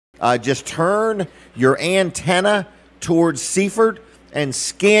Just turn your antenna towards Seaford and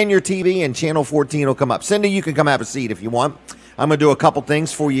scan your TV, and channel 14 will come up. Cindy, you can come have a seat if you want. I'm going to do a couple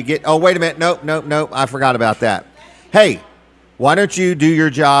things before you get... Oh, wait a minute. Nope. I forgot about that. Hey, why don't you do your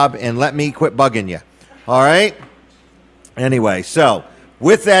job and let me quit bugging you? All right? Anyway, so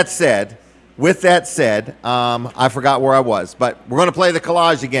with that said, I forgot where I was. But we're going to play the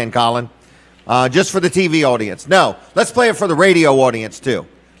collage again, Colin, just for the TV audience. No, let's play it for the radio audience, too.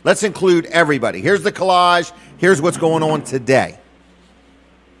 Let's include everybody. Here's the collage. Here's what's going on today.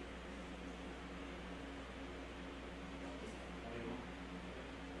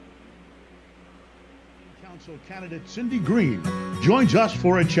 Council candidate Cindy Green joins us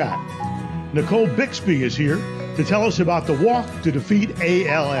for a chat. Nicole Bixby is here to tell us about the walk to defeat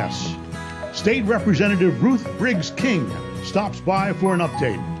ALS. State Representative Ruth Briggs King stops by for an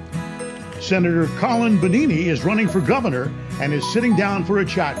update. Senator Colin Bonini is running for governor and is sitting down for a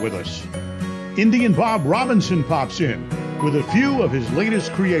chat with us. Indian Bob Robinson pops in with a few of his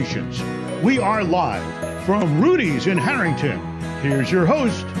latest creations. We are live from Rudy's in Harrington. Here's your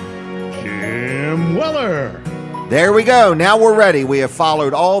host, Jim Weller. There we go. Now we're ready. We have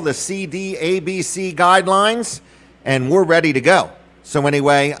followed all the CDABC guidelines, and we're ready to go. So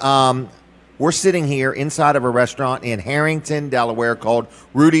anyway, we're sitting here inside of a restaurant in Harrington, Delaware called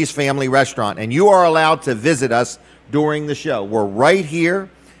Rudy's Family Restaurant, and you are allowed to visit us during the show. We're right here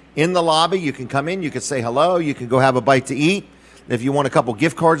in the lobby. You can come in. You can say hello. You can go have a bite to eat. If you want a couple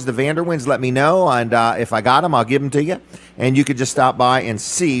gift cards to Vanderwins, let me know, and if I got them, I'll give them to you. And you could just stop by and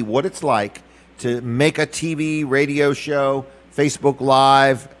see what it's like to make a TV, radio show, Facebook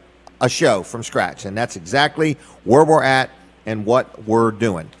Live, a show from scratch. And that's exactly where we're at and what we're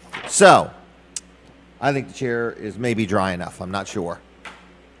doing. So, I think the chair is maybe dry enough. I'm not sure.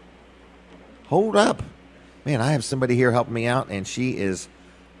 Hold up. Man, I have somebody here helping me out, and she is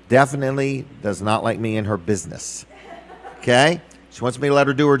definitely does not like me in her business. Okay? She wants me to let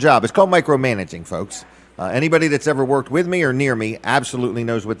her do her job. It's called micromanaging, folks. Anybody that's ever worked with me or near me absolutely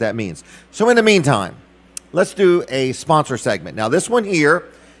knows what that means. So in the meantime, let's do a sponsor segment. Now, this one here,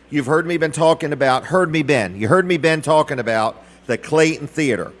 you've heard me been talking about, You heard me been talking about the Clayton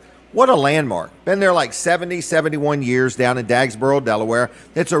Theater. What a landmark. Been there like 70, 71 years down in Dagsboro, Delaware.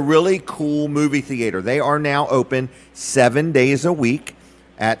 It's a really cool movie theater. They are now open 7 days a week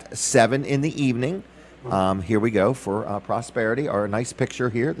at 7 in the evening. Here we go for prosperity. Our nice picture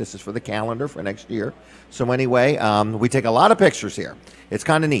here. This is for the calendar for next year. So anyway, we take a lot of pictures here. It's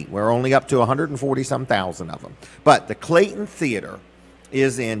kind of neat. We're only up to 140-some thousand of them. But the Clayton Theater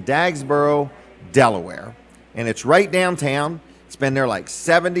is in Dagsboro, Delaware, and it's right downtown. It's been there like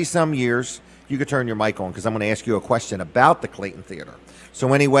 70-some years. You could turn your mic on because I'm going to ask you a question about the Clayton Theater.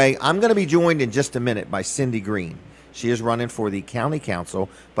 So anyway, I'm going to be joined in just a minute by Cindy Green. She is running for the county council.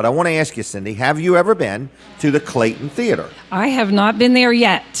 But I want to ask you, Cindy, have you ever been to the Clayton Theater? I have not been there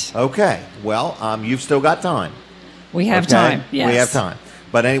yet. Okay. Well, you've still got time. We have time, yes. We have time.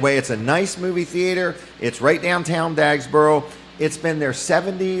 But anyway, it's a nice movie theater. It's right downtown Dagsboro. It's been there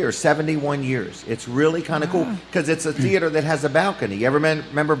 70 or 71 years. It's really kind of cool because it's a theater that has a balcony. You ever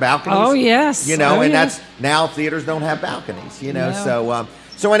remember balconies? Oh, yes. You know, that's now theaters don't have balconies, you know. No.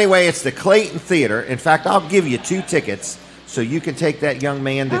 So anyway, it's the Clayton Theater. In fact, I'll give you 2 tickets so you can take that young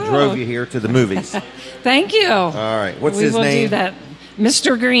man that drove you here to the movies. Thank you. All right. What's his name? We will do that.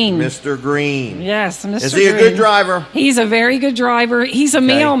 Mr. Green. Mr. Green. Yes, Mr. Green. Is he a good driver? He's a very good driver. He's a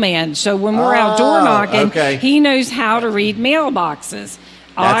mailman, so when we're out door knocking, he knows how to read mailboxes.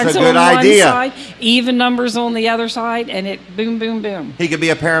 That's Odds a good on idea. one side, even numbers on the other side, and it boom, boom, boom. He could be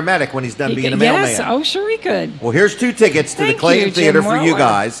a paramedic when he's done being a mailman. Yes, oh, sure he could. Well, here's 2 tickets to the Clayton Theater for you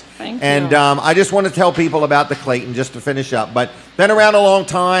guys. Thank and you. I just want to tell people about the Clayton just to finish up. But been around a long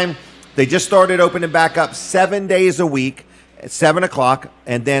time. They just started opening back up 7 days a week at 7 o'clock,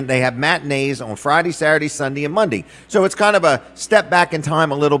 and then they have matinees on Friday, Saturday, Sunday, and Monday. So it's kind of a step back in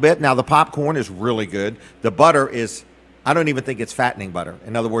time a little bit. Now, the popcorn is really good. The butter is, I don't even think it's fattening butter.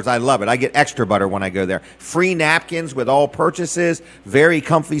 In other words, I love it. I get extra butter when I go there. Free napkins with all purchases, very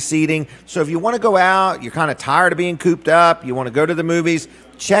comfy seating. So if you want to go out, you're kind of tired of being cooped up, you want to go to the movies,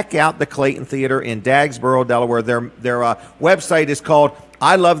 check out the Clayton Theater in Dagsboro, Delaware. Their website is called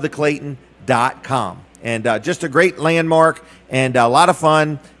ilovetheclayton.com. And just a great landmark and a lot of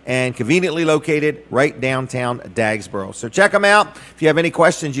fun and conveniently located right downtown Dagsboro. So check them out. If you have any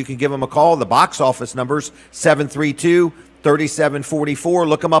questions, you can give them a call. The box office number's 732-3744.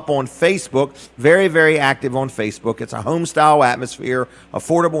 Look them up on Facebook. Very, very active on Facebook. It's a home-style atmosphere,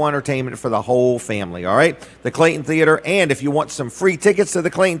 affordable entertainment for the whole family, all right? The Clayton Theater. And if you want some free tickets to the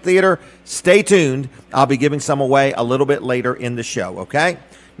Clayton Theater, stay tuned. I'll be giving some away a little bit later in the show, okay?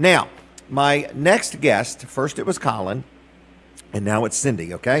 Now, my next guest, first it was Colin, and now it's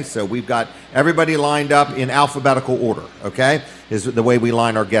Cindy, okay? So we've got everybody lined up in alphabetical order, okay? Is the way we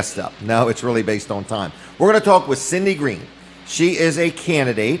line our guests up. No, it's really based on time. We're going to talk with Cindy Green. She is a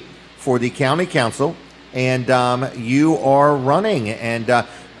candidate for the county council, and you are running. And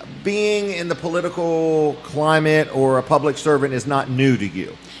being in the political climate or a public servant is not new to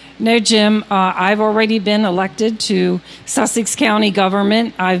you. No, Jim. I've already been elected to Sussex County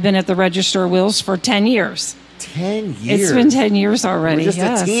government. I've been at the Register of Wills for 10 years. 10 years? It's been 10 years already. You were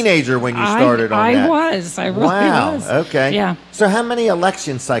just a teenager when you started on that. I really was. Okay. Yeah. So how many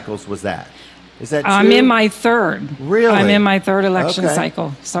election cycles was that? Is that 2? I'm in my third. Really? I'm in my third election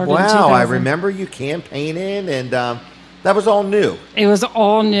cycle. Started in 2000. I remember you campaigning, and that was all new. It was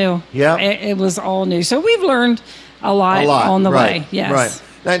all new. Yeah. It was all new. So we've learned a lot on the way. Yes. Right.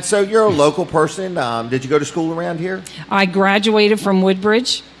 And so you're a local person. Did you go to school around here? I graduated from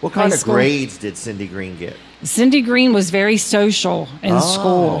Woodbridge. What kind of grades did Cindy Green get? Cindy Green was very social in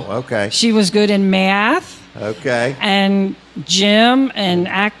school. Okay. She was good in math. Okay. And gym and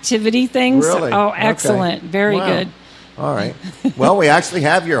activity things. Really? Oh, excellent. Okay. Very good. All right. Well, we actually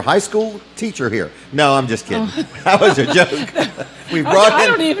have your high school teacher here. No, I'm just kidding. That was a joke. We brought I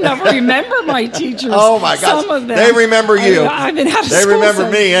don't even remember my teachers. Oh, my gosh. Some of them. They remember you. I've been out of school. They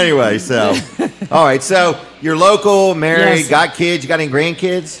remember me anyway, so. All right, so you're local, married, got kids. You got any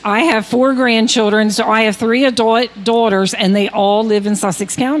grandkids? I have 4 grandchildren, so I have 3 adult daughters, and they all live in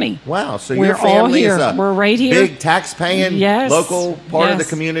Sussex County. Wow, so your family is a We're right here. Big tax-paying, local part of the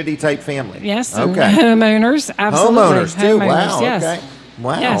community type family. Yes, okay. And homeowners, absolutely. Homeowners, too. Wow, yes. okay.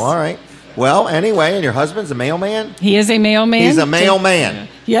 Wow, yes. All right. Well, anyway, and your husband's a mailman? He is a mailman. He's a mailman.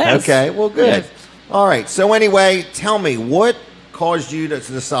 Yes. Okay, well, good. Yes. All right, so anyway, tell me, what caused you to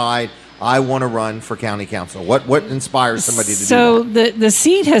decide I want to run for county council? What inspires somebody to do that? So the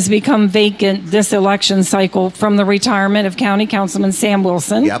seat has become vacant this election cycle from the retirement of County Councilman Sam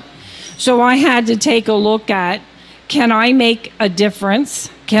Wilson. Yep. So I had to take a look at, can I make a difference?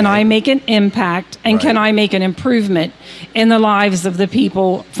 Can I make an impact? And can I make an improvement in the lives of the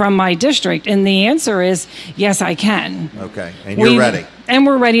people from my district? And the answer is, yes, I can. Okay. And you're ready. And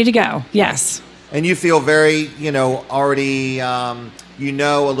we're ready to go. Yes. And you feel very, already, you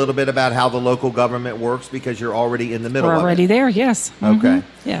know a little bit about how the local government works because you're already in the middle of it. We're already there, yes. Okay.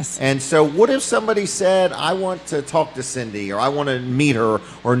 Yes. And so what if somebody said, I want to talk to Cindy, or I want to meet her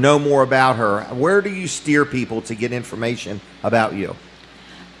or know more about her? Where do you steer people to get information about you?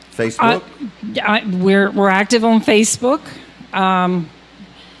 Facebook? We're active on Facebook.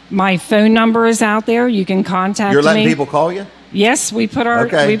 My phone number is out there. You can contact me. You're letting people call you? Yes, we put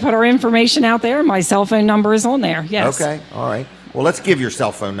our information out there. My cell phone number is on there. Yes. Okay. All right. Well, let's give your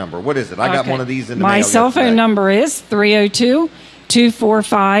cell phone number. What is it? I got one of these in the mail. My cell phone number is 302-245-3215.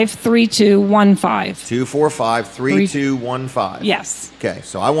 245-3215. Yes. Okay.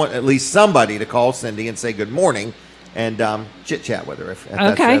 So I want at least somebody to call Cindy and say good morning and chit-chat with her. If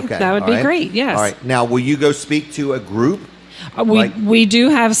that's okay. That would be great. Yes. All right. Now, will you go speak to a group? We do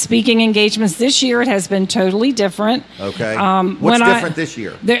have speaking engagements. This year it has been totally different. Okay. What's different this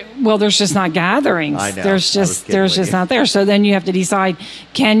year? There's just not gatherings. I know. There's just not there. So then you have to decide,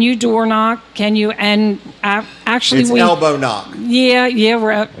 can you door knock? Can you, and actually it's elbow knock. Yeah,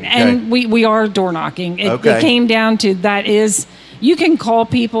 and we are door knocking. It came down to that is, you can call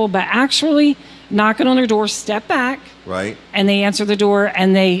people, but actually knocking on their door, step back. Right. And they answer the door,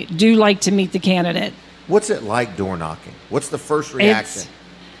 and they do like to meet the candidate. What's it like door knocking? What's the first reaction?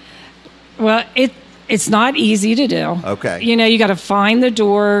 It's not easy to do. Okay. You got to find the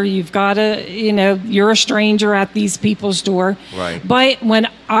door. You've got to, you're a stranger at these people's door. Right. But when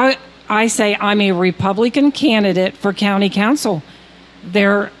I say I'm a Republican candidate for county council,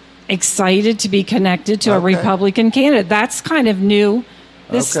 they're excited to be connected to a Republican candidate. That's kind of new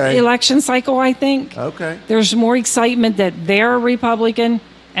this election cycle, I think. Okay. There's more excitement that they're a Republican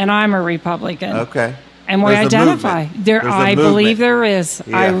and I'm a Republican. Okay. And we identify. I believe there is.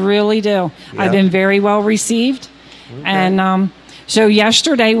 Yeah. I really do. Yeah. I've been very well received. Okay. And so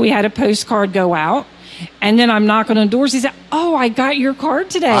yesterday we had a postcard go out. And then I'm knocking on doors. He said, "Oh, I got your card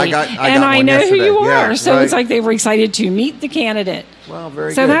today. I know who you are." Yeah, so it's like they were excited to meet the candidate. Well,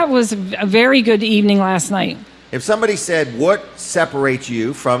 very good. So that was a very good evening last night. If somebody said, what separates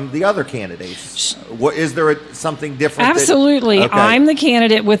you from the other candidates? Is there something different? Absolutely. I'm the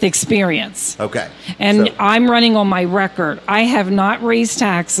candidate with experience. Okay. And I'm running on my record. I have not raised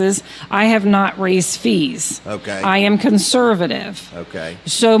taxes. I have not raised fees. Okay. I am conservative. Okay.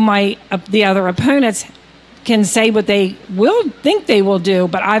 So the other opponents can say what they will think they will do,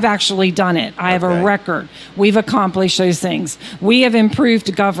 but I've actually done it. I have a record. We've accomplished those things. We have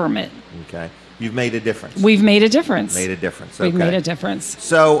improved government. Okay. You've made a difference. We've made a difference. Made a difference. We've made a difference.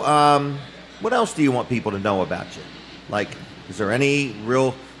 So, what else do you want people to know about you? Like, is there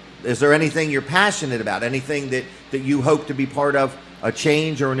anything you're passionate about? Anything that you hope to be part of a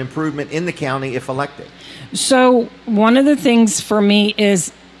change or an improvement in the county if elected? So, one of the things for me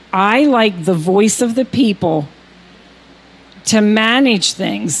is I like the voice of the people to manage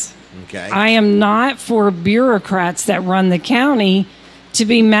things. Okay. I am not for bureaucrats that run the county to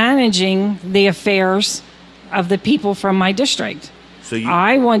be managing the affairs of the people from my district. So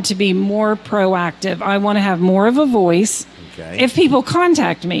I want to be more proactive. I want to have more of a voice. Okay. If people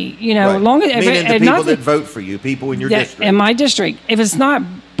contact me, right. long as meaning the people that vote for you, people in your district. In my district. If it's not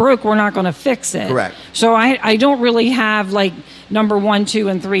broke, we're not going to fix it. Correct. So I don't really have like number 1, 2,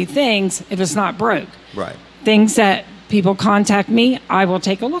 and 3 things if it's not broke. Right. Things that people contact me, I will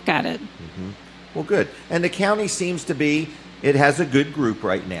take a look at it. Mm-hmm. Well, good. And the county seems to be, it has a good group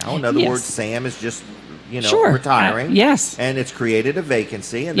right now. In other words, Sam is just, retiring. Yes. And it's created a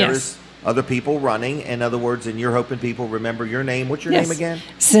vacancy, and there's other people running. In other words, and you're hoping people remember your name. What's your name again?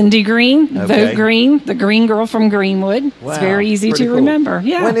 Cindy Green. Vote Green. The green girl from Greenwood. Wow. It's very easy to remember.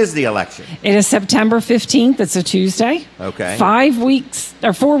 Yeah. When is the election? It is September 15th. It's a Tuesday. Okay. 5 weeks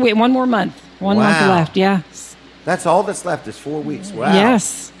or 4 weeks. 1 more month. One month left. Yeah. That's all that's left is 4 weeks. Wow.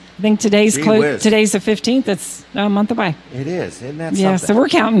 Yes. I think today's the 15th. It's a month away. It is. Isn't that something? Yeah, so we're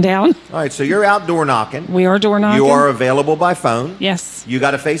counting down. All right, so you're out door knocking. We are door knocking. You are available by phone. Yes. You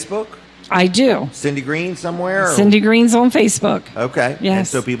got a Facebook? I do. Cindy Green somewhere? Cindy Green's on Facebook. Okay. Yes. And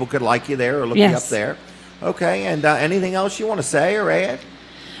so people could like you there or look you up there. Okay, and anything else you want to say or add?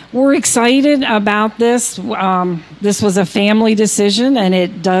 We're excited about this. This was a family decision, and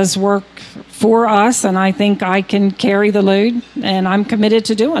it does work for us, and I think I can carry the load, and I'm committed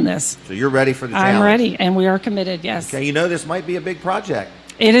to doing this. So you're ready for the challenge? I'm ready, and we are committed, yes. Okay, this might be a big project.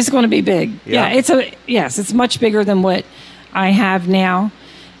 It is going to be big. Yeah, it's much bigger than what I have now,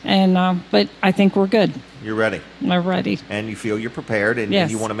 and but I think we're good. You're ready? I'm ready. And you feel you're prepared, and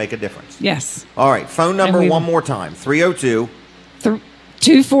you want to make a difference? Yes. All right, phone number one more time, 302-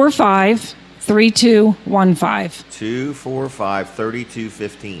 245-3215.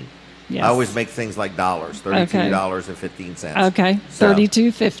 245-3215. Yes. I always make things like dollars, $32.15. Okay,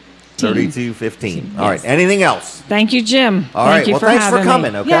 32.15. 32.15. All right. Anything else? Thank you, Jim. All right. Well, thanks for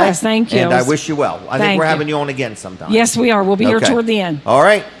coming. Okay. Yes, thank you. And I wish you well. I think we're having you on again sometime. Yes, we are. We'll be here toward the end. All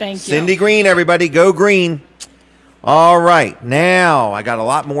right. Thank you. Cindy Green, everybody, go green. All right. Now I got a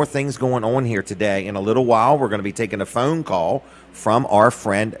lot more things going on here today. In a little while, we're going to be taking a phone call from our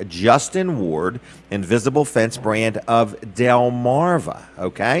friend Justin Ward, Invisible Fence brand of Delmarva.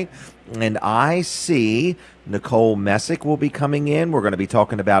 Okay. And I see Nicole Messeck will be coming in. We're going to be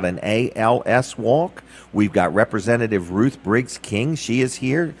talking about an ALS walk. We've got Representative Ruth Briggs King. She is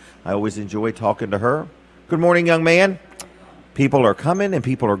here. I always enjoy talking to her. Good morning, young man. People are coming and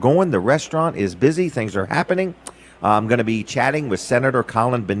people are going. The restaurant is busy. Things are happening. I'm going to be chatting with Senator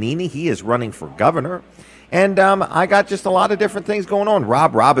Colin Bonini. He is running for governor. And I got just a lot of different things going on.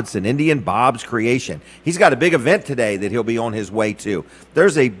 Rob Robinson, Indian Bob's Creation. He's got a big event today that he'll be on his way to.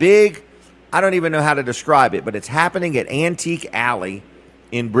 There's a big, I don't even know how to describe it, but it's happening at Antique Alley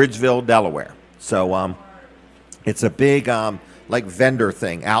in Bridgeville, Delaware. So it's a big like vendor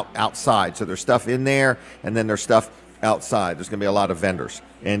thing outside. So there's stuff in there, and then there's stuff outside. There's going to be a lot of vendors.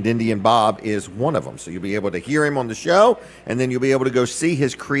 And Indian Bob is one of them. So you'll be able to hear him on the show, and then you'll be able to go see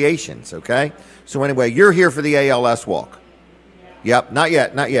his creations, okay? So anyway, you're here for the ALS walk. Yep, not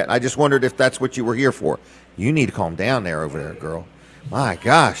yet. I just wondered if that's what you were here for. You need to calm down there over there, girl. My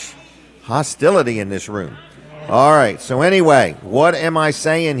gosh, hostility in this room. All right, so anyway, what am I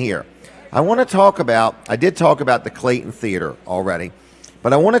saying here? I did talk about the Clayton Theater already,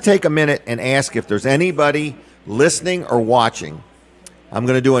 but I want to take a minute and ask if there's anybody listening or watching. I'm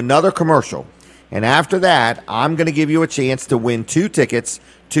going to do another commercial, and after that, I'm going to give you a chance to win 2 tickets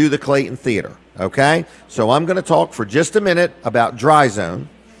to the Clayton Theater, okay? So I'm going to talk for just a minute about Dry Zone,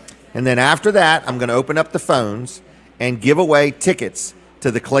 and then after that, I'm going to open up the phones and give away tickets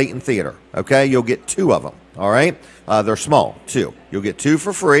to the Clayton Theater, okay? You'll get 2 of them, all right? They're small, 2. You'll get 2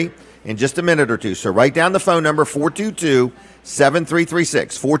 for free in just a minute or two. So write down the phone number, 422-7336,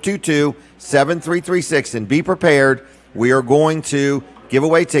 422-7336, and be prepared. We are going to give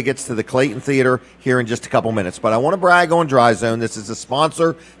away tickets to the Clayton Theater here in just a couple minutes. But I want to brag on Dry Zone. This is a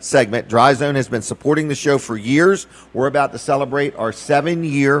sponsor segment. Dry Zone has been supporting the show for years. We're about to celebrate our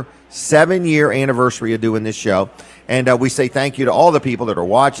 7-year anniversary of doing this show. And we say thank you to all the people that are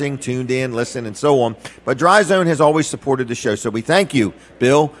watching, tuned in, listen, and so on. But Dry Zone has always supported the show. So we thank you,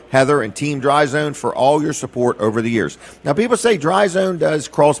 Bill, Heather, and Team Dry Zone for all your support over the years. Now, people say Dry Zone does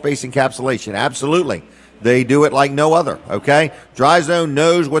crawl space encapsulation. Absolutely. They do it like no other, okay? Dry Zone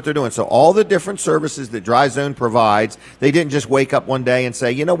knows what they're doing. So all the different services that Dry Zone provides, they didn't just wake up one day and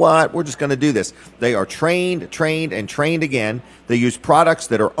say, you know what, we're just going to do this. They are trained again. They use products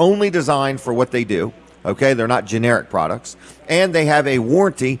that are only designed for what they do, okay? They're not generic products. And they have a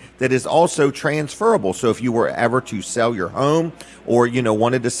warranty that is also transferable. So if you were ever to sell your home or,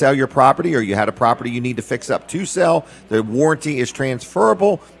 wanted to sell your property, or you had a property you need to fix up to sell, the warranty is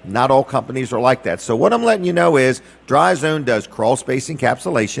transferable. Not all companies are like that. So what I'm letting you know is Dry Zone does crawl space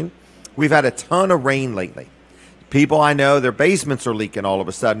encapsulation. We've had a ton of rain lately. People I know, their basements are leaking all of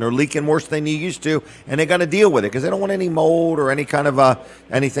a sudden. They're leaking worse than you used to, and they're going to deal with it because they don't want any mold or any kind of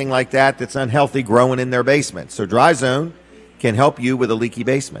anything like that that's unhealthy growing in their basement. So Dry Zone can help you with a leaky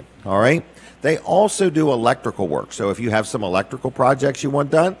basement, all right? They also do electrical work. So if you have some electrical projects you want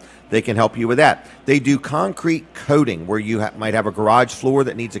done, they can help you with that. They do concrete coating where you might have a garage floor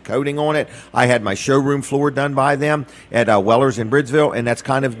that needs a coating on it. I had my showroom floor done by them at Weller's in Bridgeville, and that's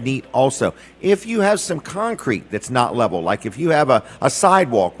kind of neat also. If you have some concrete that's not level, like if you have a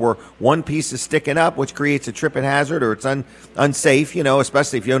sidewalk where one piece is sticking up, which creates a tripping hazard or it's unsafe,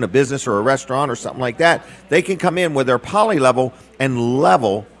 especially if you own a business or a restaurant or something like that, they can come in with their poly level and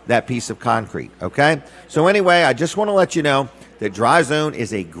level that piece of concrete, okay? So anyway, I just want to let you know that Dry Zone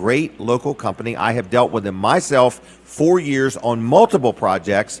is a great local company. I have dealt with them myself for years on multiple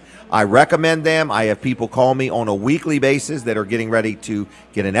projects. I recommend them. I have people call me on a weekly basis that are getting ready to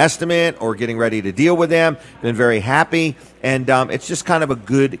get an estimate or getting ready to deal with them. Been very happy, and it's just kind of a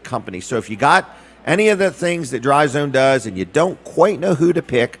good company. So if you got any of the things that Dry Zone does and you don't quite know who to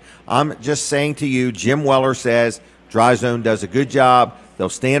pick, I'm just saying to you, Jim Weller says Dry Zone does a good job. They'll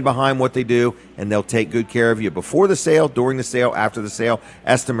stand behind what they do, and they'll take good care of you before the sale, during the sale, after the sale.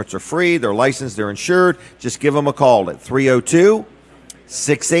 Estimates are free. They're licensed. They're insured. Just give them a call at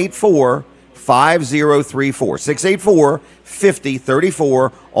 302-684-5034.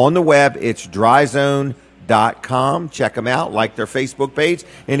 684-5034. On the web, it's dryzone.com. Check them out. Like their Facebook page.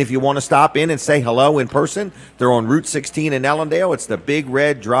 And if you want to stop in and say hello in person, they're on Route 16 in Ellendale. It's the Big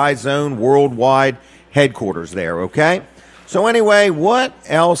Red Dry Zone worldwide headquarters there, okay? So anyway, what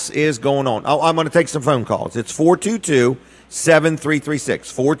else is going on? Oh, I'm going to take some phone calls. It's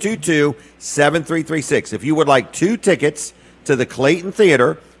 422-7336. 422-7336. If you would like 2 tickets to the Clayton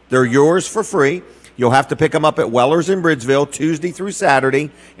Theater, they're yours for free. You'll have to pick them up at Weller's in Bridgeville Tuesday through Saturday,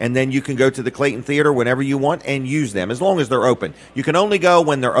 and then you can go to the Clayton Theater whenever you want and use them, as long as they're open. You can only go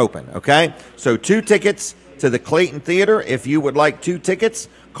when they're open, okay? So 2 tickets to the Clayton Theater. If you would like 2 tickets,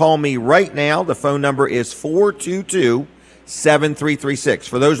 call me right now. The phone number is 422-7336.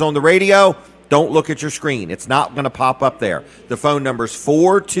 For those on the radio, don't look at your screen. It's not going to pop up there. The phone number is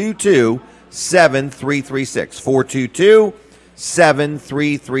 422-7336.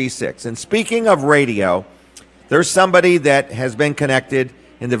 422-7336. And speaking of radio, there's somebody that has been connected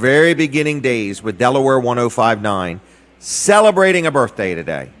in the very beginning days with Delaware 1059, celebrating a birthday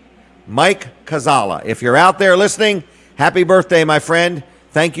today. Mike Kazala. If you're out there listening, happy birthday, my friend.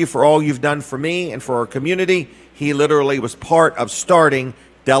 Thank you for all you've done for me and for our community. He literally was part of starting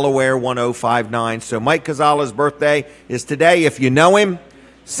Delaware 1059. So Mike Kazala's birthday is today. If you know him,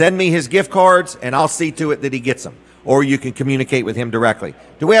 send me his gift cards, and I'll see to it that he gets them. Or you can communicate with him directly.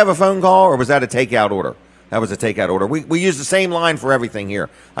 Do we have a phone call, or was that a takeout order? That was a takeout order. We use the same line for everything here.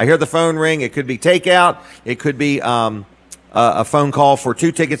 I hear the phone ring. It could be takeout. It could be a phone call for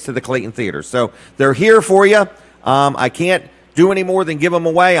 2 tickets to the Clayton Theater. So they're here for you. I can't do any more than give them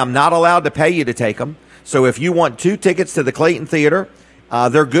away. I'm not allowed to pay you to take them. So if you want 2 tickets to the Clayton Theater,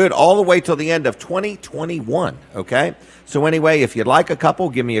 they're good all the way till the end of 2021, okay? So anyway, if you'd like a couple,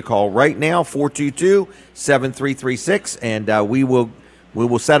 give me a call right now, 422-7336, and we will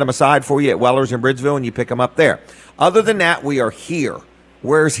set them aside for you at Weller's in Bridgeville, and you pick them up there. Other than that, we are here.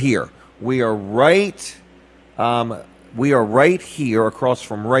 Where's here? We are right here across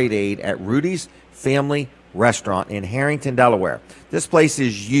from Rite Aid at Rudy's Family Restaurant in Harrington, Delaware. This place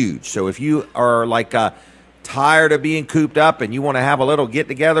is huge. So if you are like tired of being cooped up and you want to have a little get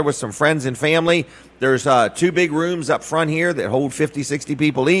together with some friends and family, there's 2 big rooms up front here that hold 50, 60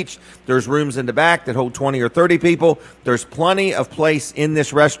 people each. There's rooms in the back that hold 20 or 30 people. There's plenty of place in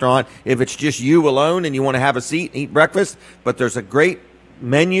this restaurant if it's just you alone and you want to have a seat and eat breakfast. But there's a great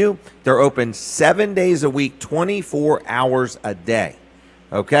menu. They're open 7 days a week, 24 hours a day.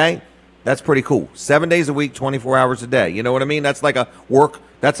 Okay? That's pretty cool. 7 days a week, 24 hours a day. You know what I mean? That's like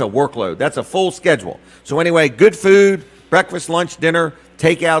that's a workload. That's a full schedule. So anyway, good food, breakfast, lunch, dinner,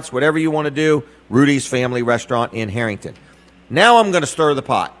 takeouts, whatever you want to do. Rudy's Family Restaurant in Harrington. Now I'm going to stir the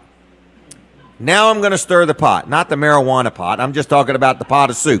pot. Not the marijuana pot. I'm just talking about the pot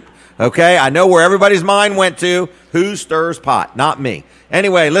of soup. Okay? I know where everybody's mind went to. Who stirs pot? Not me.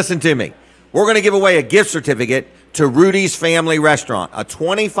 Anyway, listen to me. We're going to give away a gift certificate to Rudy's Family Restaurant. A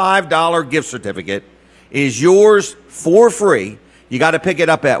 $25 gift certificate is yours for free. You got to pick it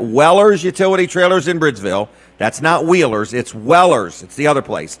up at Weller's Utility Trailers in Bridgeville. That's not Wheelers. It's Weller's. It's the other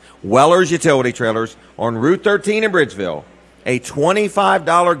place. Weller's Utility Trailers on Route 13 in Bridgeville. A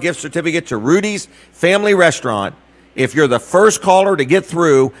 $25 gift certificate to Rudy's Family Restaurant if you're the first caller to get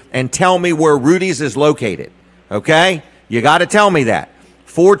through and tell me where Rudy's is located. Okay? You got to tell me that.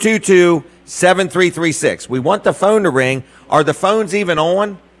 422-7336. We want the phone to ring. Are the phones even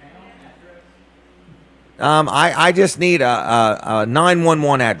on? I just need a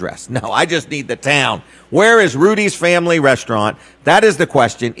 911 address. No, I just need the town. Where is Rudy's Family Restaurant? That is the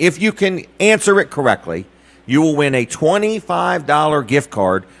question. If you can answer it correctly, you will win a $25 gift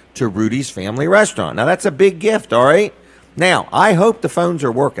card to Rudy's Family Restaurant. Now, that's a big gift, all right? Now, I hope the phones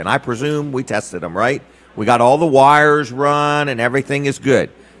are working. I presume we tested them, right? We got all the wires run and everything is good.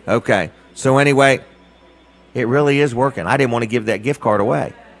 Okay. So anyway, it really is working. I didn't want to give that gift card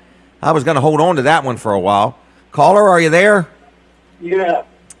away. I was going to hold on to that one for a while. Caller, are you there? Yeah.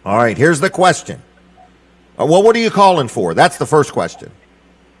 All right. Here's the question. Well, what are you calling for? That's the first question.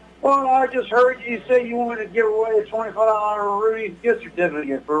 Well, I just heard you say you wanted to give away a $25 Rudy's gift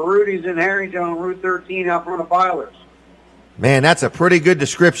certificate for Rudy's in Harrington on Route 13 out front of Byler's. Man, that's a pretty good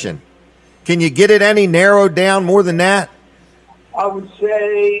description. Can you get it any narrowed down more than that? I would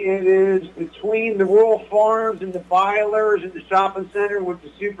say it is between the Rural Farms and the Byler's and the shopping center with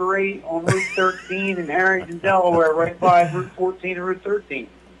the Super 8 on Route 13 in Harrington, Delaware, right by Route 14 and Route 13.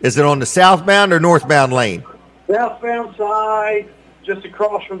 Is it on the southbound or northbound lane? Southbound side, just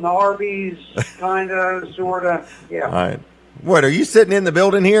across from the Arby's, kind of, sort of, yeah. All right. What, are you sitting in the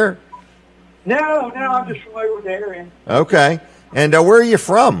building here? No, I'm just familiar with the area. Okay. And where are you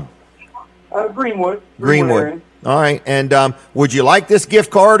from? Greenwood. Greenwood. All right. And would you like this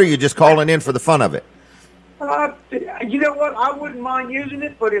gift card, or are you just calling in for the fun of it? You know what? I wouldn't mind using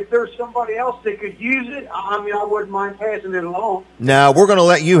it, but if there's somebody else that could use it, I wouldn't mind passing it along. No, we're going to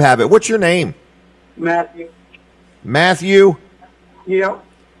let you have it. What's your name? Matthew. Matthew? Yep.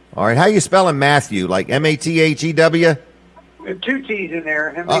 All right. How you spelling Matthew? Like M-A-T-H-E-W? Two T's in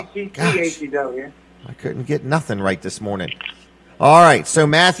there. M-A-T-T-H-E-W. I couldn't get nothing right this morning. All right. So,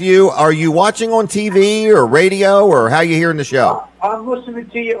 Matthew, are you watching on TV or radio, or how you hearing the show? I'm listening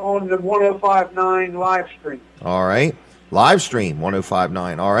to you on the 105.9 live stream. All right. Live stream,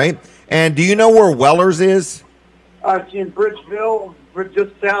 105.9. All right. And do you know where Weller's is? It's in Bridgeville,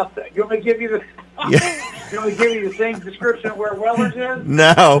 just south. You want me to give you the... Yeah. You want me to give you the same description of where Weller's is?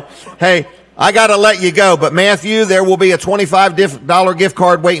 No. Hey, I got to let you go. But, Matthew, there will be a $25 gift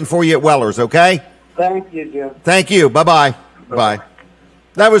card waiting for you at Weller's, okay? Thank you, Jim. Thank you. Bye-bye. Bye.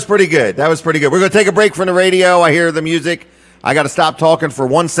 That was pretty good. We're going to take a break from the radio. I hear the music. I got to stop talking for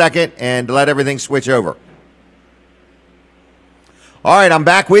 1 second and let everything switch over. All right, I'm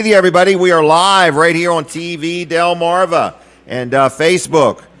back with you, everybody. We are live right here on TV Delmarva and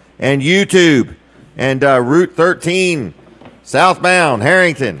Facebook and YouTube and Route 13, southbound,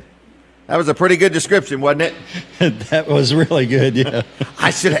 Harrington. That was a pretty good description, wasn't it? That was really good, yeah.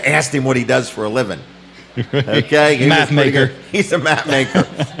 I should have asked him what he does for a living. Okay. Map maker. He's a map maker.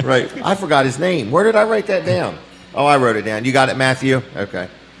 Right. I forgot his name. Where did I write that down? Oh, I wrote it down. You got it, Matthew? Okay.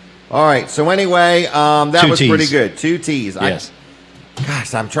 All right. So anyway, that was pretty good. 2 T's. Yes.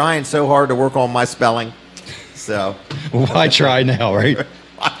 Gosh, I'm trying so hard to work on my spelling. So. Why try now, right?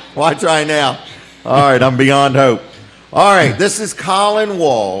 Why try now? All right. I'm beyond hope. All right. This is Colin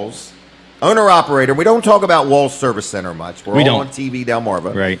Walls, owner-operator. We don't talk about Walls Service Center much. We don't. On TV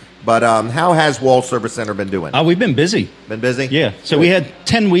Delmarva. Right. But how has Walls Service Center been doing? We've been busy. Been busy? Yeah. So we had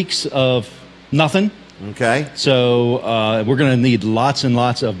 10 weeks of nothing. Okay. So we're going to need lots and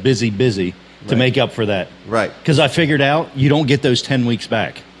lots of busy to make up for that. Right. Because I figured out you don't get those 10 weeks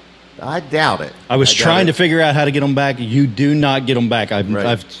back. I doubt it. I was trying to figure out how to get them back. You do not get them back.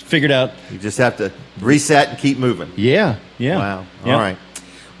 I've figured out. You just have to reset and keep moving. Yeah. Yeah. Wow. Yeah. All right.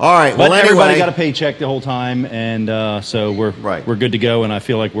 All right. But well, everybody got a paycheck the whole time, and so we're good to go. And I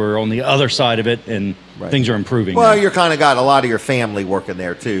feel like we're on the other side of it, and things are improving. Well, now. you're kind of got a lot of your family working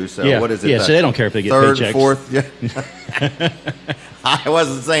there too. So what is it? Yeah. So they don't care if they get third, paychecks. fourth. Yeah. I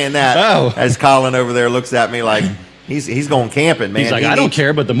wasn't saying that. Oh. As Colin over there looks at me like he's going camping, man. He's like, I don't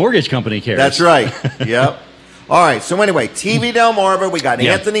care, but the mortgage company cares. That's right. Yep. All right. So anyway, TV Delmarva, we got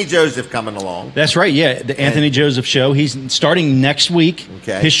Anthony Joseph coming along. That's right. Yeah, the Anthony Joseph show. He's starting next week.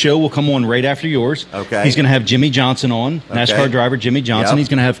 Okay. His show will come on right after yours. Okay. He's going to have Jimmy Johnson on, NASCAR driver Jimmy Johnson. Yep. He's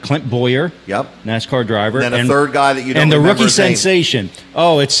going to have Clint Boyer. Yep. NASCAR driver. And then a third guy that you don't remember. And the rookie his name. sensation.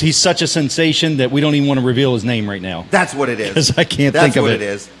 Oh, he's such a sensation that we don't even want to reveal his name right now. That's what it is. Because I can't That's think of what it. it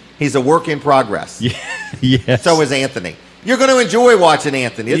is. He's a work in progress. Yeah. Yes. So is Anthony. You're going to enjoy watching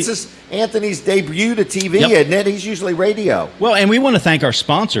Anthony. It's just Anthony's debut to TV, isn't it? He's usually radio. Well, and we want to thank our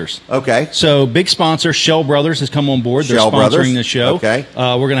sponsors. Okay. So, big sponsor, Shell Brothers, has come on board. They're sponsoring the show. Okay.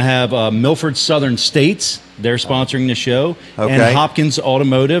 We're going to have Milford Southern States. They're sponsoring the show. Okay. And Hopkins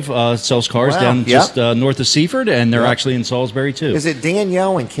Automotive sells cars down just north of Seaford, and they're actually in Salisbury, too. Is it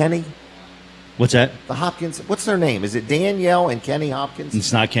Danielle and Kenny? What's that? The Hopkins. What's their name? Is it Danielle and Kenny Hopkins?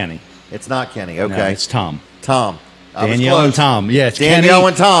 It's not Kenny. It's not Kenny. Okay. No, it's Tom. Tom. Danielle and Tom. Yeah, it's Danielle Kenny.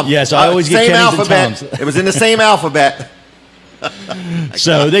 and Tom. Yes, I always get same Kenny's alphabet. and Toms. It was in the same alphabet.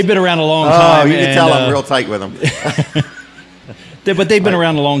 So they've been around a long time. Oh, you can tell I'm real tight with them. But they've been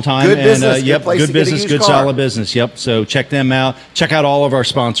around a long time. Good business. Yep, good business, good car. solid business. Yep. So check them out. Check out all of our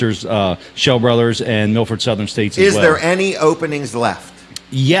sponsors, Shell Brothers and Milford Southern States as well. Is there any openings left?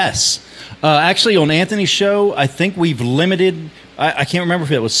 Yes. Actually, on Anthony's show, I think we've limited. I can't remember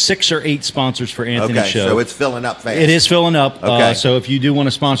if it was 6 or 8 sponsors for Anthony's show. So it's filling up fast. It is filling up. Okay. So if you do want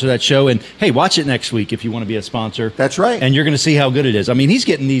to sponsor that show, and hey, watch it next week if you want to be a sponsor. That's right. And you're going to see how good it is. I mean, he's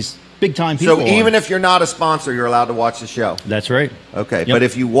getting these big time people. So even if you're not a sponsor, you're allowed to watch the show. That's right. Okay. Yep. But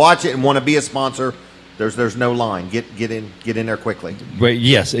if you watch it and want to be a sponsor, there's no line. Get in there quickly. Right,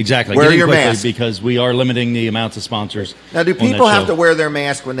 yes, exactly. Wear Get in your quickly mask because we are limiting the amount of sponsors. Now, do people have to wear their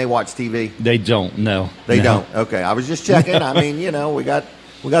mask when they watch TV? They don't. No, They no. don't. Okay, I was just checking. I mean, we got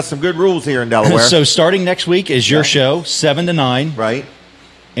some good rules here in Delaware. So starting next week is your show, 7 to 9. Right.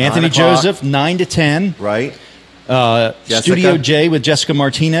 Anthony 9 o'clock. Joseph, 9 to 10. Right. Studio J with Jessica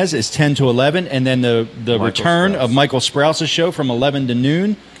Martinez is 10 to 11, and then the return of Michael Sprouse's show from 11 to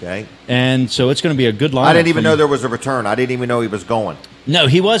noon. Okay. And so it's going to be a good lineup. I didn't even know there was a return. I didn't even know he was going. No,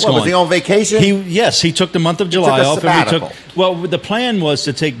 he was going. Was he on vacation? He took the month of July took a off. sabbatical. Well, the plan was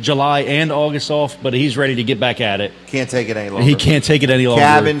to take July and August off, but he's ready to get back at it. Can't take it any longer. He can't take it any longer.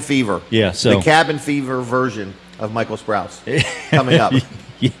 Cabin fever. Yeah, so the cabin fever version of Michael Sprouse coming up.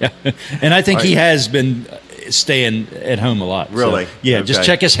 Yeah, and I think he has been staying at home a lot. Really? So, yeah, just Okay.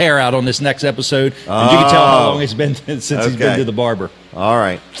 check his hair out on this next episode, and you can tell how long it's been since he's been to the barber. All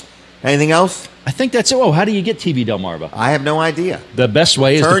right. Anything else? I think that's it. Oh, how do you get TV Delmarva? I have no idea. The best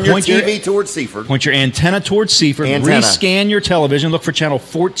way is Turn to point your TV towards Seaford. Point your antenna towards Seaford. Antenna. Rescan your television. Look for channel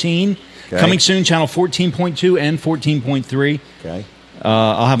 14. Okay. Coming soon, channel 14.2 and 14.3. Okay.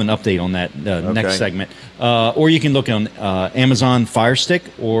 I'll have an update on that next segment. Or you can look on Amazon Fire Stick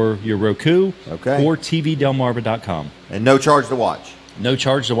or your Roku or tvdelmarva.com. And no charge to watch. No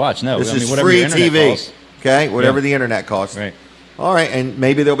charge to watch, no. This is whatever free your internet TV. costs. Okay, whatever the internet costs. Right. All right, and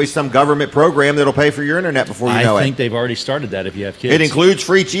maybe there'll be some government program that'll pay for your internet before you know it. I think they've already started that if you have kids. It includes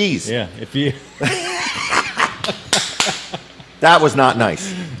free cheese. Yeah, if you... That was not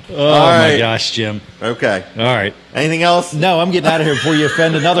nice. Oh, my gosh, Jim. Okay. All right. Anything else? No, I'm getting out of here before you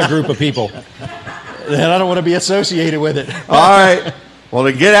offend another group of people. And I don't want to be associated with it. All right. Well,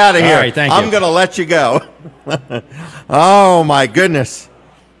 then get out of here. All right, thank you. I'm going to let you go. Oh, my goodness.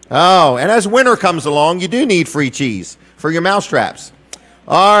 Oh, and as winter comes along, you do need free cheese for your mousetraps.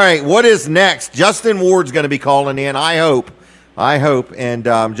 All right, what is next? Justin Ward's going to be calling in, I hope. And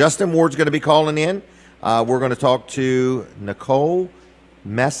Justin Ward's going to be calling in. We're going to talk to Nicole,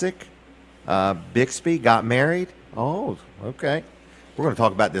 Messeck, Bixby, got married. Oh, okay. We're going to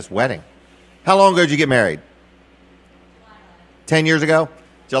talk about this wedding. How long ago did you get married? 10 years ago?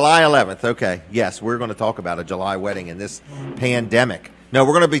 July 11th. Okay. Yes, we're going to talk about a July wedding in this pandemic. No,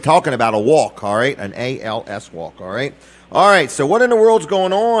 we're going to be talking about a walk, all right? An ALS walk, all right? All right, so what in the world's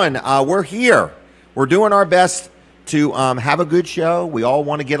going on? We're here. We're doing our best to have a good show. We all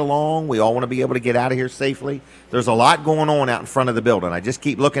want to get along. We all want to be able to get out of here safely. There's a lot going on out in front of the building. I just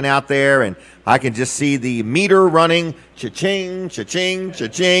keep looking out there, and I can just see the meter running, cha-ching, cha-ching,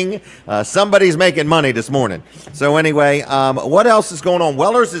 cha-ching. Somebody's making money this morning. So anyway, what else is going on?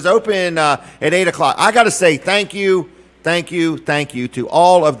 Weller's is open at 8 o'clock. I got to say thank you to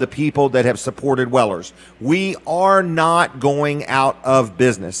all of the people that have supported Weller's. We are not going out of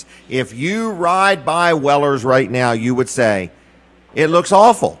business. If you ride by Weller's right now, you would say, it looks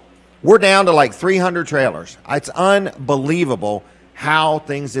awful. We're down to like 300 trailers. It's unbelievable how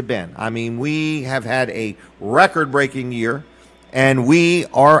things have been. I mean, we have had a record-breaking year, and we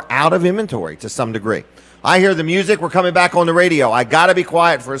are out of inventory to some degree. I hear the music. We're coming back on the radio. I got to be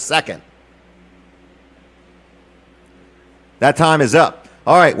quiet for a second. That time is up.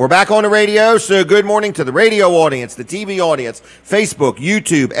 All right, we're back on the radio, so good morning to the radio audience, the TV audience, Facebook,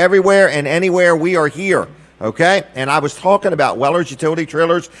 YouTube, everywhere and anywhere. We are here, okay? And I was talking about Weller's Utility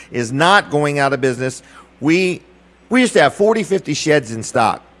Trailers is not going out of business. We used to have 40, 50 sheds in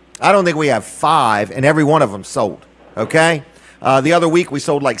stock. I don't think we have 5, and every one of them sold, okay? The other week, we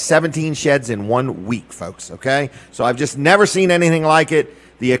sold like 17 sheds in 1 week, folks, okay? So I've just never seen anything like it.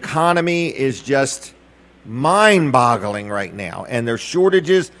 The economy is just mind-boggling right now, and there's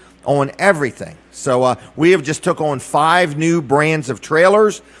shortages on everything. So we have just took on 5 new brands of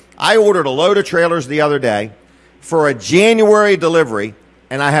trailers. I ordered a load of trailers the other day for a January delivery,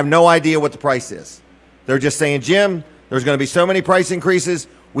 and I have no idea what the price is. They're just saying, Jim, there's going to be so many price increases,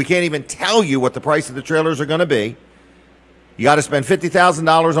 we can't even tell you what the price of the trailers are going to be. You got to spend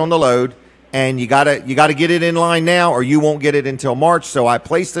 $50,000 on the load, and you got to get it in line now, or you won't get it until March. So I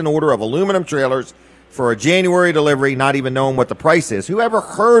placed an order of aluminum trailers for a January delivery, not even knowing what the price is. Who ever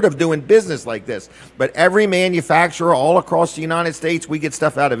heard of doing business like this? But every manufacturer all across the United States, we get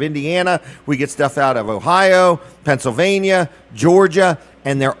stuff out of Indiana, we get stuff out of Ohio, Pennsylvania, Georgia,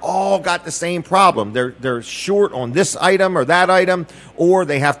 and they're all got the same problem. They're short on this item or that item, or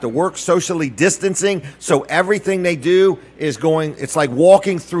they have to work socially distancing. So everything they do is going, it's like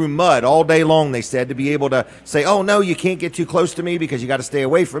walking through mud all day long, they said, to be able to say, oh, no, you can't get too close to me because you got to stay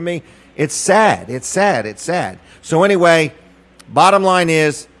away from me. It's sad. It's sad. It's sad. So anyway, bottom line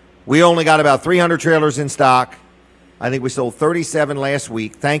is we only got about 300 trailers in stock. I think we sold 37 last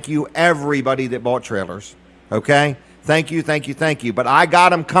week. Thank you, everybody that bought trailers. Okay? Thank you, thank you, thank you. But I got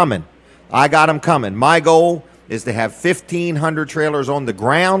them coming. I got them coming. My goal is to have 1,500 trailers on the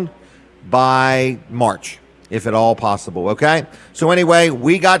ground by March, if at all possible. Okay? So anyway,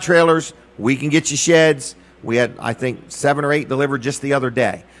 we got trailers. We can get you sheds. We had, I think, 7 or 8 delivered just the other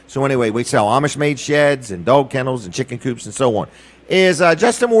day. So anyway, we sell Amish-made sheds and dog kennels and chicken coops and so on. Is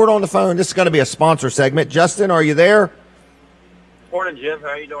Justin Ward on the phone? This is going to be a sponsor segment. Justin, are you there? Morning, Jim. How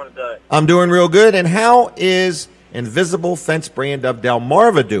are you doing today? I'm doing real good. And how is Invisible Fence brand of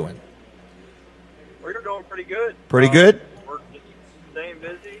Delmarva doing? We're doing pretty good. Pretty good? We're just staying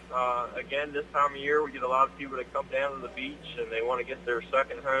busy. Again, this time of year, we get a lot of people that come down to the beach and they want to get their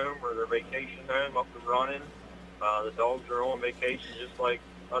second home or their vacation home up and running. The dogs are on vacation just like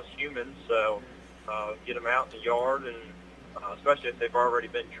us humans, so get them out in the yard, and especially if they've already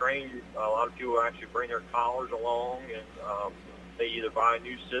been trained, a lot of people actually bring their collars along, and they either buy a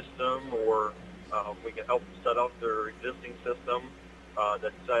new system or we can help them set up their existing system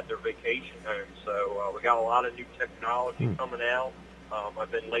that's at their vacation home. So we got a lot of new technology coming out.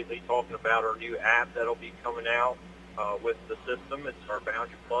 I've been lately talking about our new app that'll be coming out with the system. It's our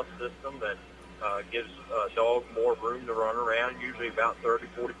Boundary Plus system that gives a dog more room to run around, usually about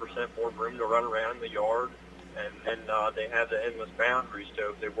 30-40% more room to run around in the yard. And they have the endless boundaries,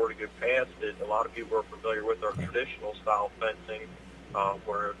 so if they were to get past it, a lot of people are familiar with our traditional style fencing,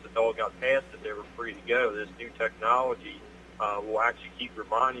 where if the dog got past it, they were free to go. This new technology will actually keep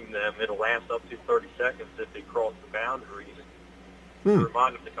reminding them. It'll last up to 30 seconds if they cross the boundaries. To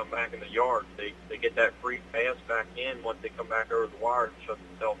remind them to come back in the yard. They get that free pass back in once they come back over the wire and shut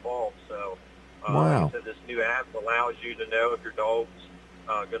themselves off. So wow. Like I said, this new app allows you to know if your dog's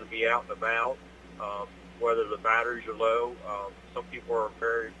going to be out and about, whether the batteries are low. Some people are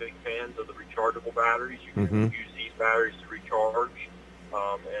very big fans of the rechargeable batteries. You can use these batteries to recharge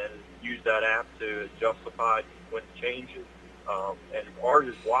and use that app to justify when to change it. And ours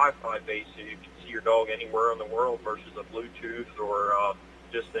is Wi-Fi based, so you can see your dog anywhere in the world versus a Bluetooth or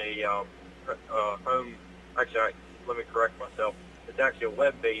just a home. Actually, let me correct myself. It's actually a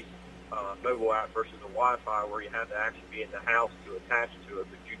web-based mobile app versus a Wi-Fi where you have to actually be in the house to attach to it,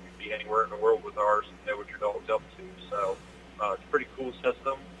 but you can be anywhere in the world with ours and know what your dog's up to. So it's a pretty cool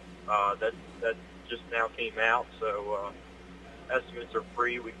system. That just now came out, so estimates are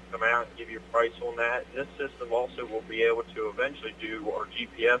free. We can come out and give you a price on that. And this system also will be able to eventually do our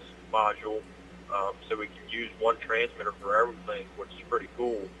GPS module, so we can use one transmitter for everything, which is pretty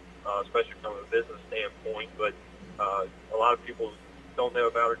cool, especially from a business standpoint. But a lot of people don't know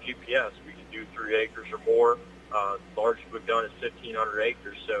about our GPS. We can do 3 acres or more. The largest we've done is 1,500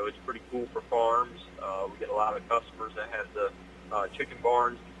 acres, so it's pretty cool for farms. We get a lot of customers that have the chicken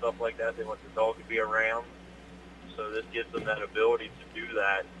barns and stuff like that. They want the dog to be around. So this gives them that ability to do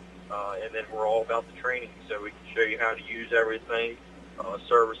that. And then we're all about the training, so we can show you how to use everything,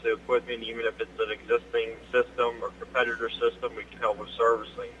 service the equipment, even if it's an existing system or competitor system, we can help with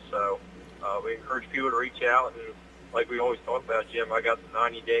servicing. So we encourage people to reach out and like we always talk about, Jim, I got the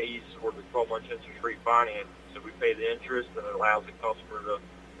 90 days or the 12-month interest-free finance. So we pay the interest, and it allows the customer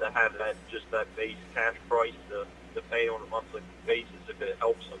to have that base cash price to pay on a monthly basis if it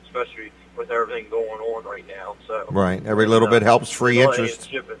helps them, especially with everything going on right now. So right, every little bit helps. Free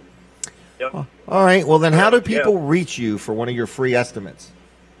interest. Yep. All right. Well, then, how do people reach you for one of your free estimates?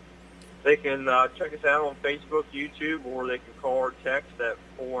 They can check us out on Facebook, YouTube, or they can call or text at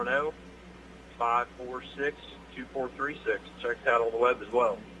 410-546-2436. Check us out on the web as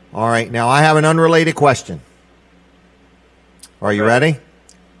well. All right. Now, I have an unrelated question. Are you ready?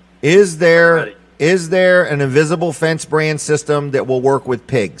 Is there an invisible fence brand system that will work with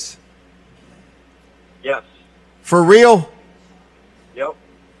pigs? Yes. For real? Yep.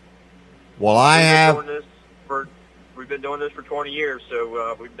 Well, we've been doing this for 20 years,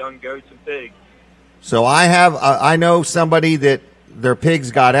 so we've done goats and pigs. So I know somebody that their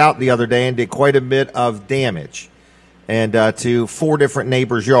pigs got out the other day and did quite a bit of damage, and to 4 different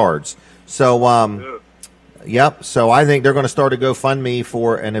neighbors' yards. So, yep. So I think they're going to start a GoFundMe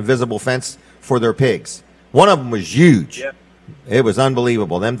for an invisible fence for their pigs. One of them was huge. Yep. It was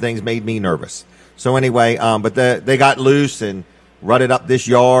unbelievable. Them things made me nervous. So anyway, but they got loose and rutted up this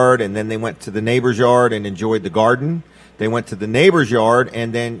yard, and then they went to the neighbor's yard and enjoyed the garden. They went to the neighbor's yard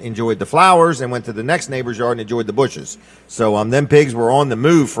and then enjoyed the flowers, and went to the next neighbor's yard and enjoyed the bushes. So them pigs were on the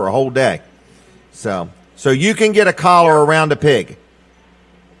move for a whole day. So you can get a collar around a pig.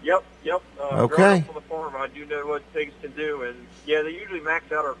 Yep. Okay. Growing up on the farm, I do know what pigs can do, and yeah, they usually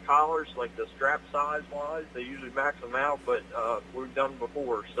max out our collars, like the strap size wise. They usually max them out, but we've done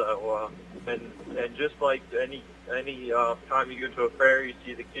before. So and just like any time you go to a fair, you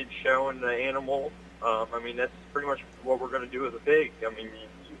see the kids showing the animal. I mean, that's pretty much what we're going to do with a pig. I mean,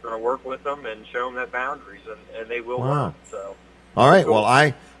 you're going to work with them and show them that boundaries, and they will learn. So. All right. Cool.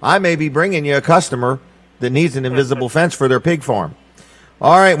 Well, I may be bringing you a customer that needs an invisible fence for their pig farm.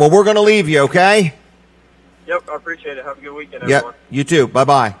 All right. Well, we're going to leave you, okay? Yep. I appreciate it. Have a good weekend, everyone. Yep. You too.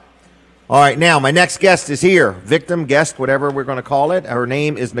 Bye-bye. All right. Now, my next guest is here. Victim, guest, whatever we're going to call it. Her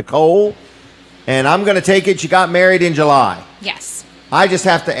name is Nicole, and I'm going to take it she got married in July. Yes. I just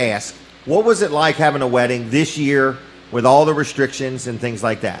have to ask, what was it like having a wedding this year with all the restrictions and things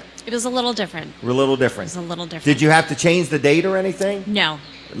like that? It was a little different. A little different. It was a little different. Did you have to change the date or anything? No.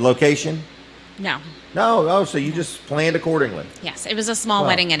 Location? No. No. Oh, so you just planned accordingly. Yes. It was a small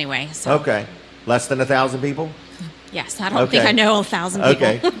wedding anyway. So. Okay. Less than 1,000 people? Yes. I don't think I know 1,000 people.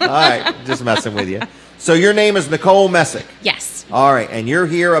 Okay. All right. Just messing with you. So your name is Nicole Messeck? Yes. All right. And you're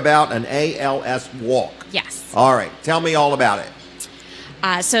here about an ALS walk? Yes. All right. Tell me all about it.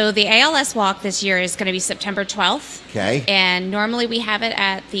 So the ALS walk this year is going to be September 12th. Okay. And normally we have it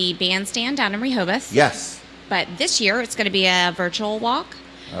at the bandstand down in Rehoboth. Yes. But this year it's going to be a virtual walk.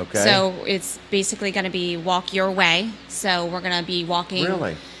 Okay. So it's basically going to be walk your way. So we're going to be walking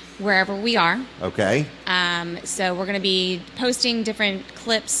wherever we are. Okay. So we're going to be posting different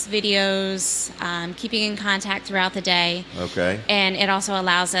clips, videos, keeping in contact throughout the day. Okay. And it also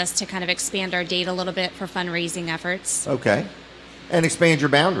allows us to kind of expand our date a little bit for fundraising efforts. Okay. And expand your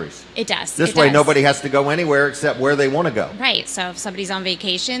boundaries. It does. This way nobody has to go anywhere except where they want to go. Right. So if somebody's on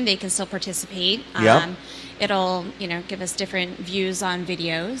vacation, they can still participate. Yep. It'll, give us different views on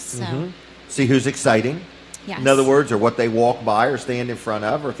videos. So. See who's exciting. Yes. In other words, or what they walk by or stand in front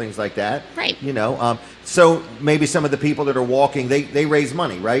of or things like that. Right. So maybe some of the people that are walking, they raise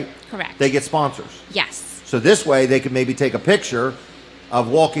money, right? Correct. They get sponsors. Yes. So this way they could maybe take a picture of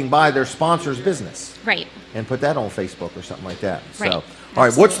walking by their sponsor's business. Right. And put that on Facebook or something like that. Right. So, all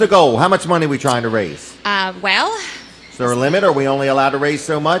right, what's the goal? How much money are we trying to raise? Is there a limit? Are we only allowed to raise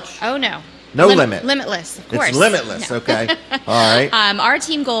so much? Oh, no. No limit. Limitless, of course. It's limitless. No. Okay. All right. Our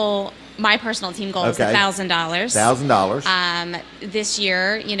team goal, my personal team goal is $1,000. $1,000. This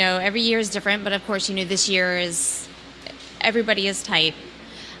year, every year is different, but of course, this year everybody is tight.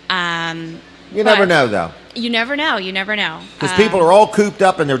 You never know, though. You never know. Because people are all cooped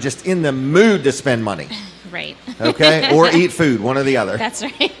up and they're just in the mood to spend money. Right. Okay. Or eat food, one or the other. That's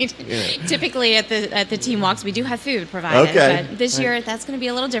right. Yeah. Typically at the team walks, we do have food provided. Okay. But this year, that's going to be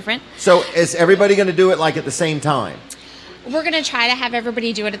a little different. So is everybody going to do it like at the same time? We're going to try to have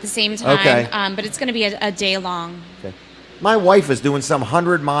everybody do it at the same time. Okay. But it's going to be a day long. Okay. My wife is doing some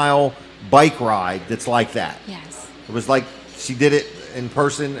 100-mile bike ride that's like that. Yes. It was like she did it in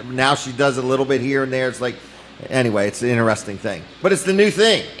person. Now she does a little bit here and there. It's like, Anyway, it's an interesting thing. But it's the new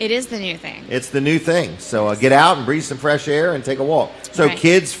thing. It is the new thing. It's the new thing. So get out and breathe some fresh air and take a walk. So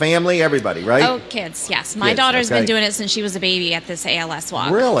kids, family, everybody, right? Oh, kids, yes. My daughter's been doing it since she was a baby at this ALS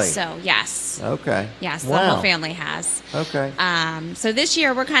walk. Really? So, yes. Okay. Yes, the whole family has. Okay. So this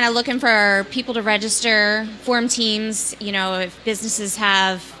year we're kind of looking for people to register, form teams. You know, if businesses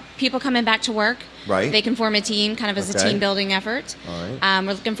have people coming back to work, right, they can form a team kind of as a team building effort. All right.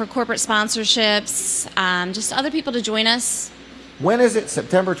 We're looking for corporate sponsorships, just other people to join us. When is it?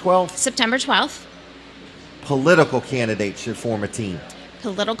 September 12th? September 12th. Political candidates should form a team.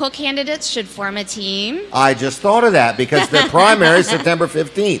 Political candidates should form a team. I just thought of that because the primary is September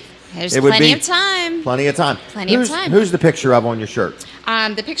 15th. There's plenty of time. Plenty of time. Plenty of time. Who's the picture of on your shirt?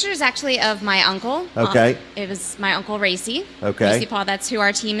 The picture is actually of my uncle. Okay. It was my uncle Racy. Okay. Racy Paul, that's who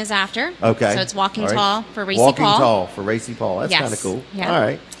our team is after. Okay. So it's Walking Tall for Racy Walking Paul. Tall for Racy Paul. That's kind of cool. Yeah. All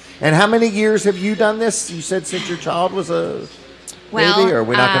right. And how many years have you done this? You said since your child was a baby, or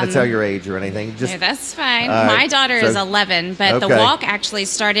we're not going to tell your age or anything? No, that's fine. My daughter is 11, but the walk actually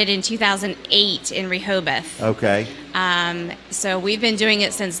started in 2008 in Rehoboth. Okay. So we've been doing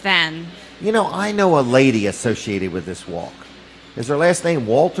it since then. You know, I know a lady associated with this walk. Is her last name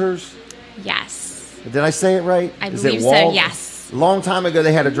Walters? Yes. Did I say it right? Is believe so, yes. A long time ago,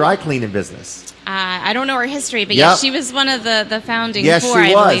 they had a dry cleaning business. I don't know her history, but yes, she was one of the founding yes, four,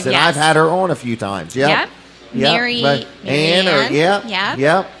 she was, I believe. And yes. I've had her on a few times. Yep. Mary Ann.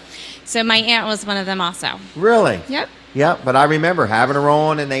 Yep. So my aunt was one of them also. Really? Yep. Yep, but I remember having her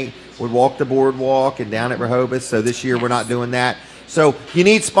on, and they would walk the boardwalk and down at Rehoboth. So this year we're not doing that. So you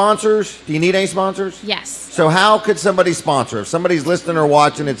need sponsors? Do you need any sponsors? Yes. So how could somebody sponsor? If somebody's listening or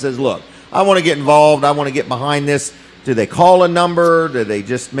watching and says, look, I want to get involved, I want to get behind this, do they call a number? Do they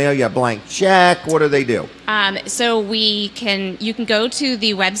just mail you a blank check? What do they do? So you can go to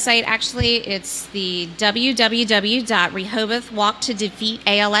the website, actually. It's the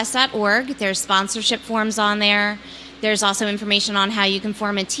www.rehobothwalktodefeatals.org. There's sponsorship forms on there. There's also information on how you can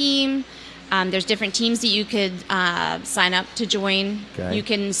form a team. There's different teams that you could sign up to join. Okay. You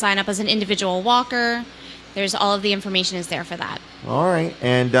can sign up as an individual walker. There's all of the information is there for that. All right.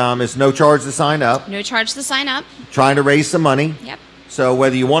 And it's no charge to sign up. No charge to sign up. Trying to raise some money. Yep. So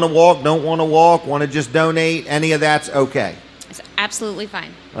whether you want to walk, don't want to walk, want to just donate, any of that's okay. It's absolutely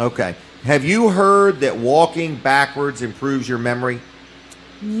fine. Okay. Have you heard that walking backwards improves your memory?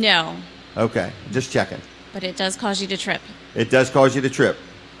 No. Okay. Just checking. But it does cause you to trip. It does cause you to trip.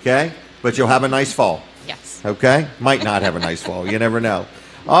 Okay. But you'll have a nice fall. Yes. Okay. Might not have a nice fall. You never know.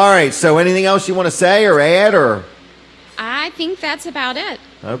 All right. So anything else you want to say or add or? I think that's about it.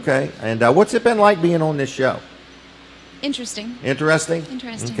 Okay. And what's it been like being on this show? Interesting. Interesting?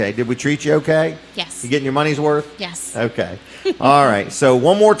 Interesting. Okay. Did we treat you okay? Yes. You getting your money's worth? Yes. Okay. All right. So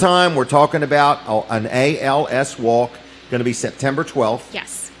one more time, we're talking about an ALS walk, going to be September 12th.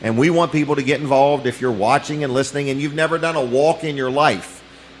 Yes. And we want people to get involved. If you're watching and listening and you've never done a walk in your life,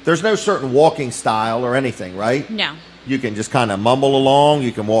 there's no certain walking style or anything, right? No. You can just kind of mumble along.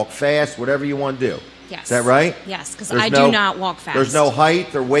 You can walk fast, whatever you want to do. Yes. Is that right? Yes, because I do not walk fast. There's no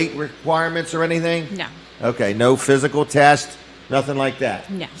height or weight requirements or anything? No. Okay, no physical test, nothing like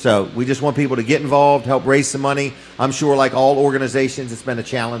that? No. So we just want people to get involved, help raise some money. I'm sure like all organizations, it's been a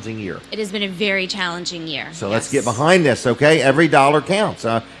challenging year. It has been a very challenging year. So let's get behind this, okay? Every dollar counts.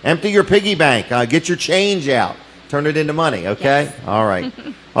 Empty your piggy bank. Get your change out. Turn it into money, okay? Yes. All right.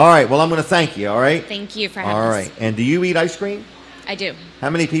 All right, well, I'm going to thank you, all right? Thank you for having us. All right. And do you eat ice cream? I do.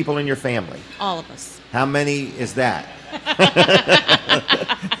 How many people in your family? All of us. How many is that?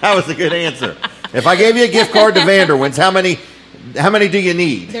 That was a good answer. If I gave you a gift card to Vanderwin's, how many do you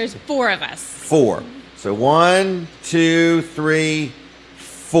need? There's 4 of us. 4. So 1, 2, 3,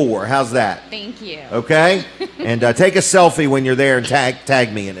 4. How's that? Thank you. Okay? And take a selfie when you're there and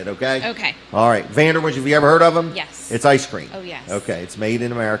tag me in it, okay? Okay. All right. Vanderwin's, have you ever heard of them? Yes. It's ice cream. Oh, yes. Okay. It's made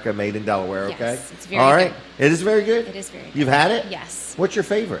in America, made in Delaware, okay? Yes, it's very All right. good. It is very good? It is very good. You've had it? Yes. What's your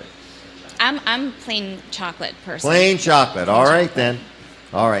favorite? I'm plain chocolate person. Plain chocolate. All right, then.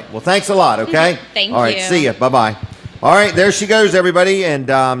 All right. Well, thanks a lot, okay? Thank you. All right. See you. Bye-bye. All right. There she goes, everybody.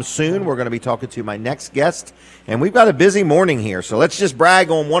 And soon we're going to be talking to my next guest. And we've got a busy morning here. So let's just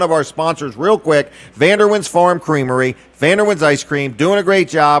brag on one of our sponsors real quick. Vanderwin's Farm Creamery. Vanderwin's Ice Cream. Doing a great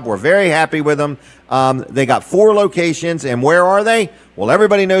job. We're very happy with them. They got 4 locations. And where are they? Well,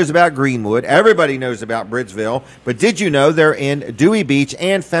 everybody knows about Greenwood. Everybody knows about Bridgeville. But did you know they're in Dewey Beach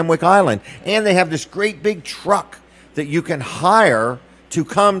and Fenwick Island? And they have this great big truck that you can hire to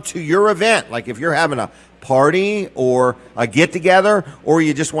come to your event. Like if you're having a party or a get-together, or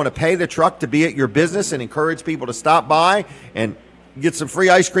you just want to pay the truck to be at your business and encourage people to stop by and get some free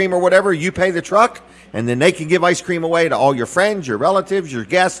ice cream or whatever. You pay the truck, and then they can give ice cream away to all your friends, your relatives, your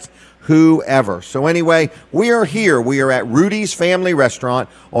guests, whoever. So anyway, we are here. We are at Rudy's Family Restaurant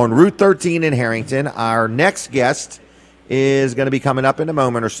on Route 13 in Harrington. Our next guest is going to be coming up in a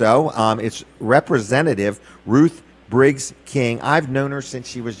moment or so. It's Representative Ruth Briggs King. I've known her since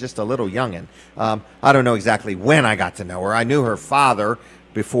she was just a little youngin'. I don't know exactly when I got to know her. I knew her father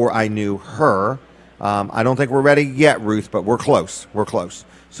before I knew her. I don't think we're ready yet, Ruth, but we're close. We're close.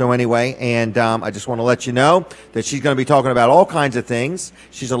 So anyway, and I just want to let you know that she's going to be talking about all kinds of things.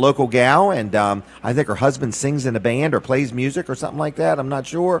 She's a local gal, and I think her husband sings in a band or plays music or something like that. I'm not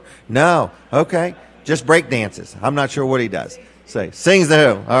sure. No. Okay. Just break dances. I'm not sure what he does. Say, sings the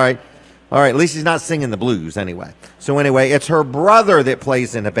who. All right. All right, at least he's not singing the blues anyway. So anyway, it's her brother that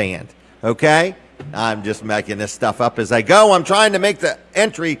plays in a band, okay? I'm just making this stuff up as I go. I'm trying to make the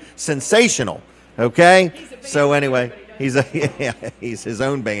entry sensational, okay? So anyway, he's his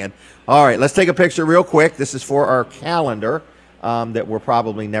own band. All right, let's take a picture real quick. This is for our calendar that we're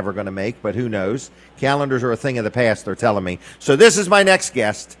probably never going to make, but who knows? Calendars are a thing of the past, they're telling me. So this is my next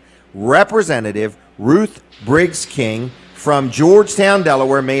guest, Representative Ruth Briggs King, from Georgetown,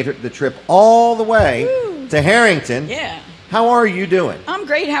 Delaware, made the trip all the way to Harrington. Yeah. How are you doing? I'm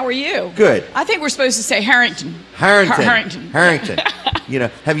great. How are you? Good. I think we're supposed to say Harrington. Harrington. You know,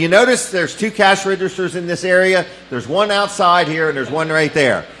 have you noticed there's 2 cash registers in this area? There's one outside here and there's one right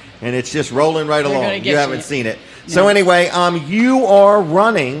there. And it's just rolling right along. You haven't seen it. No. So anyway, you are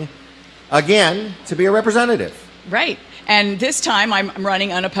running again to be a representative. Right. And this time I'm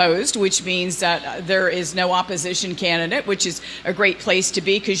running unopposed, which means that there is no opposition candidate, which is a great place to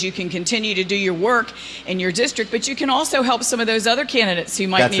be because you can continue to do your work in your district, but you can also help some of those other candidates who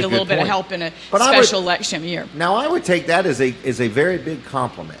might need a little bit of help in a special election year. Now, I would take that as a very big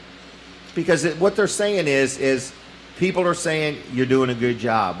compliment, because what they're saying is people are saying you're doing a good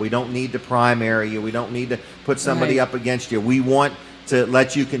job. We don't need to primary you. We don't need to put somebody up against you. We want to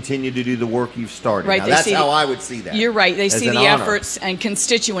let you continue to do the work you've started. Right. Now, that's how I would see that. You're right. They see the efforts and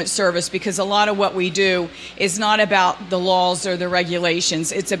constituent service, because a lot of what we do is not about the laws or the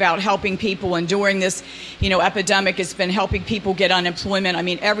regulations. It's about helping people. And during this, epidemic, it's been helping people get unemployment. I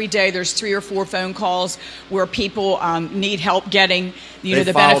mean, every day there's 3 or 4 phone calls where people need help getting,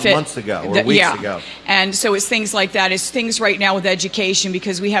 the benefit. Months ago or weeks ago. And so it's things like that. It's things right now with education,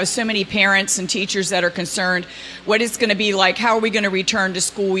 because we have so many parents and teachers that are concerned what it's going to be like. How are we going to return to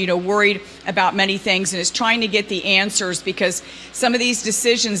school, worried about many things, and it's trying to get the answers, because some of these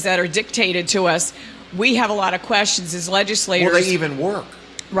decisions that are dictated to us, we have a lot of questions as legislators. Will they even work?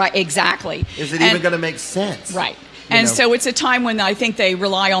 Right, exactly. Is it even going to make sense? Right. And so it's a time when I think they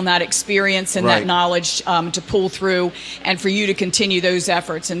rely on that experience and that knowledge to pull through and for you to continue those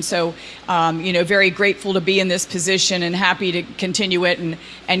efforts. And so, very grateful to be in this position and happy to continue it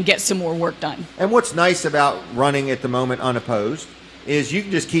and get some more work done. And what's nice about running at the moment unopposed is you can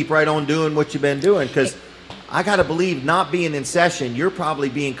just keep right on doing what you've been doing, because I got to believe, not being in session, you're probably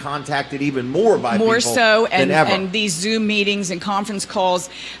being contacted even more by people than ever. And these Zoom meetings and conference calls,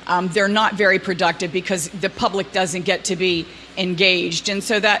 they're not very productive because the public doesn't get to be engaged. And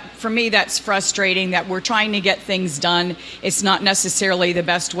so that, for me, that's frustrating, that we're trying to get things done. It's not necessarily the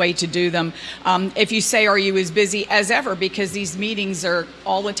best way to do them. If you say, are you as busy as ever? Because these meetings are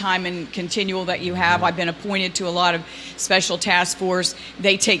all the time and continual that you have. I've been appointed to a lot of special task force.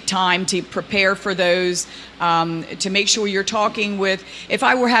 They take time to prepare for those, to make sure you're talking with, if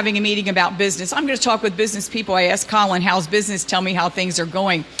I were having a meeting about business, I'm going to talk with business people. I asked Colin, how's business? Tell me how things are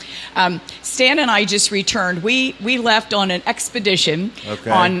going. Stan and I just returned. We left on an expedition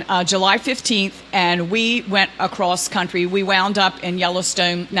on July 15th, and we went across country. We wound up in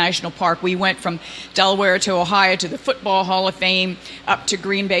Yellowstone National Park. We went from Delaware to Ohio to the Football Hall of Fame, up to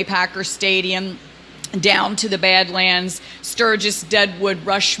Green Bay Packers Stadium, down to the Badlands, Sturgis, Deadwood,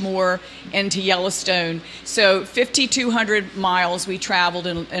 Rushmore, into Yellowstone. So 5,200 miles we traveled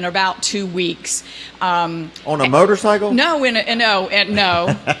in about 2 weeks. On a motorcycle? No, in our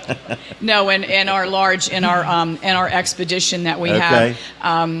expedition that we had.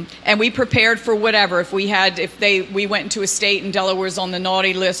 And we prepared for whatever. If we went into a state and Delaware's on the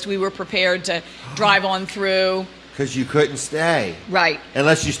naughty list, we were prepared to drive on through. Because you couldn't stay. Right.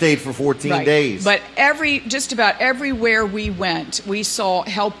 Unless you stayed for 14 days. But just about everywhere we went, we saw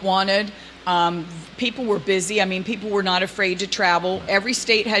help wanted. People were busy. I mean, people were not afraid to travel. Every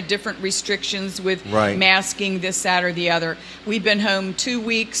state had different restrictions with masking, this, that, or the other. We've been home 2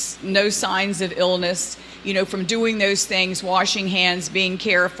 weeks, no signs of illness. From doing those things, washing hands, being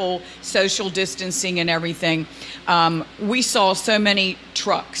careful, social distancing and everything. We saw so many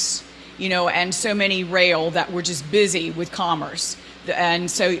trucks, and so many rail that were just busy with commerce. And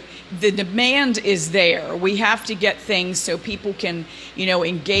so the demand is there. We have to get things so people can,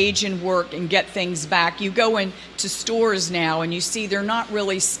 engage in work and get things back. You go into stores now and you see they're not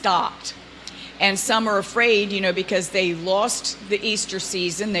really stocked. And some are afraid, because they lost the Easter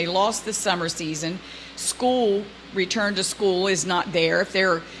season, they lost the summer season. Return to school is not there. If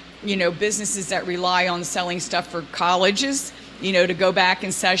there are, businesses that rely on selling stuff for colleges, to go back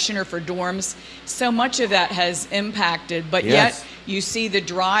in session or for dorms, so much of that has impacted. But yet you see the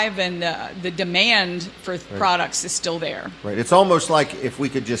drive and the demand for products is still there. Right. It's almost like if we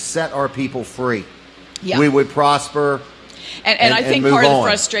could just set our people free, we would prosper. And I think part of the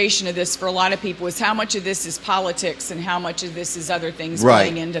frustration of this for a lot of people is how much of this is politics and how much of this is other things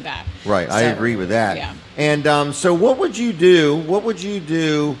going into that. Right. So, I agree with that. Yeah. And so what would you do? What would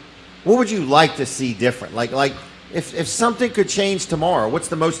you like to see different? Like if something could change tomorrow, what's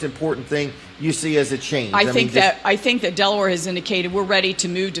the most important thing you see as a change? I think that Delaware has indicated we're ready to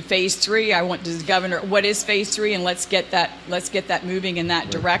move to phase 3. I want the governor, what is phase 3, and let's get that moving in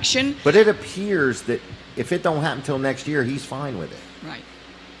that direction. But it appears that if it don't happen until next year, he's fine with it. Right.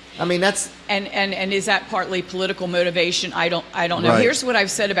 I mean, that's and is that partly political motivation? I don't know. Right. Here's what I've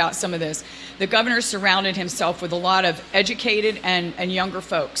said about some of this. The governor surrounded himself with a lot of educated and younger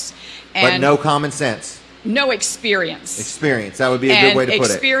folks, but no common sense. No experience. Experience. That would be a good way to put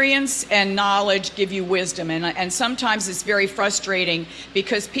it. Experience and knowledge give you wisdom, and sometimes it's very frustrating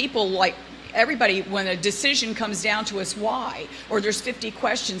because people everybody, when a decision comes down to us, why? Or there's 50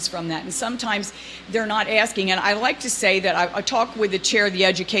 questions from that, and sometimes they're not asking. And I like to say that I talked with the chair of the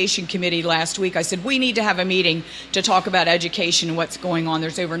Education Committee last week. I said, we need to have a meeting to talk about education and what's going on.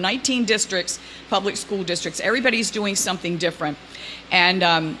 There's over 19 districts, public school districts. Everybody's doing something different. And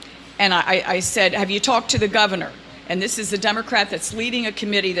I said, have you talked to the governor? And this is a Democrat that's leading a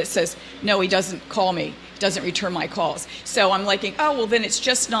committee that says, no, he doesn't call me, doesn't return my calls. So I'm like, oh, well, then it's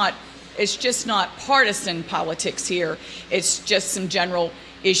just not partisan politics here. It's just some general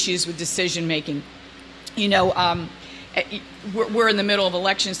issues with decision making. We're in the middle of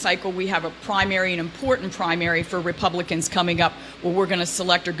election cycle. We have a primary, an important primary for Republicans coming up where we're going to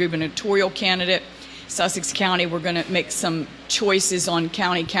select our gubernatorial candidate. Sussex County, we're going to make some choices on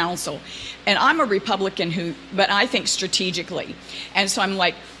county council. And I'm a Republican but I think strategically. And so I'm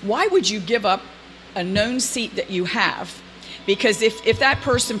like, why would you give up a known seat that you have? Because if that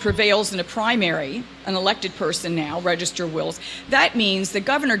person prevails in a primary, an elected person now, register wills, that means the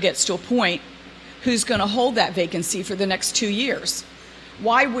governor gets to appoint who's going to hold that vacancy for the next 2 years.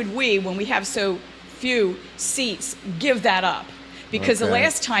 Why would we, when we have so few seats, give that up? Because the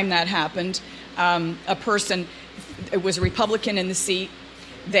last time that happened, a person, it was a Republican in the seat,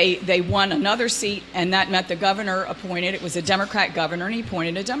 they won another seat, and that meant the governor appointed, it was a Democrat governor, and he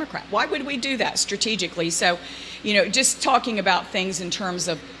appointed a Democrat. Why would we do that strategically? So, just talking about things in terms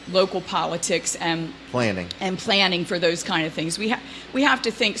of local politics and planning for those kind of things. We have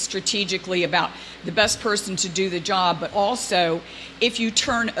to think strategically about the best person to do the job, but also if you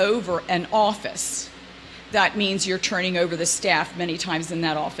turn over an office, that means you're turning over the staff many times in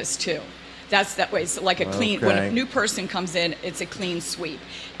that office too. That's that way. It's like a clean, when a new person comes in, it's a clean sweep.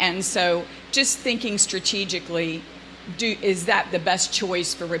 And so just thinking strategically, is that the best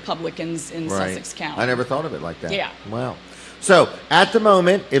choice for Republicans in Sussex County? I never thought of it like that. Yeah. Wow. So at the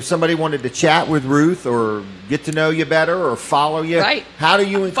moment, if somebody wanted to chat with Ruth or get to know you better or follow you, how do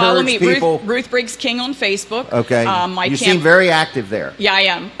you encourage people? Ruth Briggs King on Facebook. Okay. You seem very active there. Yeah, I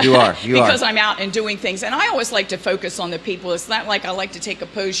am. You are. Because I'm out and doing things. And I always like to focus on the people. It's not like I like to take a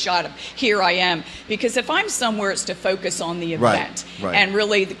pose shot of here I am. Because if I'm somewhere, it's to focus on the event. Right. And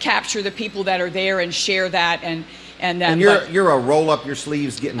really capture the people that are there and share that. And you're a roll up your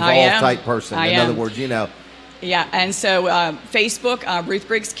sleeves, get involved type person. In other words, Yeah, and so Facebook, Ruth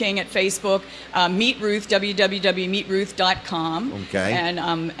Briggs King at Facebook, Meet Ruth, www.meetruth.com. Okay.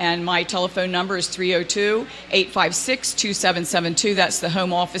 And my telephone number is 302-856-2772. That's the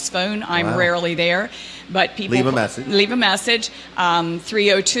home office phone. I'm rarely there, but people leave a message.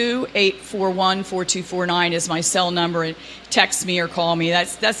 302-841-4249 is my cell number. And text me or call me.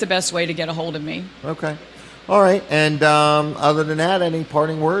 That's the best way to get a hold of me. Okay. All right. And other than that, any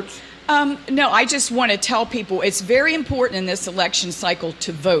parting words? No, I just want to tell people it's very important in this election cycle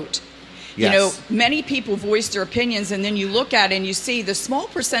to vote. Yes. Many people voice their opinions, and then you look at it and you see the small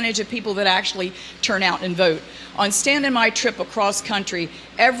percentage of people that actually turn out and vote. On Stan and my trip across country,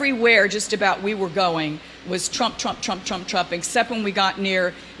 everywhere just about we were going was Trump, Trump, Trump, Trump, Trump, except when we got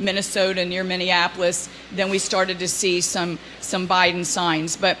near Minnesota, near Minneapolis, then we started to see some Biden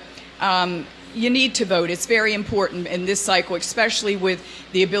signs. But you need to vote. It's very important in this cycle, especially with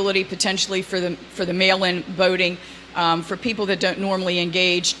the ability potentially for the mail-in voting. for people that don't normally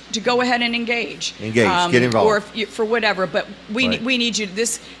engage to go ahead and engage. Get involved. Or if you, for whatever. But we need you.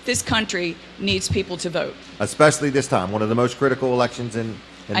 This country needs people to vote. Especially this time, one of the most critical elections in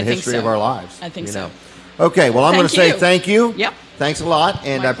the history of our lives. I think so. Okay, well, I'm going to say thank you. Yep. Thanks a lot,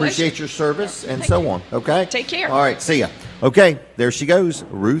 and I appreciate your service and so on. Okay? Take care. All right, see ya. Okay, there she goes,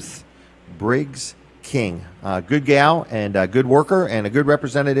 Ruth Briggs King. Good gal and a good worker and a good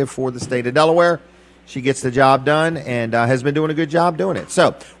representative for the state of Delaware. She gets the job done and has been doing a good job doing it.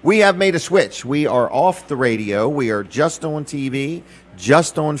 So we have made a switch. We are off the radio. We are just on TV,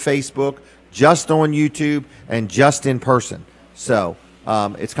 just on Facebook, just on YouTube, and just in person. So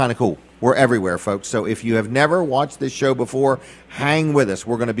it's kind of cool. We're everywhere, folks. So if you have never watched this show before, hang with us.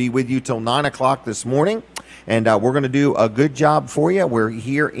 We're going to be with you till 9 o'clock this morning, and we're going to do a good job for you. We're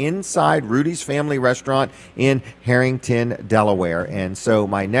here inside Rudy's Family Restaurant in Harrington, Delaware. And so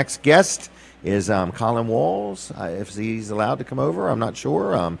my next guest is Colin Walls. If he's allowed to come over, I'm not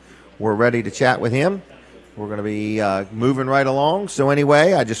sure. We're ready to chat with him. We're going to be moving right along. So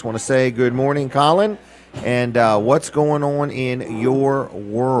anyway, I just want to say good morning, Colin. And what's going on in your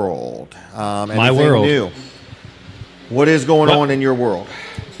world? My world. New? What is going on in your world?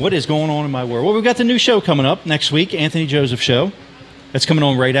 What is going on in my world? Well, we've got the new show coming up next week, Anthony Joseph Show. That's coming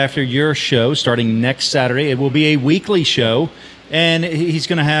on right after your show, starting next Saturday. It will be a weekly show, and he's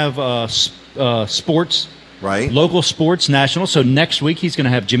going to have sports, local sports, national. So next week he's going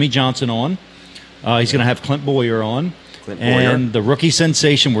to have Jimmy Johnson on. He's going to have Clint Boyer on. And the rookie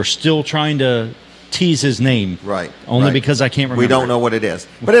sensation, we're still trying to tease his name. Only because I can't remember. We don't know what it is.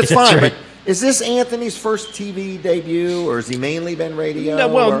 But it's fine. Right. But is this Anthony's first TV debut, or has he mainly been radio? No,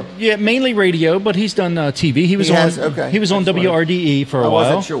 well, yeah, mainly radio, but he's done TV. He was he was on WRDE for a while.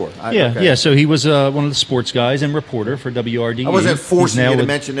 I wasn't sure. Yeah, so he was one of the sports guys and reporter for WRDE. I wasn't forcing you to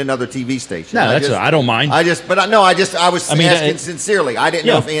mention another TV station. No, I don't mind. I was asking sincerely. I didn't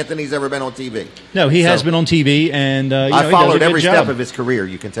know if Anthony's ever been on TV. No, he has been on TV, and I followed every step of his career,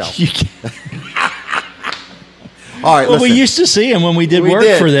 you can tell. All right, well, we used to see him when we did work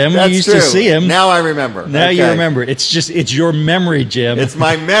for them. That's we used true. to see him. Now I remember. Now you remember. It's your memory, Jim. It's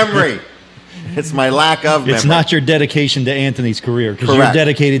my memory. It's my lack of memory. It's not your dedication to Anthony's career, because you're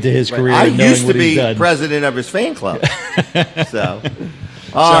dedicated to his career. I used to be president of his fan club.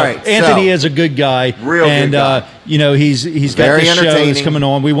 All right. Anthony is a good guy. Real good guy. He's got this show that's coming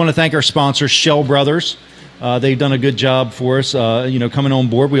on. We want to thank our sponsors, Shell Brothers. They've done a good job for us, coming on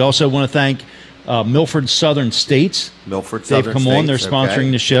board. We also want to thank Milford Southern States. They've come on. They're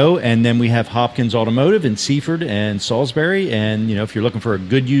sponsoring the show. And then we have Hopkins Automotive in Seaford and Salisbury. And, if you're looking for a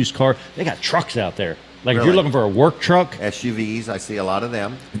good used car, they got trucks out there. Like if you're looking for a work truck. SUVs, I see a lot of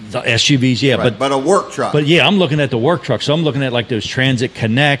them. The SUVs, yeah. Right. But a work truck. But, yeah, I'm looking at the work truck. So I'm looking at, like, those Transit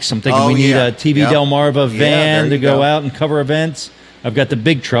Connects. I'm thinking we need a TV Delmarva van to go out and cover events. I've got the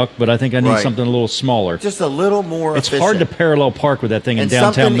big truck, but I think I need something a little smaller. Just a little more efficient. It's hard to parallel park with that thing in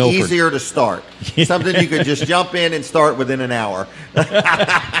downtown Milford. Something easier to start. Something you could just jump in and start within an hour.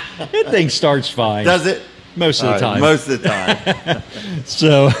 That thing starts fine. Does it? Most of the time. Most of the time.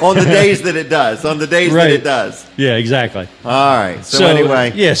 So on the days that it does. On the days that it does. Yeah, exactly. All right. So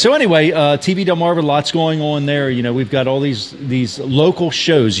anyway. Yeah, TV Delmarva, lots going on there. We've got all these local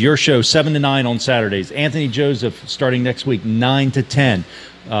shows. Your show, 7 to 9 on Saturdays. Anthony Joseph starting next week, 9 to 10.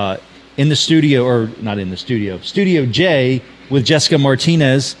 In the studio, or not in the studio. Studio J with Jessica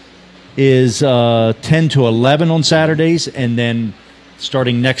Martinez is 10 to 11 on Saturdays. And then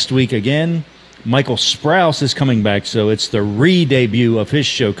starting next week again, Michael Sprouse is coming back, so it's the re-debut of his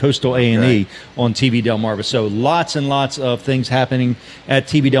show, Coastal A&E, on TV Delmarva. So lots and lots of things happening at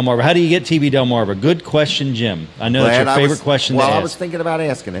TV Delmarva. How do you get TV Delmarva? Good question, Jim. I know that's your favorite question to ask. Well, I was thinking about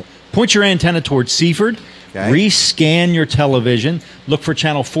asking it. Point your antenna towards Seaford. Rescan your television. Look for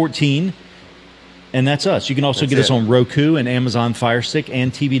channel 14. And that's us. You can also get us on Roku and Amazon Fire Stick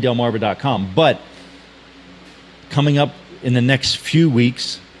and tvdelmarva.com. But coming up in the next few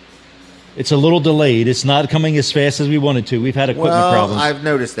weeks, it's a little delayed. It's not coming as fast as we wanted to. We've had equipment problems. I've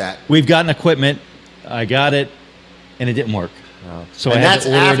noticed that. We've gotten equipment. I got it, and it didn't work. So I had to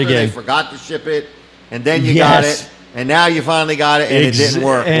order it again. They forgot to ship it, and then you got it, and now you finally got it, and it didn't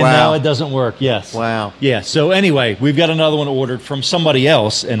work. And now it doesn't work, yes. Wow. Yeah, so anyway, we've got another one ordered from somebody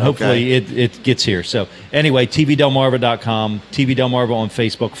else, and hopefully it gets here. So anyway, tvdelmarva.com, TV Delmarva on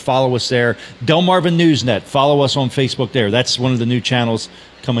Facebook. Follow us there. Delmarva Newsnet, follow us on Facebook there. That's one of the new channels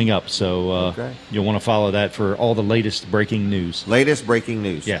coming up, so you'll want to follow that for all the latest breaking news. Latest breaking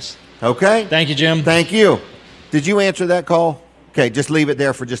news. Yes. Okay. Thank you, Jim. Thank you. Did you answer that call? Okay, just leave it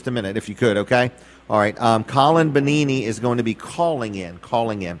there for just a minute if you could, okay? All right. Colin Bonini is going to be calling in.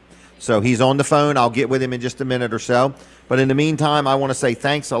 So he's on the phone. I'll get with him in just a minute or so. But in the meantime, I want to say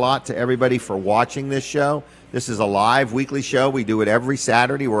thanks a lot to everybody for watching this show. This is a live weekly show. We do it every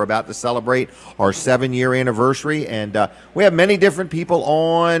Saturday. We're about to celebrate our 7-year anniversary, and we have many different people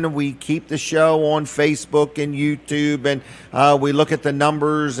on. We keep the show on Facebook and YouTube, and we look at the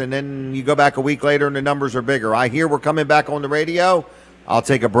numbers, and then you go back a week later and the numbers are bigger. I hear we're coming back on the radio. I'll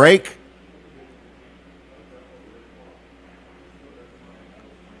take a break.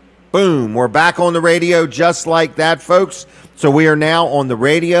 Boom, we're back on the radio just like that, folks. So we are now on the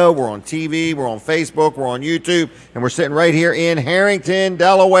radio, we're on TV, we're on Facebook, we're on YouTube, and we're sitting right here in Harrington,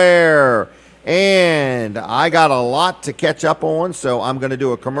 Delaware. And I got a lot to catch up on, so I'm going to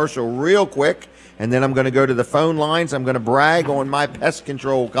do a commercial real quick, and then I'm going to go to the phone lines. I'm going to brag on my pest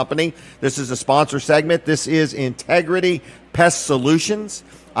control company. This is a sponsor segment. This is Integrity Pest Solutions.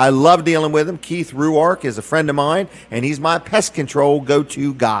 I love dealing with him. Keith Ruark is a friend of mine, and he's my pest control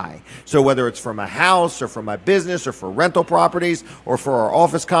go-to guy. So whether it's for my house or for my business or for rental properties or for our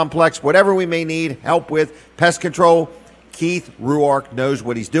office complex, whatever we may need help with pest control, Keith Ruark knows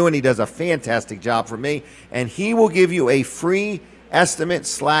what he's doing. He does a fantastic job for me, and he will give you a free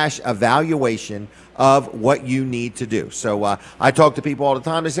estimate/evaluation of what you need to do. So I talk to people all the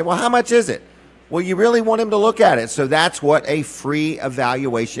time. They say, well, how much is it? Well, you really want him to look at it. So that's what a free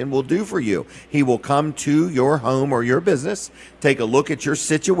evaluation will do for you. He will come to your home or your business, take a look at your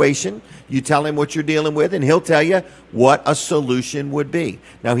situation. You tell him what you're dealing with, and he'll tell you what a solution would be.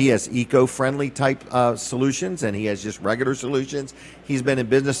 Now, he has eco-friendly type solutions, and he has just regular solutions. He's been in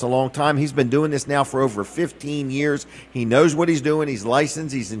business a long time. He's been doing this now for over 15 years. He knows what he's doing. He's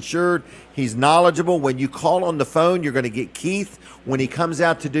licensed. He's insured. He's knowledgeable. When you call on the phone, you're going to get Keith. When he comes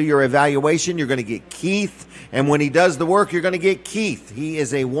out to do your evaluation, you're going to get Keith. And when he does the work, you're going to get Keith. He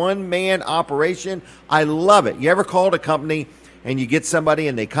is a one-man operation. I love it. You ever called a company and you get somebody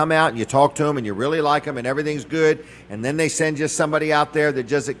and they come out and you talk to them and you really like them and everything's good, and then they send just somebody out there that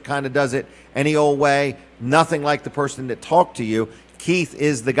just kind of does it any old way, nothing like the person that talked to you? Keith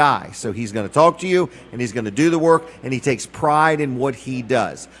is the guy. So he's going to talk to you, and he's going to do the work, and he takes pride in what he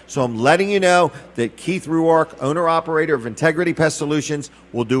does. So I'm letting you know that Keith Ruark, owner-operator of Integrity Pest Solutions,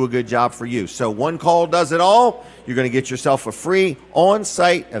 will do a good job for you. So one call does it all. You're going to get yourself a free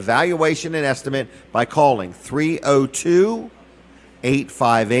on-site evaluation and estimate by calling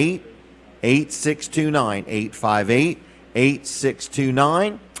 302-858-8629,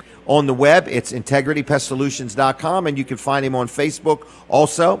 858-8629. On the web, it's integritypestsolutions.com, and you can find him on Facebook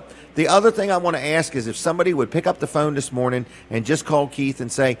also. The other thing I want to ask is if somebody would pick up the phone this morning and just call Keith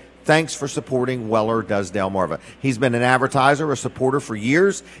and say, thanks for supporting Weller Does Delmarva. He's been an advertiser, a supporter for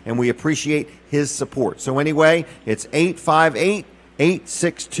years, and we appreciate his support. So anyway, it's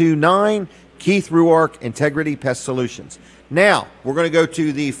 858-8629, Keith Ruark, Integrity Pest Solutions. Now, we're going to go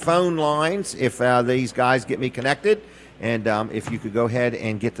to the phone lines if these guys get me connected. And if you could go ahead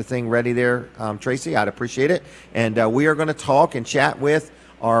and get the thing ready there, Tracy, I'd appreciate it. And we are going to talk and chat with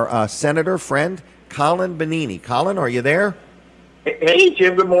our senator friend, Colin Bonini. Colin, are you there? Hey,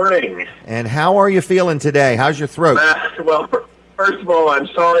 Jim, good morning. And how are you feeling today? How's your throat? Well, first of all, I'm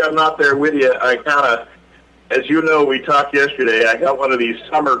sorry I'm not there with you. I kind of, as you know, we talked yesterday. I got one of these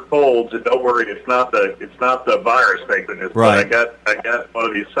summer colds, and don't worry, it's not the virus making this. Right. But I got one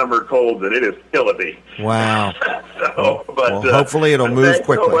of these summer colds, and it is killing me. Wow. But hopefully it'll move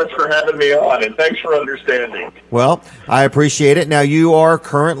quickly. Thanks so much for having me on, and thanks for understanding. Well, I appreciate it. Now, you are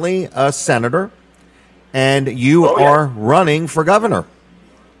currently a senator, and you are running for governor.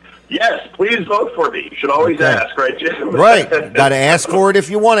 Yes, please vote for me. You should always ask, right, Jim? Right. Got to ask for it if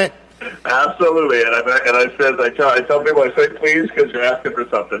you want it. Absolutely, and I tell people, I say please because you're asking for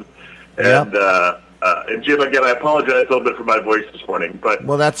something. And and Jim, again, I apologize a little bit for my voice this morning, but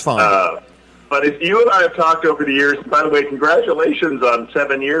well, that's fine. But if you and I have talked over the years, by the way, congratulations on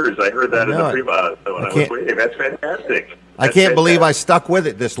 7 years. I heard that in the when I was waiting. That's fantastic. I can't believe I stuck with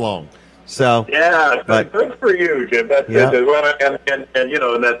it this long. So yeah, but good for you, Jim. That's and you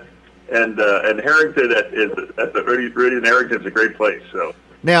know, and Harrington, that's a Rudy and Harrington's a great place. So.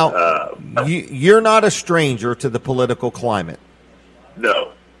 Now, you're not a stranger to the political climate.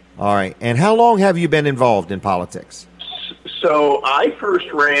 No. All right. And how long have you been involved in politics? So I first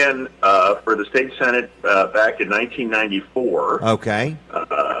ran for the state senate back in 1994. Okay.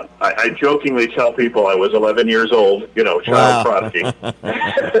 I jokingly tell people I was 11 years old, you know, child prodigy.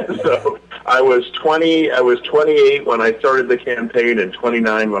 So I was 28 when I started the campaign and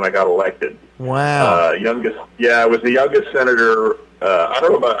 29 when I got elected. Wow. I was the youngest senator.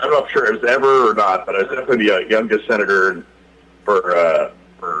 I'm not sure it was ever or not, but I was definitely the youngest senator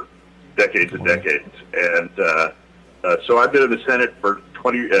for decades and decades. And so I've been in the Senate for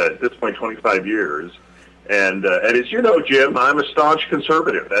at this point 25 years. And as you know, Jim, I'm a staunch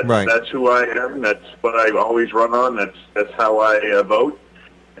conservative. That's who I am. That's what I always run on. That's how I vote.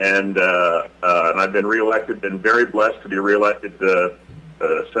 And I've been reelected. Been very blessed to be reelected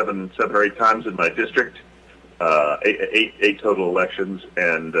 7 or 8 times in my district. 8 total elections,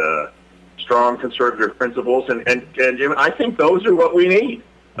 and strong conservative principles. And Jim, I think those are what we need.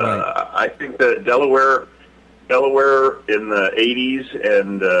 Right. I think that Delaware in the 80s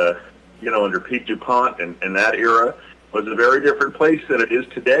and under Pete DuPont and that era was a very different place than it is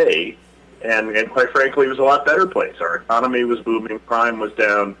today, and quite frankly, it was a lot better place. Our economy was booming, crime was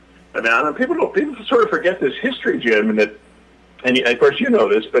down. I mean, people sort of forget this history, Jim, and of course you know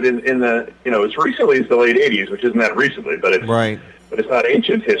this, but in the as recently as the late 80s, which isn't that recently, but it's right. But it's not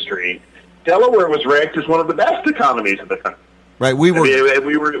ancient history. Delaware was ranked as one of the best economies in the country. Right, we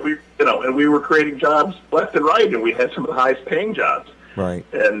were creating jobs left and right, and we had some of the highest paying jobs. Right,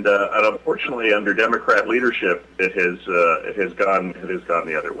 and unfortunately, under Democrat leadership, it has gone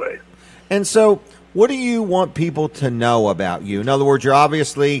the other way. And so, what do you want people to know about you? In other words, you're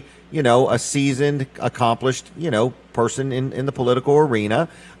obviously a seasoned, accomplished person in the political arena.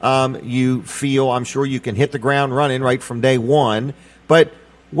 You feel, I'm sure, you can hit the ground running right from day one. But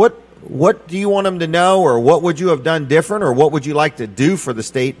what do you want them to know, or what would you have done different, or what would you like to do for the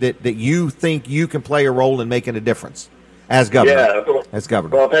state that you think you can play a role in making a difference as governor? Yeah, as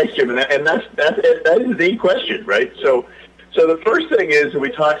governor. Well, thanks, Jim, and that is the question, right? So the first thing is,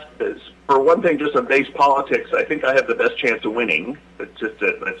 we talked, for one thing, just on base politics. I think I have the best chance of winning. It's just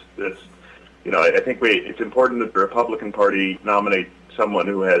I think it's important that the Republican Party nominate someone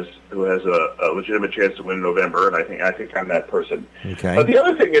who has a legitimate chance to win in November, and I think I'm that person. Okay. But the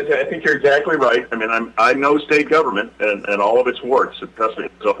other thing is, I think you're exactly right. I mean, I know state government and all of its warts. Trust me,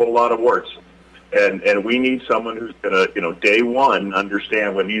 there's a whole lot of warts, and we need someone who's going to day one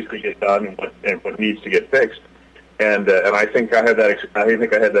understand what needs to get done and what needs to get fixed. And I think I had that. I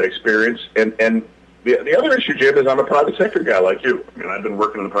think I had that experience. And the other issue, Jim, is I'm a private sector guy like you. I mean, I've been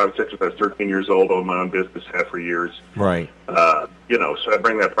working in the private sector since I was 13 years old, owned my own business, have for years. Right. So I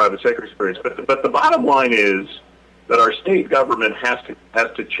bring that private sector experience. But the bottom line is that our state government has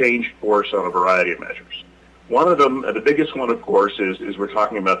to change course on a variety of measures. One of them, the biggest one, of course, is we're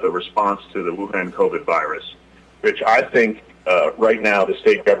talking about the response to the Wuhan COVID virus, which I think right now the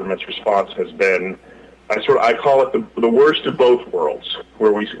state government's response has been, I call it the worst of both worlds,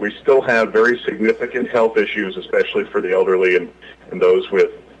 where we still have very significant health issues, especially for the elderly and those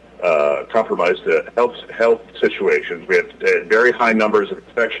with compromised health situations. We have very high numbers of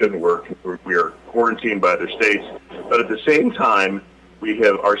infection. We are quarantined by other states, but at the same time,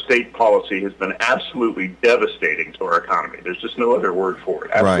 our state policy has been absolutely devastating to our economy. There's just no other word for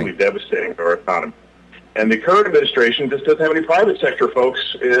it. Absolutely devastating to our economy. And the current administration just doesn't have any private sector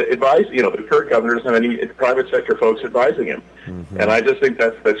folks advise. The current governor doesn't have any private sector folks advising him, and I just think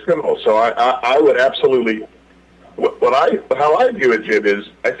that's criminal. So I would absolutely, how I view it, Jim, is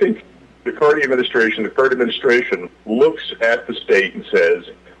I think the current administration looks at the state and says,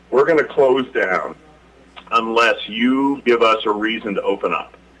 we're going to close down unless you give us a reason to open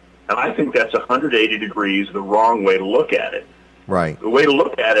up. And I think that's 180 degrees the wrong way to look at it. Right. The way to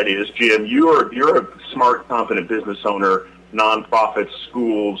look at it is, Jim, you're a smart, confident business owner, nonprofits,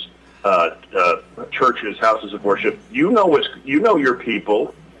 schools, churches, houses of worship. You know your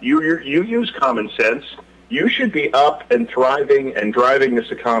people. You use common sense. You should be up and thriving and driving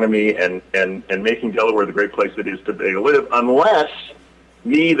this economy and making Delaware the great place it is to live, unless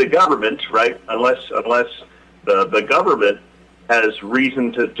the government, right? Unless the government has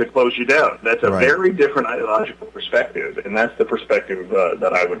reason to close you down. That's a very different ideological perspective, and that's the perspective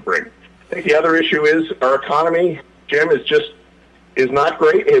that I would bring. I think the other issue is our economy, Jim, is not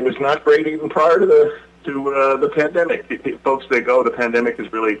great. It was not great even prior to the pandemic. Folks think, the pandemic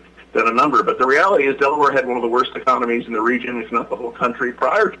has really done a number, but the reality is Delaware had one of the worst economies in the region, if not the whole country,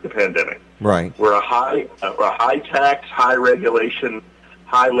 prior to the pandemic. Right. We're a high tax, high regulation,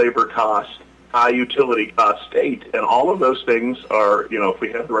 high labor cost, high utility cost state, and all of those things are, if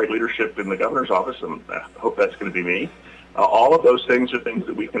we have the right leadership in the governor's office, and I hope that's going to be me, all of those things are things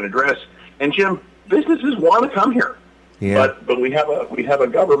that we can address. And Jim, businesses want to come here, but we have a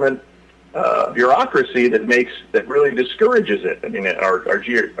government bureaucracy that really discourages it. I mean, our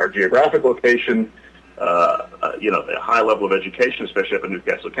geographic location, the high level of education, especially up in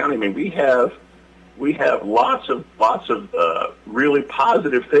Newcastle County. I mean, we have lots of really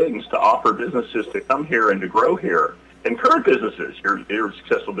positive things to offer businesses to come here and to grow here, and current businesses, you're a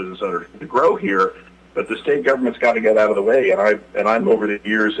successful business owner, to grow here. But the state government's got to get out of the way, and I'm over the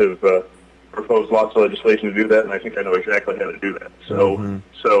years proposed lots of legislation to do that, and I think I know exactly how to do that. So,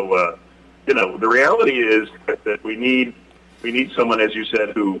 the reality is that we need someone, as you said,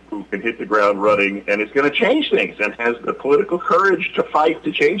 who can hit the ground running and is going to change things and has the political courage to fight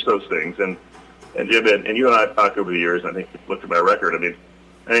to change those things. And Jim, and you and I have talked over the years, and I think you've looked at my record. I think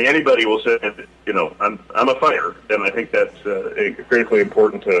anybody will say, I'm a fighter, and I think that's critically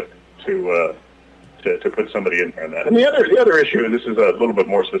important to put somebody in there on that. And the other issue, and this is a little bit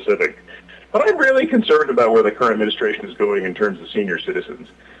more specific, but I'm really concerned about where the current administration is going in terms of senior citizens.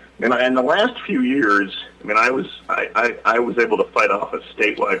 And in the last few years, I was able to fight off a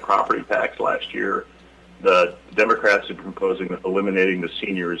statewide property tax last year. The Democrats are proposing eliminating the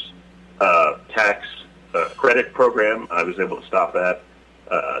seniors tax credit program. I was able to stop that.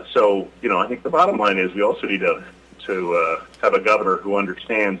 So I think the bottom line is we also need to have a governor who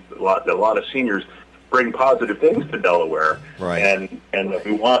understands that a lot of seniors bring positive things to Delaware, right? And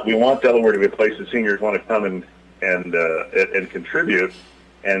we want Delaware to be a place that seniors want to come and contribute.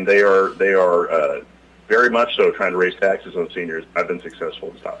 And they are very much so trying to raise taxes on seniors. I've been successful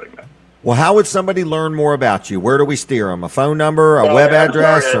in stopping that. Well, how would somebody learn more about you? Where do we steer them? A phone number, a web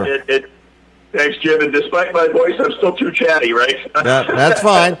address? Thanks, Jim. And despite my voice, I'm still too chatty, right? That's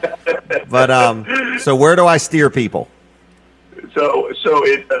fine. But so where do I steer people? So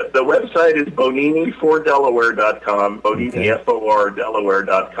the website is boninifordelaware.com,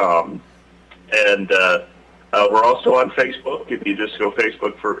 boninifor.delaware.com, and we're also on Facebook. If you just go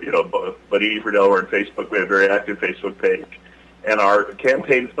Facebook for Bonini for Delaware on Facebook, we have a very active Facebook page, and our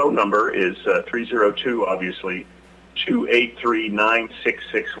campaign phone number is 302, obviously.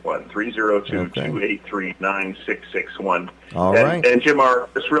 283-9661. 302-283-9661. All right. And Jim,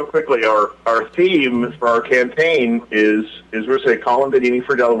 just real quickly, our theme for our campaign is we're saying, Colin Bonini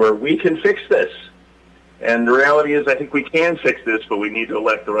for Delaware, we can fix this. And the reality is I think we can fix this, but we need to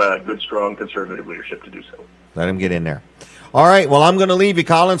elect a good, strong conservative leadership to do so. Let him get in there. All right. Well, I'm going to leave you,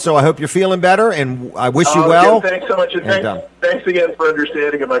 Colin, so I hope you're feeling better, and I wish you well. Jim, thanks so much, and thanks again for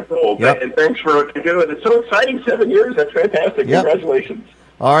understanding of my poll. Yep. And thanks for what you do. It's so exciting, 7 years. That's fantastic. Yep. Congratulations.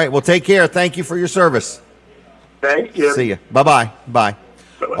 All right. Well, take care. Thank you for your service. Thank you. See you. Bye-bye. Bye.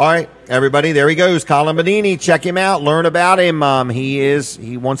 All right, everybody, there he goes, Colin Bonini. Check him out. Learn about him.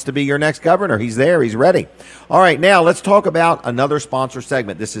 He wants to be your next governor. He's there. He's ready. All right, now let's talk about another sponsor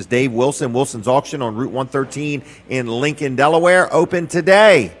segment. This is Dave Wilson. Wilson's Auction on Route 113 in Lincoln, Delaware. Open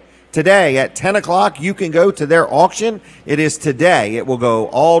today. Today at 10 o'clock, you can go to their auction. It is today. It will go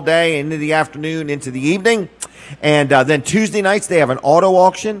all day into the afternoon, into the evening. And then Tuesday nights, they have an auto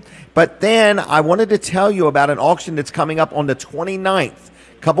auction. But then I wanted to tell you about an auction that's coming up on the 29th.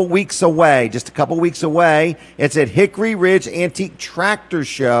 Couple weeks away, just a couple weeks away. It's at Hickory Ridge Antique Tractor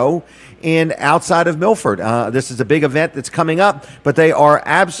Show outside of Milford. This is a big event that's coming up, but they are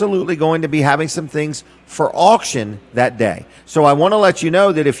absolutely going to be having some things for auction that day. So I want to let you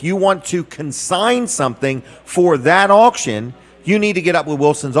know that if you want to consign something for that auction, you need to get up with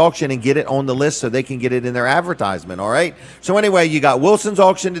Wilson's Auction and get it on the list so they can get it in their advertisement, all right? So anyway, you got Wilson's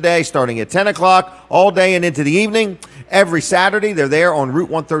Auction today starting at 10 o'clock all day and into the evening. Every Saturday, they're there on Route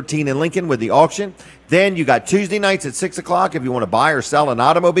 113 in Lincoln with the auction. Then you got Tuesday nights at 6 o'clock. If you want to buy or sell an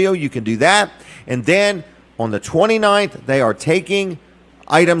automobile, you can do that. And then on the 29th, they are taking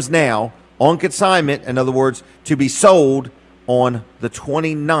items now on consignment, in other words, to be sold on the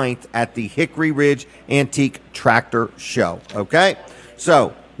 29th at the Hickory Ridge Antique Tractor Show. Okay?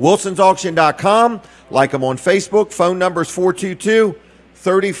 So, wilsonsauction.com. Like them on Facebook. Phone number is 422-3454,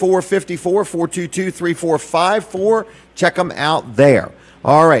 422-3454. Check them out there.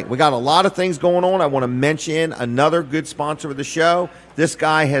 All right, we got a lot of things going on. I want to mention another good sponsor of the show. This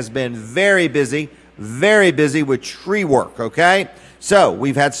guy has been very busy with tree work, okay? So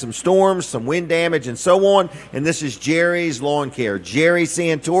we've had some storms, some wind damage, and so on, and this is Jerry's Lawn Care. Jerry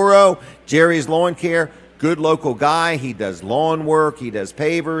Santoro, Jerry's Lawn Care, good local guy. He does lawn work, he does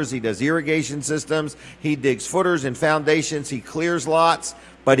pavers, he does irrigation systems, he digs footers and foundations, he clears lots,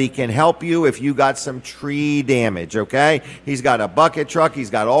 but he can help you if you got some tree damage, okay? He's got a bucket truck, he's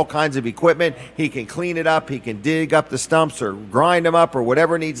got all kinds of equipment, he can clean it up, he can dig up the stumps or grind them up or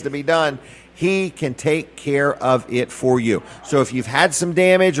whatever needs to be done. He can take care of it for you. So if you've had some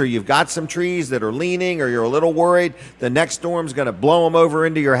damage or you've got some trees that are leaning or you're a little worried the next storm's going to blow them over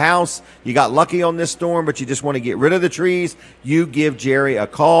into your house, you got lucky on this storm, but you just want to get rid of the trees, you give Jerry a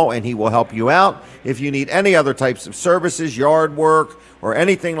call and he will help you out. If you need any other types of services, yard work, or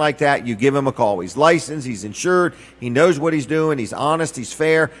anything like that, you give him a call. He's licensed, he's insured, he knows what he's doing, he's honest, he's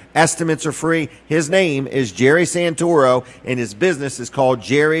fair, estimates are free. His name is Jerry Santoro, and his business is called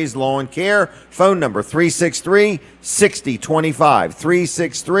Jerry's Lawn Care. Phone number 363-6025,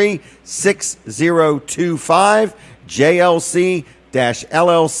 363-6025,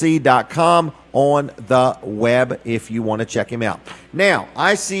 JLC-LLC.com on the web if you want to check him out. Now,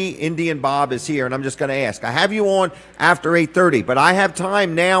 I see Indian Bob is here, and I'm just going to ask. I have you on after 8:30, but I have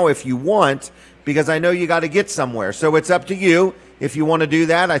time now if you want, because I know you got to get somewhere. So it's up to you if you want to do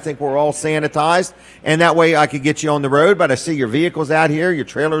that. I think we're all sanitized, and that way I could get you on the road. But I see your vehicle's out here. Your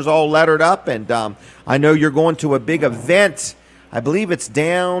trailer's all lettered up, and I know you're going to a big event. I believe it's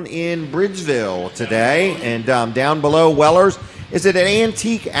down in Bridgeville today, and down below Weller's. Is it an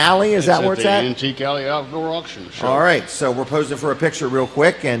Antique Alley? Is that where it's at? Antique Alley Outdoor Auction Show. All right, so we're posing for a picture real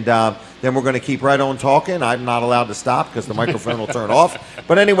quick, and then we're going to keep right on talking. I'm not allowed to stop because the microphone will turn off.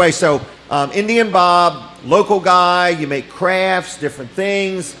 But anyway, so Indian Bob, local guy, you make crafts, different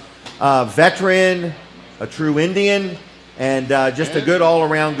things, veteran, a true Indian, and just a good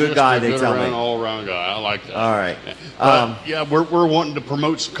all-around good guy, they tell me. All-around guy. I like that. All right. Yeah, we're wanting to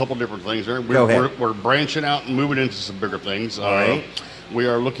promote a couple different things there. Go ahead. We're branching out and moving into some bigger things. All right. We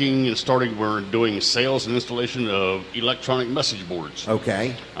are looking and starting, we're doing sales and installation of electronic message boards.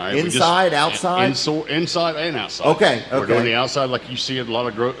 Okay. All right, Inside, outside? Inside and outside. Okay, We're okay. doing the outside like you see at a lot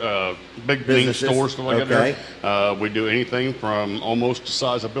of big name Businesses. stores, stuff like Okay. that. We do anything from almost the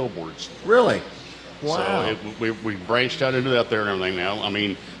size of billboards. Really? Wow. So we branched out into that there and everything now. I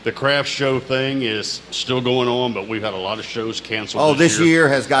mean, the craft show thing is still going on, but we've had a lot of shows canceled. Oh, this year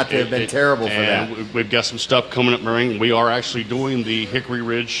has got to have been terrible for that. We've got some stuff coming up in the ring. We are actually doing the Hickory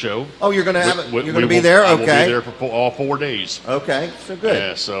Ridge show. Oh, you're going to have it? You're going to be there? I Okay. will be there for all 4 days. Okay, so good.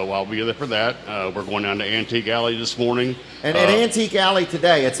 Yeah, so I'll be there for that. We're going down to Antique Alley this morning. And at Antique Alley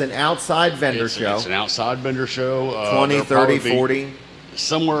today, it's an outside vendor show. It's an outside vendor show. 20, 30, 40?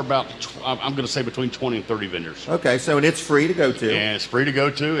 Somewhere about, I'm going to say between 20 and 30 vendors. Okay, so and it's free to go to. And it's free to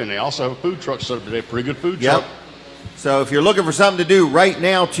go to, and they also have a food truck set up today, pretty good food truck. So if you're looking for something to do right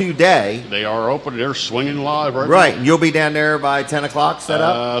now today. They are open, they're swinging live right now. Right, and you'll be down there by 10 o'clock set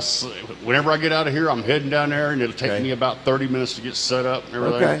up? Whenever I get out of here, I'm heading down there, and it'll take me about 30 minutes to get set up and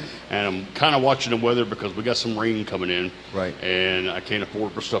everything. Okay. And I'm kind of watching the weather because we got some rain coming in. Right. And I can't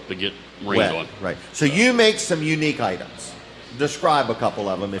afford for stuff to get rained on. Right. So you make some unique items. Describe a couple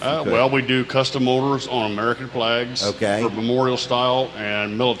of them if you could. Well, we do custom orders on American flags. Okay. For memorial style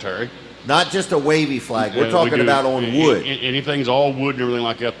and military. Not just a wavy flag. We're talking about on wood. Anything's all wood and everything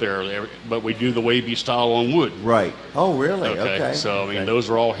like that there. But we do the wavy style on wood. Right. Oh, really? Okay. So, I mean, those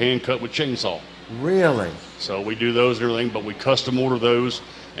are all hand cut with chainsaw. Really? So we do those and everything, but we custom order those.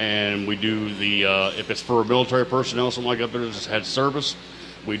 And we do the, if it's for a military personnel, something like that, that just had service,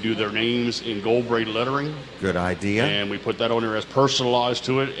 we do their names in gold braid lettering. Good idea. And we put that on there as personalized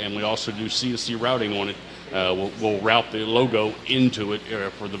to it, and we also do CNC routing on it. We'll route the logo into it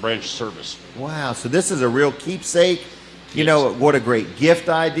for the branch service. Wow, so this is a real keepsake. You know, what a great gift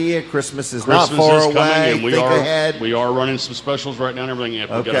idea. Christmas is not far coming, away. and Think ahead. We are running some specials right now and everything.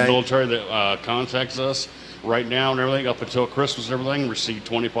 If we've got a military that contacts us right now and everything, up until Christmas and everything, receive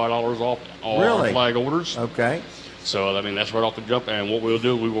 $25 off all our flag orders. Okay. So, I mean, that's right off the jump. And what we'll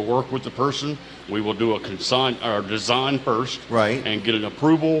do, we will work with the person. We will do a design first. Right. And get an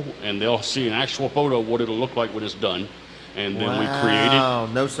approval, and they'll see an actual photo of what it'll look like when it's done. And then we create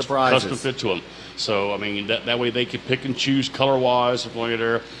it. No surprises. Custom fit to them. So, I mean, that way they can pick and choose color-wise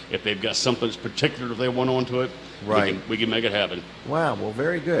if they've got something that's particular that they want onto it. Right. We can make it happen. Wow, well,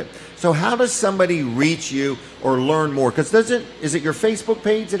 very good. So how does somebody reach you or learn more? Because is it your Facebook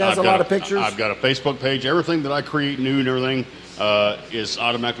page that has a lot of pictures? I've got a Facebook page. Everything that I create new and everything is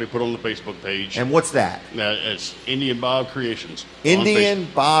automatically put on the Facebook page. And what's that? It's Indian Bob Creations. Indian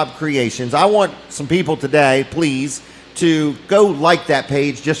Bob Creations. I want some people today, please, to go like that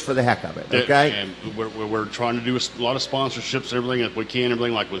page just for the heck of it, okay? And we're trying to do a lot of sponsorships and everything if we can,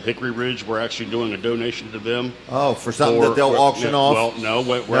 everything like with Hickory Ridge, we're actually doing a donation to them. Oh, for something that they'll auction off? Well, no,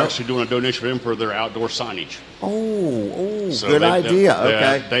 we're actually doing a donation for them for their outdoor signage. So good idea,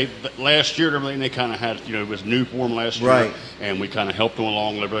 okay. Last year, everything they kind of had, it was new for them last year. Right. And we kind of helped them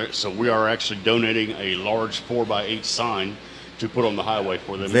along. So we are actually donating a large 4x8 sign to put on the highway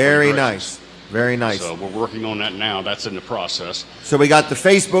for them. Very nice. Very nice. So we're working on that now. That's in the process. So we got the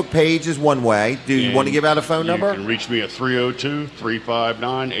Facebook page is one way. Do you want to give out a phone number? You can reach me at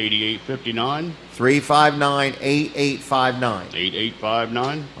 302-359-8859. 359-8859.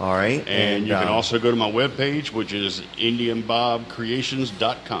 8859. All right. And you can also go to my webpage, which is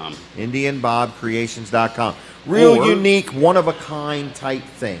IndianBobCreations.com. IndianBobCreations.com. Real unique, one-of-a-kind type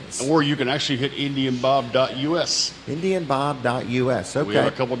things. Or you can actually hit IndianBob.us. IndianBob.us. Okay. We have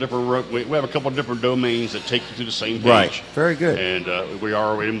a couple different domains that take you to the same page. Right. Very good. And we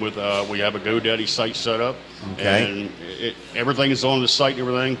are in with we have a GoDaddy site set up. Okay. And everything is on the site. And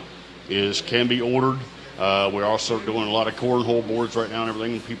everything can be ordered. We're also doing a lot of cornhole boards right now and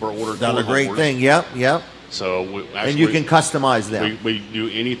everything. People are ordering. Done a great thing. Yep. So and you can customize them. We do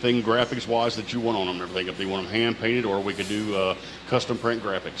anything graphics-wise that you want on them. Everything. If they want them hand-painted, or we could do custom print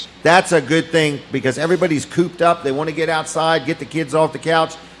graphics. That's a good thing because everybody's cooped up. They want to get outside, get the kids off the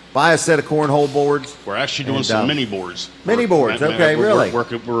couch, buy a set of cornhole boards. We're actually doing some mini boards. Mini boards, okay, really?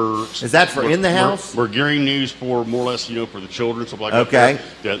 Is that for in the house? We're gearing these for more or less, for the children, something like okay.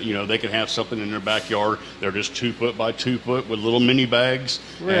 that. They can have something in their backyard. They're just 2 foot by 2 foot with little mini bags.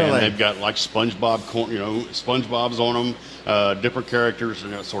 Really? And they've got like SpongeBob's on them, different characters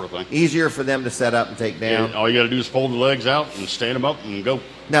and that sort of thing. Easier for them to set up and take down. And all you got to do is fold the legs out and stand them up and go.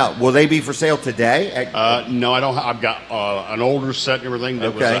 Now, will they be for sale today? No, I don't. I've got an older set and everything.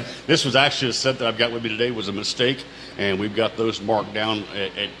 Okay. This was actually a set that I've got with me today was a mistake, and we've got those marked down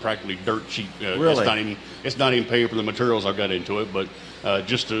at practically dirt cheap. Really? It's not even paying for the materials I've got into it, but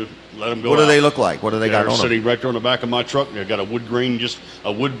just to let them go. What do they look like? What do they got on them? They're sitting right there on the back of my truck. They've got a wood grain, just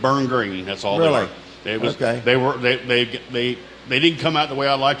a wood burn grain. That's all really? They are. Okay. They didn't come out the way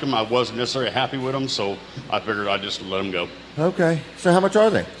I liked them. I wasn't necessarily happy with them, so I figured I'd just let them go. Okay. So how much are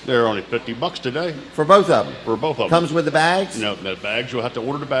they? They're only $50 today. For both of them? For both of them. Comes with the bags? No, the bags. You'll have to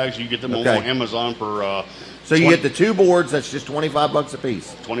order the bags. You get them on Amazon for... so you get the 2 boards. That's just $25 a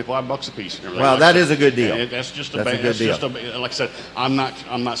piece. $25 a piece. Wow, that is a good deal. That's just a good deal. Like I said, I'm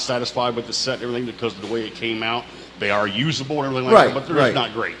not satisfied with the set and everything because of the way it came out. They are usable and everything like that, but they're just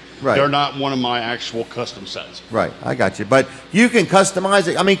not great. Right. They're not one of my actual custom sets. Right, I got you. But you can customize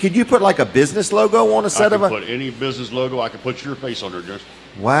it. I mean, could you put like a business logo on a set of a... I can put any business logo. I can put your face on there, Josh.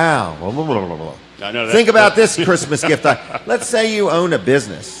 Wow. I know that. Think about this Christmas gift. Let's say you own a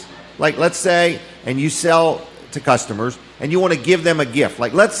business. Like, let's say, and you sell to customers, and you want to give them a gift.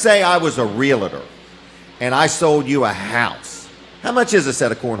 Like, let's say I was a realtor, and I sold you a house. How much is a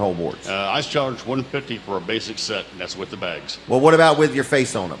set of cornhole boards? I charge $150 for a basic set, and that's with the bags. Well, what about with your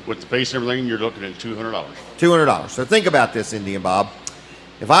face on them? With the face and everything, you're looking at $200. $200. So think about this, Indian Bob.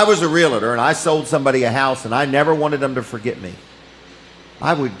 If I was a realtor and I sold somebody a house and I never wanted them to forget me,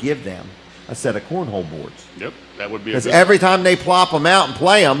 I would give them a set of cornhole boards. Yep, that would be. Because every time they plop them out and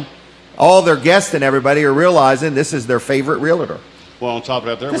play them, all their guests and everybody are realizing this is their favorite realtor. Well, on top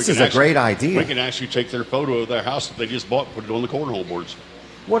of that, this is a great idea. We can actually take their photo of their house that they just bought and put it on the cornhole boards.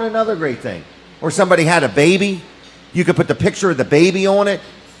 What another great thing. Or somebody had a baby. You could put the picture of the baby on it,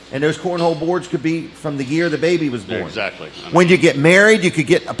 and those cornhole boards could be from the year the baby was born. Exactly. When you get married, you could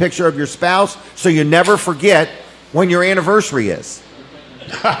get a picture of your spouse so you never forget when your anniversary is.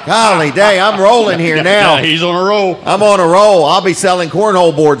 Golly day, I'm rolling here now. Yeah, he's on a roll. I'm on a roll. I'll be selling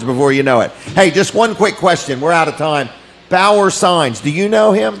cornhole boards before you know it. Hey, just one quick question. We're out of time. Bauer Signs. Do you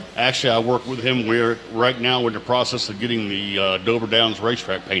know him? Actually, I work with him. We're right now in the process of getting the Dover Downs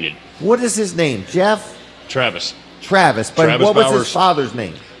racetrack painted. What is his name? Jeff? Travis. But Travis what was Bowers. his father's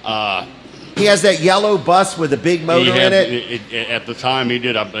name? He has that yellow bus with a big motor in it. At the time he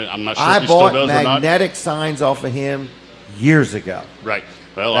did. I'm not sure I if he still bought does or not. magnetic signs off of him years ago. Right.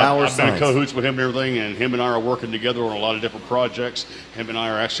 Well, I've been in cahoots with him and everything, and him and I are working together on a lot of different projects. Him and I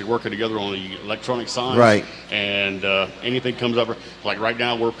are actually working together on the electronic signs. Right. And anything comes up, like right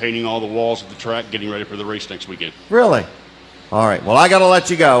now we're painting all the walls of the track, getting ready for the race next weekend. Really? All right. Well, I got to let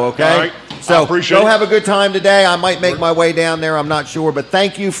you go, okay? All right. So go have a good time today. I might make my way down there. I'm not sure. But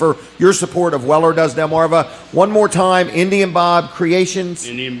thank you for your support of Weller Does Delmarva. One more time, Indian Bob Creations.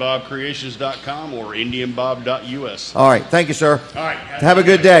 IndianBobCreations.com or IndianBob.us. All right. Thank you, sir. All right. Have a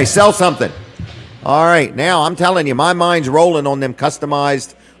good day. Sell something. All right. Now, I'm telling you, my mind's rolling on them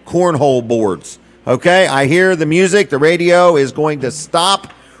customized cornhole boards. Okay? I hear the music. The radio is going to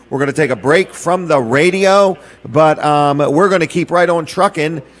stop. We're going to take a break from the radio, but we're going to keep right on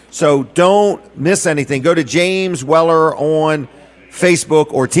trucking, so don't miss anything. Go to James Weller on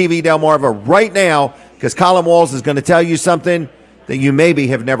Facebook or TV Delmarva right now, because Colin Walls is going to tell you something that you maybe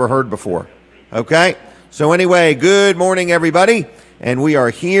have never heard before. Okay? So anyway, good morning, everybody. And we are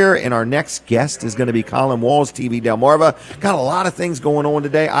here, and our next guest is going to be Colin Walls, TV Delmarva. Got a lot of things going on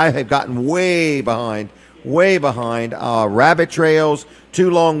today. I have gotten way behind way behind. Rabbit trails, too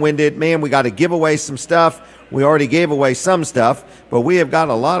long-winded. Man, we got to give away some stuff. We already gave away some stuff, but we have got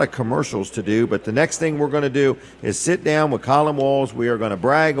a lot of commercials to do. But the next thing we're going to do is sit down with Colin Walls. We are going to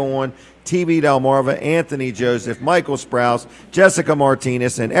brag on TV Delmarva, Anthony Joseph, Michael Sprouse, Jessica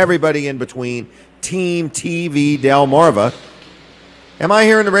Martinez, and everybody in between. Team TV Delmarva. Am I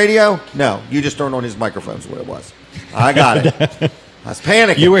hearing the radio? No, you just turned on his microphone's what it was. I got it. I was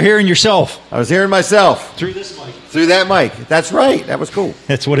panicking. You were hearing yourself. I was hearing myself. Through this mic. Through that mic. That's right. That was cool.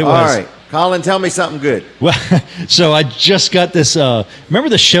 That's what it was. All right. Colin, tell me something good. Well, so I just got this. Remember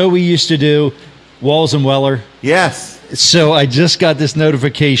the show we used to do, Walls and Weller? Yes. So I just got this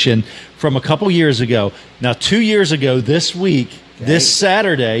notification from a couple years ago. Now, 2 years ago, this week, this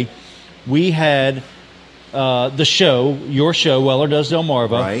Saturday, we had the show, your show, Weller Does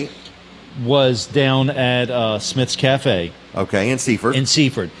Delmarva, right, was down at Smith's Cafe. Okay, in Seaford. In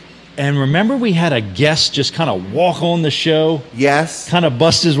Seaford. And remember we had a guest just kind of walk on the show? Yes. Kind of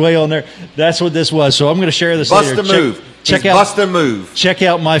bust his way on there. That's what this was. So I'm going to share this bust later. Bust a move. Check out, bust a move. Check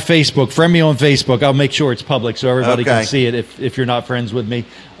out my Facebook. Friend me on Facebook. I'll make sure it's public so everybody can see it if you're not friends with me.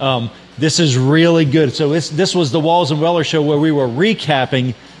 This is really good. So this was the Walls and Weller show where we were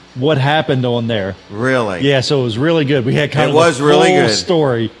recapping what happened on there. Really? Yeah, so it was really good. We had kind of the full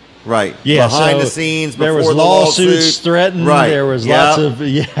story. Right. Yeah. Behind the scenes, before there was the lawsuits threatened. Right. There was lots of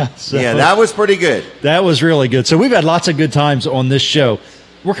So yeah, that was pretty good. That was really good. So we've had lots of good times on this show.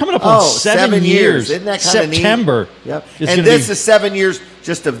 We're coming up on 7 years. Isn't that kind of neat? September. Yep. And this is 7 years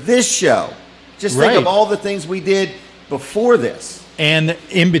just of this show. Just think of all the things we did before this. And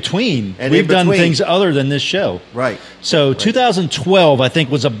in between, we've done things other than this show. Right. So 2012, I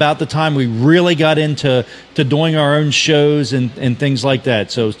think, was about the time we really got into doing our own shows and things like that.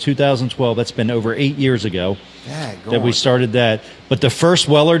 So it was 2012. That's been over 8 years ago that we started that. But the first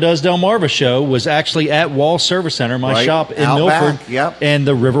Weller Does Delmarva show was actually at Wall Service Center, my shop in Milford, and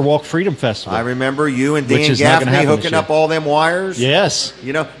the Riverwalk Freedom Festival. I remember you and Dan Gaffney hooking up all them wires. Yes.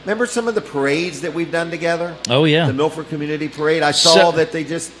 You know, remember some of the parades that we've done together? Oh, yeah. The Milford Community Parade. I saw that they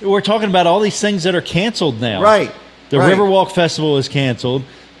just... We're talking about all these things that are canceled now. Right. The Riverwalk Festival is canceled.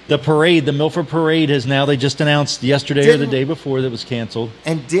 The parade, the Milford Parade, they just announced yesterday or the day before that was canceled.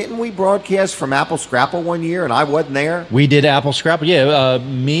 And didn't we broadcast from Apple Scrapple one year and I wasn't there? We did Apple Scrapple. Yeah,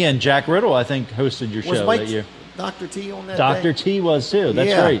 me and Jack Riddle, I think, hosted your show that year. Dr. T on that Dr. T was too.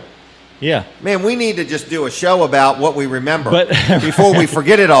 That's right. Yeah. Man, we need to just do a show about what we remember before we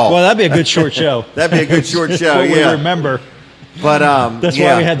forget it all. Well, that'd be a good short show. That'd be a good short show, what we remember. But that's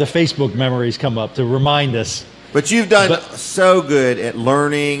why we had the Facebook memories come up to remind us. But you've done so good at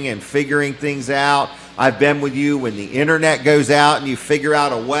learning and figuring things out. I've been with you when the internet goes out and you figure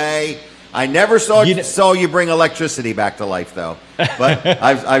out a way. I never saw you bring electricity back to life, though. But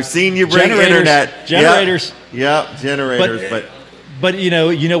I've seen you bring internet. Generators. Yep, generators. But you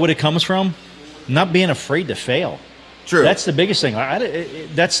know what it comes from? Not being afraid to fail. True. That's the biggest thing.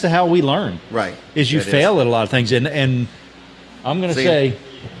 That's how we learn. Right. Is you fail at a lot of things. And I'm going to say...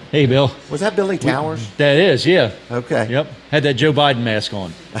 Hey, Bill. Was that Billy Towers? That is, yeah. Okay. Yep. Had that Joe Biden mask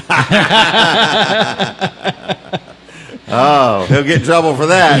on. Oh, he'll get in trouble for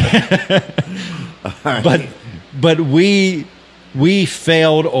that. Right. But we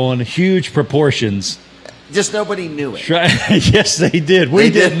failed on huge proportions. Just nobody knew it. Yes, they did. We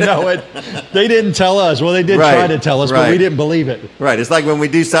didn't know it. They didn't tell us. Well, they did try to tell us, but we didn't believe it. Right. It's like when we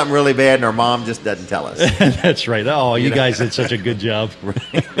do something really bad and our mom just doesn't tell us. That's right. Oh, you guys did such a good job.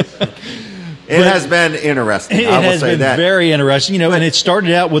 It has been interesting. I will say that. Very interesting. And it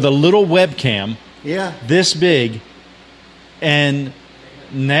started out with a little webcam. Yeah. This big. And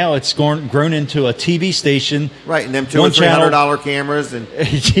now it's grown into a TV station. Right, and them $200 or $300 cameras. And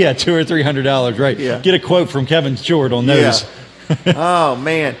yeah, $200 or $300, right. Yeah. Get a quote from Kevin Stewart on those. Yeah. Oh,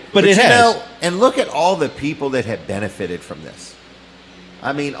 man. But it has. And look at all the people that have benefited from this.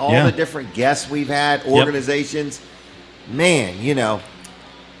 I mean, all the different guests we've had, organizations. Yep. Man,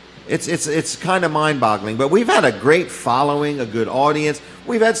 it's kind of mind-boggling. But we've had a great following, a good audience.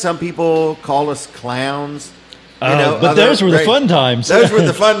 We've had some people call us clowns. But those were the fun times. Those were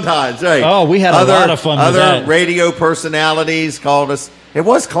the fun times, right? Oh, we had a lot of fun with that. Other radio personalities called us. It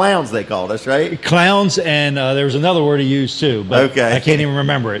was clowns they called us, right? Clowns, and there was another word he used too, but I can't even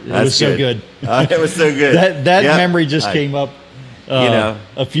remember it. It was so good. It was so good. That memory just came up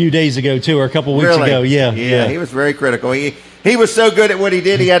a few days ago too, or a couple weeks ago. Yeah, he was very critical. He was so good at what he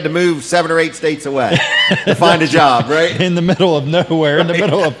did, he had to move 7 or 8 states away to find a job, right? In the middle of nowhere, in the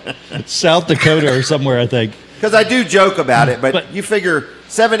middle of South Dakota or somewhere, I think. Because I do joke about it, but you figure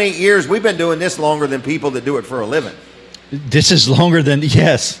 7, 8 years, we've been doing this longer than people that do it for a living. This is longer than,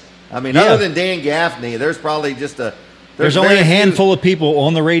 yes. I mean, other than Dan Gaffney, there's probably just there's only a handful of people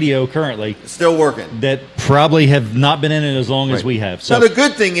on the radio currently still working that probably have not been in it as long as we have. So now, the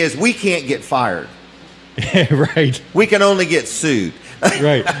good thing is we can't get fired. Right. We can only get sued.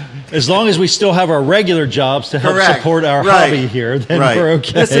 Right. As long as we still have our regular jobs to help support our hobby here, then we're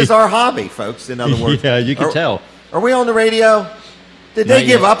okay. This is our hobby, folks, in other words. Yeah, you can tell. Are we on the radio? Did they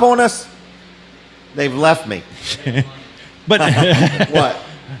give up on us? They've left me. But what?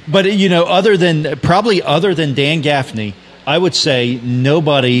 But, other than Dan Gaffney, I would say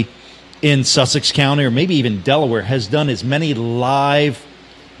nobody in Sussex County or maybe even Delaware has done as many live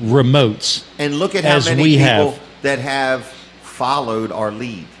remotes. And look at how many people that have followed our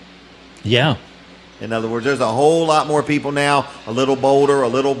lead. Yeah. In other words, there's a whole lot more people now, a little bolder, a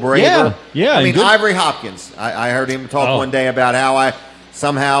little braver. Yeah. I mean, Ivory Hopkins, I heard him talk one day about how I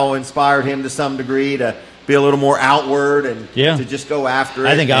somehow inspired him to some degree to be a little more outward and to just go after it.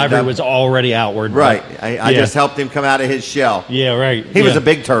 I think Ivory was already outward. Right. I just helped him come out of his shell. Yeah, right. He was a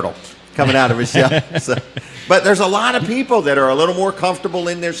big turtle coming out of his shell. But there's a lot of people that are a little more comfortable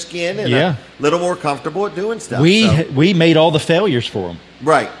in their skin and a little more comfortable at doing stuff. We made all the failures for them.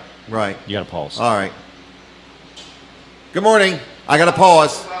 Right. You got to pause. All right. Good morning. I got to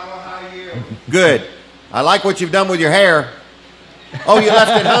pause. Good. I like what you've done with your hair. Oh, you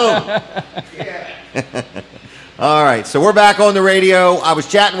left it home. Yeah. All right. So we're back on the radio. I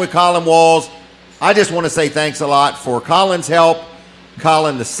was chatting with Colin Walls. I just want to say thanks a lot for Colin's help.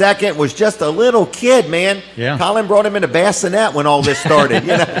 Colin the second was just a little kid, man. Yeah. Colin brought him into bassinet when all this started,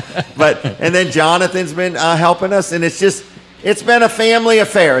 and then Jonathan's been helping us, and it's been a family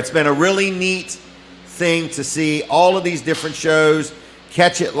affair. It's been a really neat thing to see all of these different shows,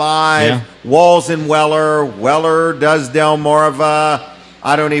 catch it live, Walls and Weller Does Delmarva.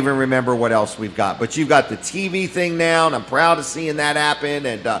 I don't even remember what else we've got, but you've got the TV thing now, and I'm proud of seeing that happen,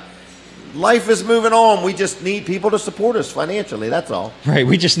 and life is moving on. We just need people to support us financially. That's all. Right.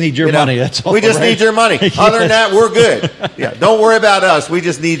 We just need your money. That's all. We just need your money. Other than that, we're good. Yeah. Don't worry about us. We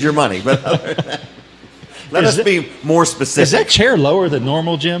just need your money. But other than that, let us be more specific. Is that chair lower than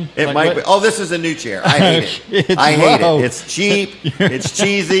normal, Jim? It might be. Oh, this is a new chair. I hate it. I hate it. It's cheap. It's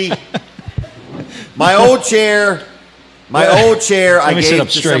cheesy. My old chair, I gave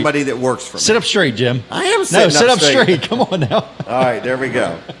to somebody that works for me. Sit up straight, Jim. I am sitting up straight. No, sit up straight. Come on now. All right, there we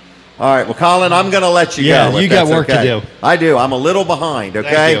go. All right, well, Colin, I'm going to let you go. Yeah, you got work to do. I do. I'm a little behind,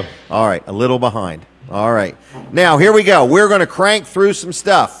 okay? Thank you. All right, a little behind. All right. Now, here we go. We're going to crank through some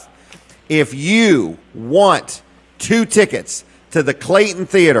stuff. If you want 2 tickets to the Clayton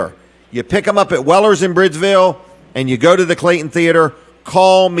Theater, you pick them up at Weller's in Bridgeville, and you go to the Clayton Theater,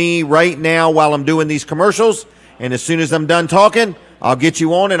 call me right now while I'm doing these commercials, and as soon as I'm done talking, I'll get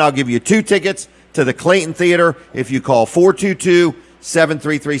you on, and I'll give you 2 tickets to the Clayton Theater if you call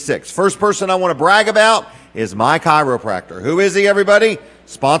 422-7336. First person I want to brag about is my chiropractor. Who is he, everybody?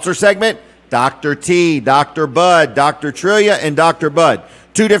 Sponsor segment, Dr. T, Dr. Bud, Dr. Trillia, and Dr. Bud.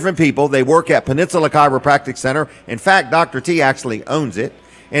 2 different people. They work at Peninsula Chiropractic Center. In fact, Dr. T actually owns it.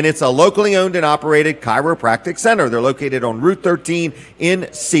 And it's a locally owned and operated chiropractic center. They're located on Route 13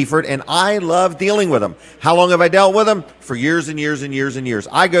 in Seaford, and I love dealing with them. How long have I dealt with them? For years and years and years and years.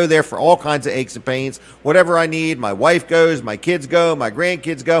 I go there for all kinds of aches and pains, whatever I need. My wife goes, my kids go, my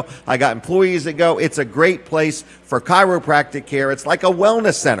grandkids go. I got employees that go. It's a great place for chiropractic care. It's like a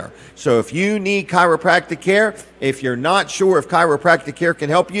wellness center. So if you need chiropractic care, if you're not sure if chiropractic care can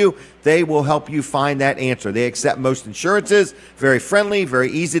help you, they will help you find that answer. They accept most insurances, very friendly,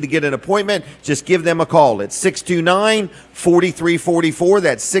 very easy to get an appointment. Just give them a call. It's 629-4344.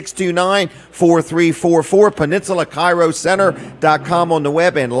 That's 629-4344. PeninsulaChiroCenter.com on the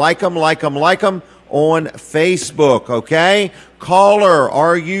web, and like them on Facebook, okay? Caller,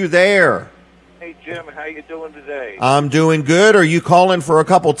 are you there? Hey, Jim, how you doing today? I'm doing good. Are you calling for a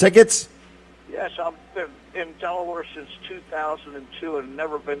couple tickets? Yes, I've been in Delaware since 2002 and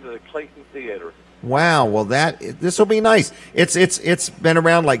never been to the Clayton Theater. Wow, well this will be nice. It's been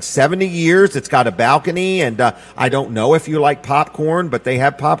around like 70 years. It's got a balcony, and I don't know if you like popcorn, but they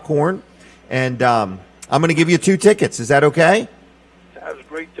have popcorn. And I'm going to give you 2 tickets. Is that okay? Sounds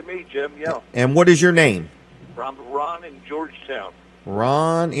great to me, Jim. Yeah. And what is your name? Ron in Georgetown.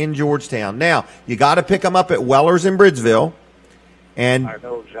 Ron in Georgetown. Now, you got to pick them up at Weller's in Bridgeville. And I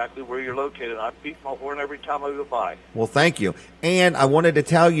know exactly where you're located. I beat my horn every time I go by. Well, thank you. And I wanted to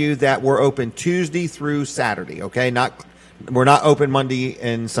tell you that we're open Tuesday through Saturday, okay? We're not open Monday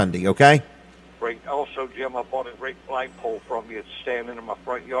and Sunday, okay? Great. Also, Jim, I bought a great flagpole from you. It's standing in my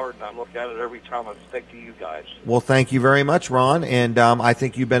front yard, and I look at it every time I think of you guys. Well, thank you very much, Ron. And I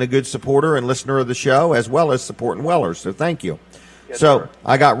think you've been a good supporter and listener of the show, as well as supporting Wellers, so thank you. Yes, So sir.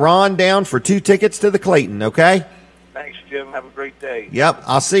 I got Ron down for 2 tickets to the Clayton, okay? Thanks, Jim. Have a great day. Yep,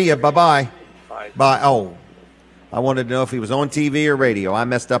 I'll see you. Bye-bye. Bye. Bye. Oh, I wanted to know if he was on TV or radio. I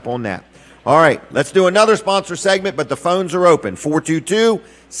messed up on that. All right, let's do another sponsor segment, but the phones are open.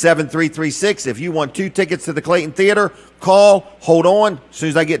 422-7336. If you want 2 tickets to the Clayton Theater, call, hold on. As soon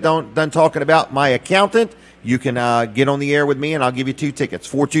as I get done talking about my accountant, you can get on the air with me, and I'll give you 2 tickets.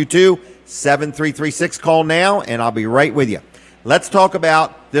 422-7336. Call now, and I'll be right with you. Let's talk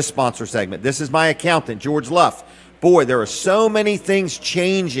about this sponsor segment. This is my accountant, George Luff. Boy, there are so many things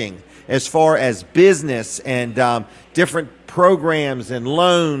changing as far as business and different programs and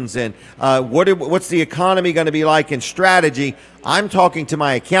loans and what's the economy going to be like and strategy. I'm talking to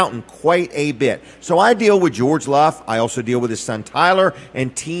my accountant quite a bit. So I deal with George Luff. I also deal with his son Tyler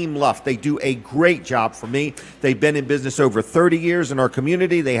and Team Luff. They do a great job for me. They've been in business over 30 years in our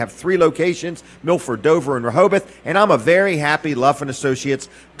community. They have 3 locations, Milford, Dover, and Rehoboth, and I'm a very happy Luff & Associates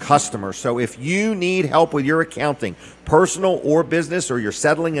customer. So if you need help with your accounting, personal or business, or you're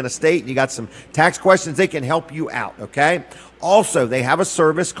settling in a state and you got some tax questions, they can help you out, okay? Also, they have a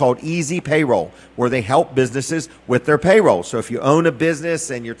service called Easy Payroll where they help businesses with their payroll. So if you own a business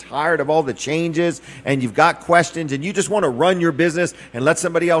and you're tired of all the changes and you've got questions and you just want to run your business and let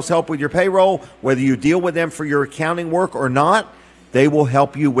somebody else help with your payroll, whether you deal with them for your accounting work or not, they will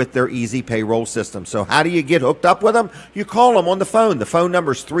help you with their Easy Payroll system. So how do you get hooked up with them? You call them on the phone. The phone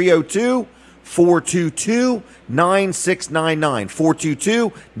number is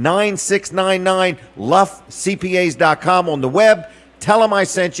 302-422-9699. 422-9699. LuffCPAs.com on the web. Tell them I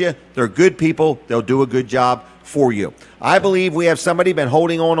sent you. They're good people. They'll do a good job for you. I believe we have somebody been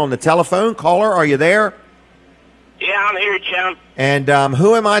holding on the telephone. Caller, are you there? Yeah, I'm here, Jim. And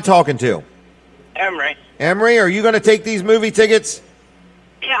who am I talking to? Emery. Emery, are you going to take these movie tickets?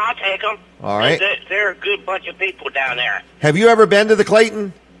 Yeah, I'll take them. All right. They're a good bunch of people down there. Have you ever been to the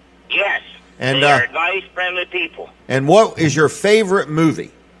Clayton? Yes. And they're nice, friendly people. And what is your favorite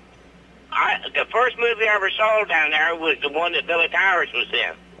movie? The first movie I ever saw down there was the one that Billy Towers was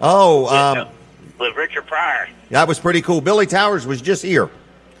in. Oh, with Richard Pryor. that was pretty cool. Billy Towers was just here.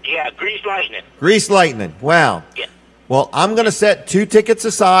 Yeah, Grease Lightning. Grease Lightning. Wow. Yeah. Well, I'm going to set 2 tickets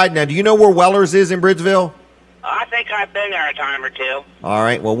aside. Now, do you know where Weller's is in Bridgeville? I think I've been there a time or 2. All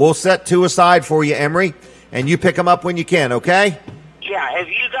right. Well, we'll set 2 aside for you, Emery, and you pick them up when you can, okay? Yeah, have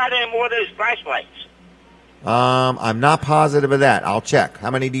you got any more of those flashlights? I'm not positive of that. I'll check.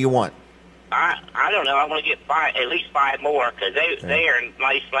 How many do you want? I don't know. I want to get at least 5 more because they are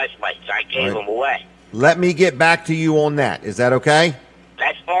nice flashlights. I gave them away. Let me get back to you on that. Is that okay?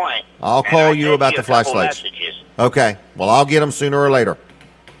 That's fine. I'll call you about the flashlights. Okay. Well, I'll get them sooner or later.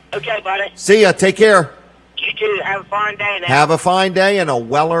 Okay, buddy. See ya. Take care. You too. Have a fine day now. Have a fine day and a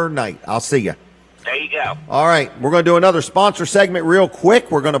Weller night. I'll see you. There you go. All right. We're going to do another sponsor segment real quick.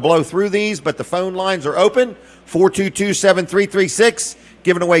 We're going to blow through these, but the phone lines are open. 422-7336.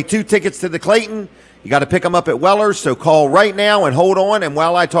 Giving away 2 tickets to the Clayton. You got to pick them up at Weller's, so call right now and hold on. And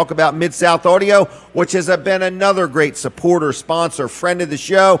while I talk about Mid-South Audio, which has been another great supporter, sponsor, friend of the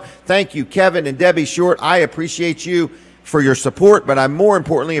show, thank you, Kevin and Debbie Short. I appreciate you for your support, but I more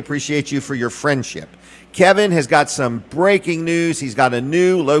importantly appreciate you for your friendship. Kevin has got some breaking news. He's got a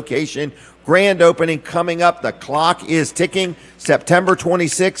new location, grand opening coming up. The clock is ticking. September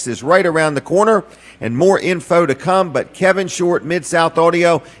 26th is right around the corner, and more info to come. But Kevin Short, Mid-South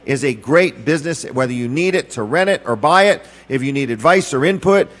Audio, is a great business, whether you need it to rent it or buy it. If you need advice or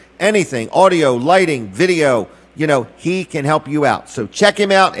input, anything, audio, lighting, video, he can help you out. So check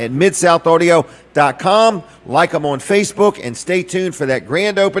him out at midsouthaudio.com. Like him on Facebook, and stay tuned for that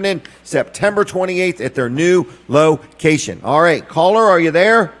grand opening September 28th at their new location. All right, caller, are you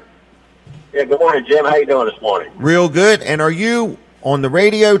there? Yeah, good morning, Jim. How you doing this morning? Real good. And are you on the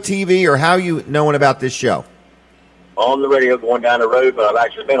radio, TV, or how you knowing about this show? On the radio going down the road, but I've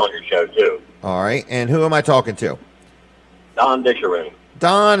actually been on your show, too. All right. And who am I talking to? Don Disharoon.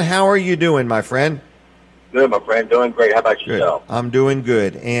 Don, how are you doing, my friend? Good, my friend. Doing great. How about yourself? I'm doing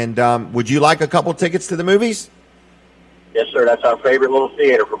good. And would you like a couple tickets to the movies? Yes, sir. That's our favorite little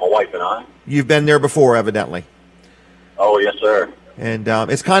theater for my wife and I. You've been there before, evidently. Oh, yes, sir. And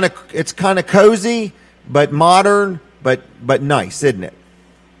it's kind of cozy, but modern, but nice, isn't it?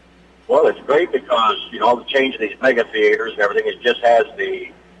 Well, it's great because all the change in these mega theaters and everything, it just has the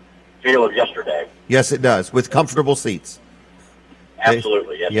feel of yesterday. Yes, it does, with comfortable seats.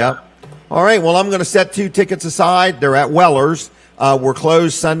 Absolutely, yes. Yep. All right. Well, I'm going to set 2 tickets aside. They're at Weller's. We're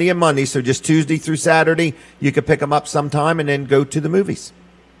closed Sunday and Monday, so just Tuesday through Saturday. You can pick them up sometime and then go to the movies.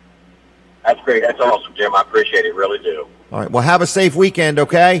 That's great. That's awesome, Jim. I appreciate it. Really do. All right. Well, have a safe weekend,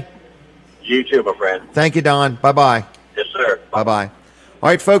 okay? You too, my friend. Thank you, Don. Bye-bye. Yes, sir. Bye-bye. All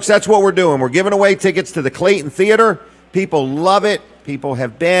right, folks, that's what we're doing. We're giving away tickets to the Clayton Theater. People love it. People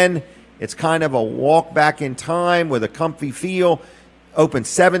have been. It's kind of a walk back in time with a comfy feel. Open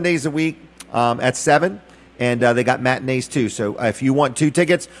 7 days a week at 7. And they got matinees, too. So if you want 2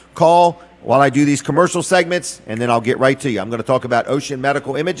 tickets, call while I do these commercial segments, and then I'll get right to you. I'm going to talk about Ocean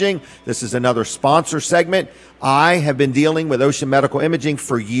Medical Imaging. This is another sponsor segment. I have been dealing with Ocean Medical Imaging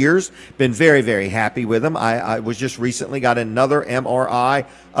for years. Been very, very happy with them. I was just recently got another MRI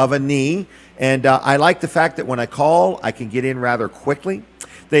of a knee. And I like the fact that when I call, I can get in rather quickly.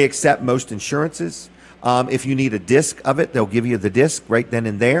 They accept most insurances. If you need a disc of it, they'll give you the disc right then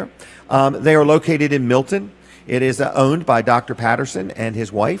and there. They are located in Milton. It is owned by Dr. Patterson and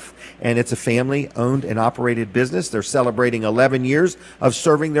his wife, and it's a family-owned and operated business. They're celebrating 11 years of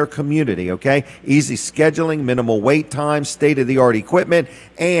serving their community, okay? Easy scheduling, minimal wait time, state-of-the-art equipment,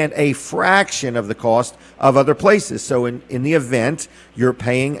 and a fraction of the cost of other places. So in the event you're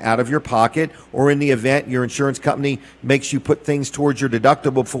paying out of your pocket, or in the event your insurance company makes you put things towards your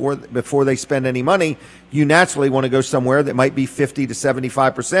deductible before they spend any money, you naturally want to go somewhere that might be 50 to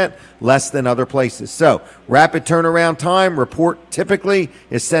 75% less than other places. So rapid turnaround time report typically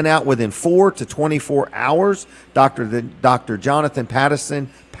is sent out within 4 to 24 hours. Dr. Jonathan Patterson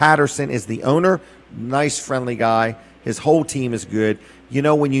is the owner. Nice, friendly guy. His whole team is good. You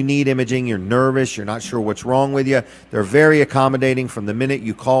know, when you need imaging, you're nervous, you're not sure what's wrong with you. They're very accommodating from the minute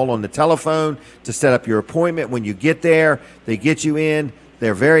you call on the telephone to set up your appointment. When you get there, they get you in.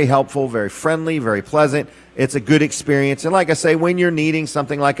 They're very helpful, very friendly, very pleasant. It's a good experience. And like I say, when you're needing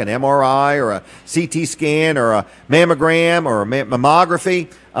something like an MRI or a CT scan or a mammogram or a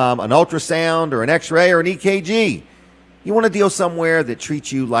mammography, an ultrasound or an X-ray or an EKG, you want to deal somewhere that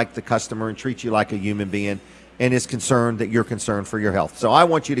treats you like the customer and treats you like a human being and is concerned that you're concerned for your health. So I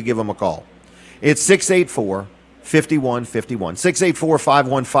want you to give them a call. It's 684-5151.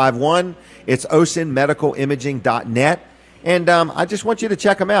 684-5151. It's oceanmedicalimaging.net. And I just want you to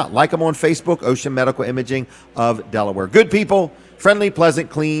check them out. Like them on Facebook, Ocean Medical Imaging of Delaware. Good people, friendly,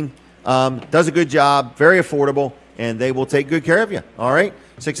 pleasant, clean, does a good job, very affordable, and they will take good care of you. All right?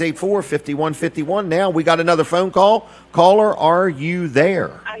 684-5151. Now we got another phone call. Caller, are you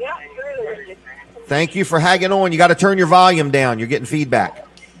there? Thank you for hanging on. You got to turn your volume down. You're getting feedback.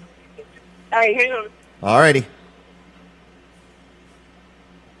 All right, hang on. All righty.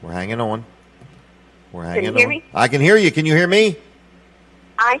 We're hanging on. We're hanging on. Can you hear me? I can hear you. Can you hear me?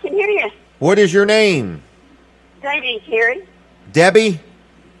 I can hear you. What is your name? Debbie, Carrie. Debbie?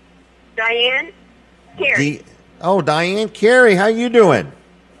 Diane. Carrie. Diane Carey. How you doing?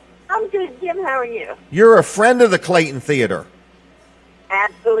 I'm good, Jim. How are you? You're a friend of the Clayton Theater.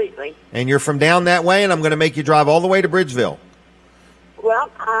 Absolutely. And you're from down that way, and I'm going to make you drive all the way to Bridgeville.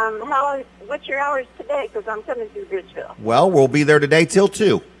 Well, what's your hours today? Because I'm coming through Bridgeville. Well, we'll be there today till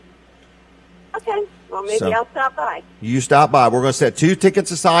 2. Okay. Well, maybe I'll stop by. You stop by. We're going to set 2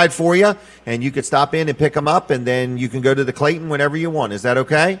 tickets aside for you, and you could stop in and pick them up, and then you can go to the Clayton whenever you want. Is that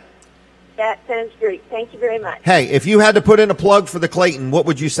okay? That sounds great. Thank you very much. Hey, if you had to put in a plug for the Clayton, what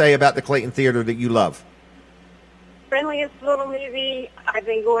would you say about the Clayton Theater that you love? Friendliest little movie. I've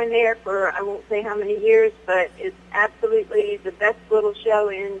been going there for, I won't say how many years, but it's absolutely the best little show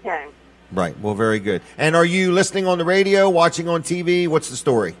in town. Right. Well, very good. And are you listening on the radio, watching on TV? What's the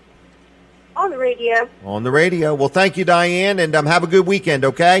story? On the radio. On the radio. Well, thank you, Diane, and have a good weekend,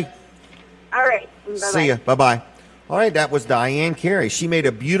 okay? All right. Bye-bye. See ya. Bye-bye. All right, that was Diane Carey. She made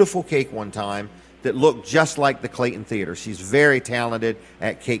a beautiful cake one time that looked just like the Clayton Theater. She's very talented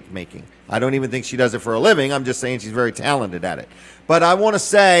at cake making. I don't even think she does it for a living. I'm just saying she's very talented at it. But I want to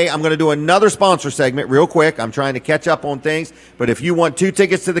say I'm going to do another sponsor segment real quick. I'm trying to catch up on things. But if you want 2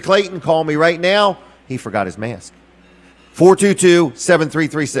 tickets to the Clayton, call me right now. He forgot his mask.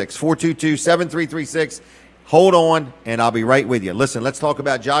 422-7336. 422-7336. Hold on, and I'll be right with you. Listen, let's talk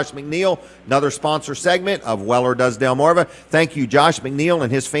about Josh McNeil, another sponsor segment of Weller Does Delmarva. Thank you, Josh McNeil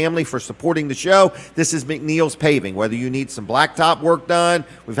and his family, for supporting the show. This is McNeil's Paving. Whether you need some blacktop work done,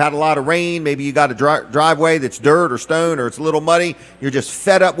 we've had a lot of rain, maybe you got a driveway that's dirt or stone or it's a little muddy, you're just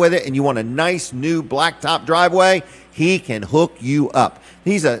fed up with it and you want a nice new blacktop driveway, he can hook you up.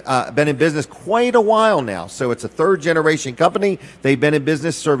 He's been in business quite a while now, so it's a third-generation company. They've been in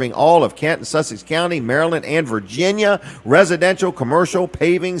business serving all of Kent and Sussex County, Maryland, and Virginia. Residential, commercial,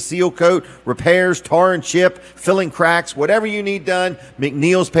 paving, seal coat, repairs, tar and chip, filling cracks, whatever you need done,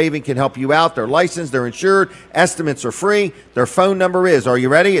 McNeil's Paving can help you out. They're licensed, they're insured, estimates are free. Their phone number is, are you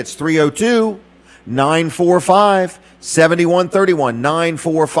ready? It's 302 945-7131,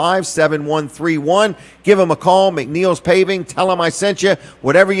 945-7131. Give them a call, McNeil's Paving. Tell them I sent you.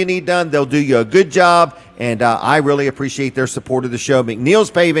 Whatever you need done, they'll do you a good job, and I really appreciate their support of the show. McNeil's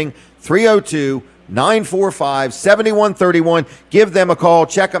Paving, 302-945-7131. Give them a call,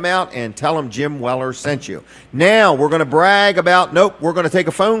 check them out, and tell them Jim Weller sent you. Now, we're going to brag about, we're going to take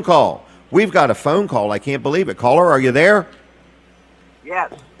a phone call. We've got a phone call. I can't believe it. Caller, are you there?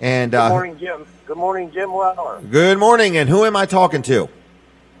 Yes. And good morning, Jim. Good morning, Jim Weller. Good morning, and who am I talking to?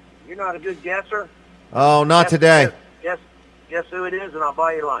 You're not a good guesser? Oh, not today. Guess who it is, and I'll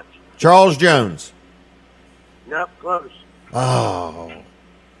buy you lunch. Charles Jones. Nope, close. Oh.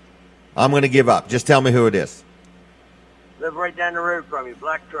 I'm going to give up. Just tell me who it is. Live right down the road from you,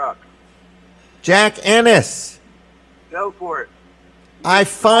 black truck. Jack Ennis. Go for it. I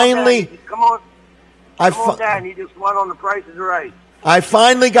finally... Come on. Come on down. You just won on The Price is Right. I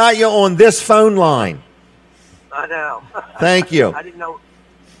finally got you on this phone line. I know. Thank you. I didn't know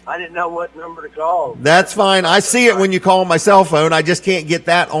what number to call. That's fine. I see it when you call my cell phone. I just can't get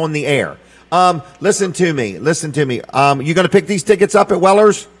that on the air. Listen to me. You going to pick these tickets up at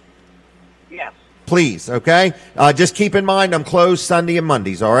Weller's? Yes. Please, okay? Just keep in mind I'm closed Sunday and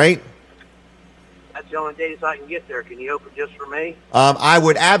Mondays, all right? That's the only days I can get there. Can you open just for me? I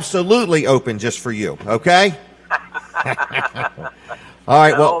would absolutely open just for you, okay? All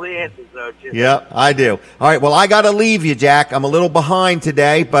right, well, all the answers, though, Jim. Yeah, I do. All right, well, I got to leave you, Jack. I'm a little behind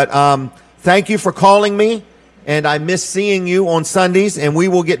today, but thank you for calling me, and I miss seeing you on Sundays, and we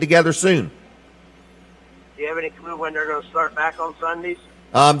will get together soon. Do you have any clue when they're going to start back on Sundays?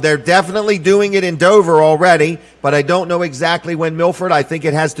 They're definitely doing it in Dover already, but I don't know exactly when Milford. I think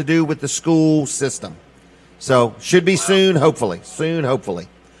it has to do with the school system. So, should be soon, hopefully. Soon, hopefully.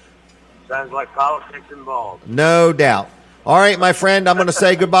 Sounds like politics involved. No doubt. All right, my friend, I'm going to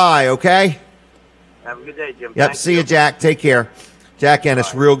say goodbye, okay? Have a good day, Jim. Yep, Thank see you, Jack. Take care. Jack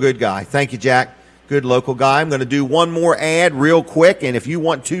Ennis, real good guy. Thank you, Jack. Good local guy. I'm going to do one more ad real quick, and if you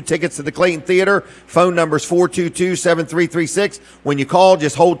want 2 tickets to the Clayton Theater, phone number is 422-7336. When you call,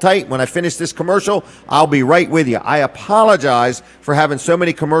 just hold tight. When I finish this commercial, I'll be right with you. I apologize for having so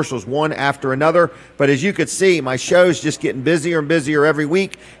many commercials, one after another, but as you could see, my show's just getting busier and busier every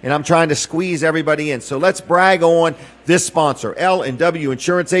week, and I'm trying to squeeze everybody in. So let's brag on this sponsor, L&W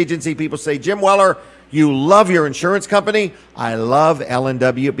Insurance Agency. People say, Jim Weller, you love your insurance company. I love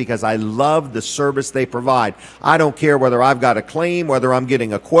L&W because I love the service they provide. I don't care whether I've got a claim, whether I'm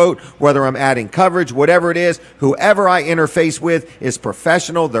getting a quote, whether I'm adding coverage, whatever it is. Whoever I interface with is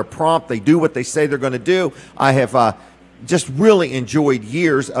professional. They're prompt. They do what they say they're going to do. I have just really enjoyed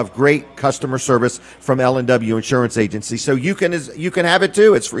years of great customer service from L&W Insurance Agency. So you can have it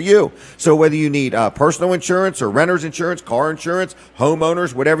too. It's for you. So whether you need personal insurance or renter's insurance, car insurance,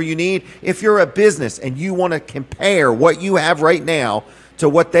 homeowners, whatever you need, if you're a business and you want to compare what you have right now to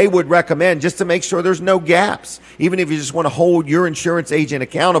what they would recommend just to make sure there's no gaps. Even if you just want to hold your insurance agent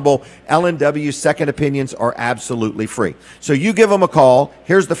accountable, L&W second opinions are absolutely free. So you give them a call.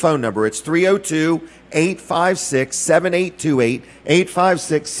 Here's the phone number. It's 302-856-7828,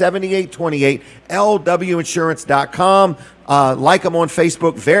 856-7828, lwinsurance.com. Like them on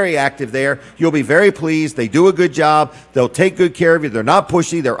Facebook, very active there. You'll be very pleased. They do a good job. They'll take good care of you. They're not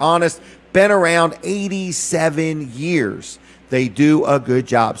pushy. They're honest. Been around 87 years. They do a good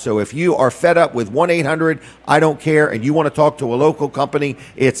job. So if you are fed up with 1-800, I don't care, and you want to talk to a local company,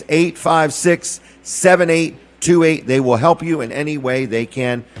 it's 856-7828. They will help you in any way they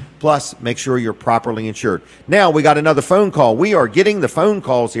can. Plus, make sure you're properly insured. Now, we got another phone call. We are getting the phone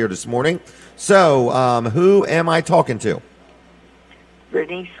calls here this morning. So, who am I talking to?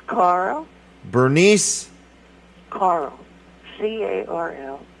 Bernice Carl. Bernice? Carl.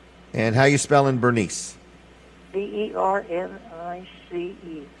 C-A-R-L. And how you spelling Bernice? B-E-R-N-I-C-E.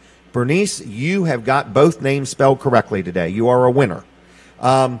 Bernice, you have got both names spelled correctly today. You are a winner.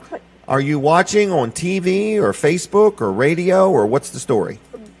 Are you watching on TV or Facebook or radio, or what's the story?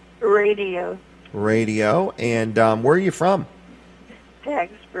 Radio. Radio. And where are you from?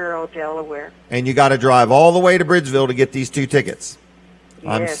 Taxboro, Delaware. And you got to drive all the way to Bridgeville to get these 2 tickets. Yes,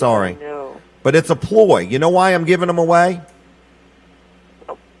 I'm sorry. I know. But it's a ploy. You know why I'm giving them away?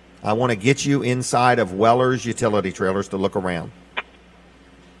 I want to get you inside of Weller's utility trailers to look around.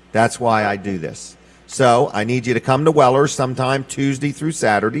 That's why I do this. So I need you to come to Weller's sometime Tuesday through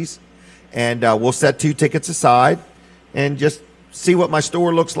Saturdays, and we'll set 2 tickets aside and just see what my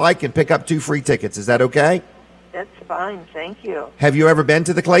store looks like and pick up 2 free tickets. Is that okay? That's fine. Thank you. Have you ever been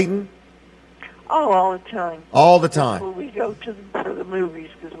to the Clayton? Oh, all the time. All the time. That's where we go to for the movies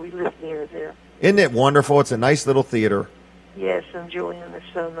because we live near there. Isn't it wonderful? It's a nice little theater. Yes, and Julian is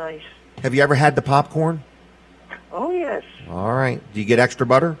so nice. Have you ever had the popcorn? Oh, yes, All right. Do you get extra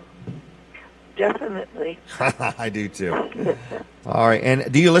butter? definitely. I do too. All right.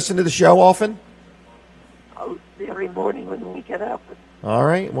 And do you listen to the show often? Oh, every morning when we get up. All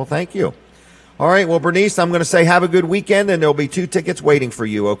right. Well, thank you. All right. Well, Bernice, I'm going to say have a good weekend, and there'll be 2 tickets waiting for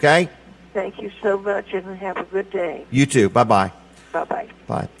you, okay? Thank you so much, and have a good day. You too. Bye-bye. Bye-bye.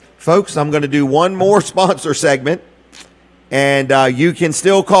 Bye. Folks, I'm going to do one more sponsor segment, and you can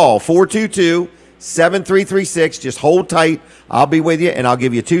still call 422-7336. Just hold tight. I'll be with you, and I'll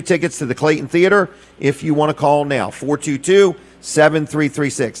give you 2 tickets to the Clayton Theater if you want to call now,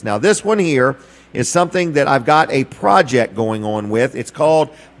 422-7336. Now, this one here is something that I've got a project going on with. It's called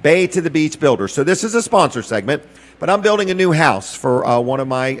Bay to the Beach Builders. So this is a sponsor segment, but I'm building a new house for one of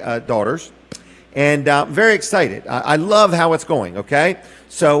my daughters, and I'm very excited. I love how it's going, okay?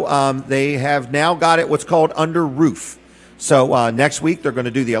 So they have now got it what's called under roof. So next week they're going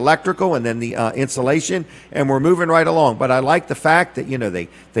to do the electrical and then the insulation, and we're moving right along. But I like the fact that, you know, they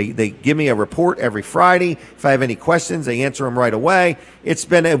give me a report every Friday. If I have any questions, they answer them right away. It's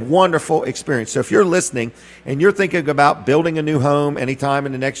been a wonderful experience. So if you're listening and you're thinking about building a new home anytime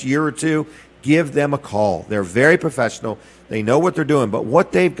in the next year or two, give them a call. They're very professional. They know what they're doing. But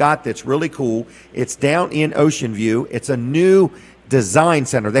what they've got that's really cool, it's down in Ocean View. It's a new design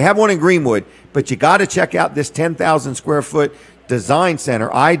center. They have one in Greenwood, but you got to check out this 10,000 square foot design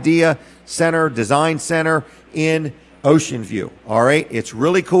center, Idea Center, Design Center in Ocean View. All right. It's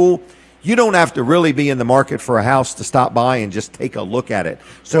really cool. You don't have to really be in the market for a house to stop by and just take a look at it.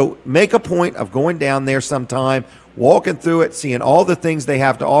 So make a point of going down there sometime, walking through it, seeing all the things they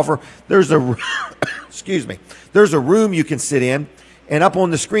have to offer. There's a, excuse me, there's a room you can sit in. And up on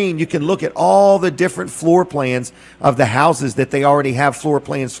the screen, you can look at all the different floor plans of the houses that they already have floor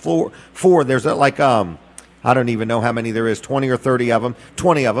plans for. There's I don't even know how many there is, 20 or 30 of them,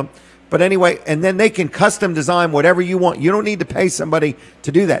 20 of them. But anyway, and then they can custom design whatever you want. You don't need to pay somebody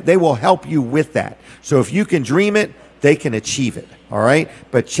to do that. They will help you with that. So if you can dream it, they can achieve it. All right.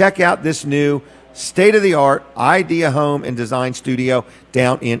 But check out this new state-of-the-art Idea Home and Design Studio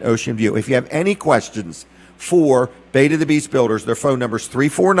down in Ocean View. If you have any questions for Bay to the Beach Builders, their phone number is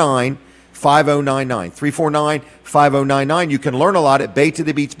 349-5099. 349-5099. You can learn a lot at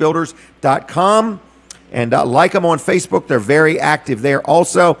baytothebeachbuilders.com. And like them on Facebook. They're very active there.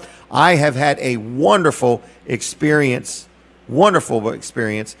 Also, I have had a wonderful experience. Wonderful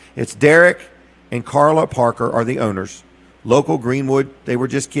experience. It's Derek and Carla Parker are the owners. Local Greenwood. They were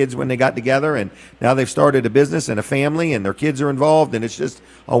just kids when they got together, and now they've started a business and a family, and their kids are involved, and it's just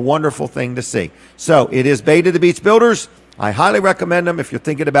a wonderful thing to see. So it is Bay to the Beach Builders. I highly recommend them if you're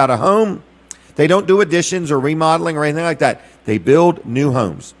thinking about a home. They don't do additions or remodeling or anything like that. They build new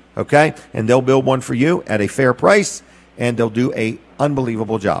homes, okay? And they'll build one for you at a fair price, and they'll do a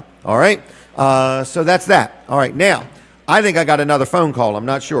unbelievable job, all right? So that's that. All right, now, I think I got another phone call. I'm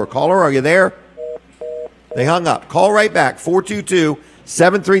not sure. Caller, are you there? They hung up. Call right back,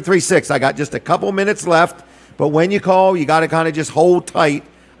 422-7336. I got just a couple minutes left, but when you call, you got to kind of just hold tight.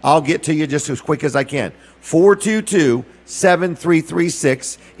 I'll get to you just as quick as I can.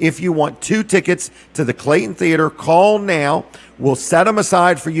 422-7336. If you want 2 tickets to the Clayton Theater, call now. We'll set them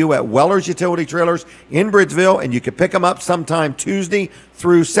aside for you at Weller's Utility Trailers in Bridgeville, and you can pick them up sometime Tuesday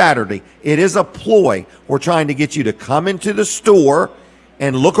through Saturday. It is a ploy. We're trying to get you to come into the store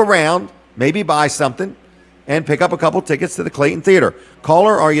and look around, maybe buy something, and pick up a couple tickets to the Clayton Theater.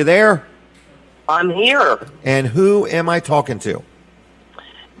 Caller, are you there? I'm here. And who am I talking to?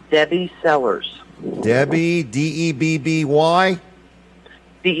 Debbie Sellers. Debbie, D-E-B-B-Y?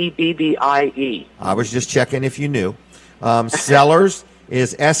 D-E-B-B-I-E. I was just checking if you knew. Sellers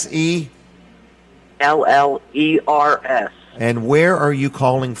is S-E? L-L-E-R-S. And where are you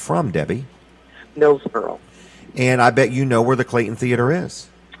calling from, Debbie? Millsboro. And I bet you know where the Clayton Theater is.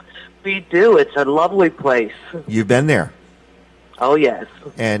 We do. It's a lovely place. You've been there. Oh, yes.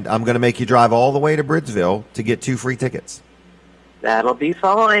 And I'm going to make you drive all the way to Bridgeville to get 2 free tickets. That'll be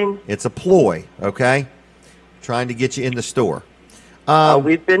fine. It's a ploy, okay? Trying to get you in the store.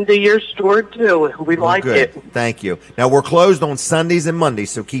 We've been to your store, too. We like good. it. Thank you. Now, we're closed on Sundays and Mondays,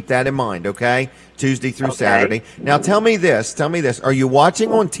 so keep that in mind, okay? Tuesday through Saturday. Now, tell me this. Are you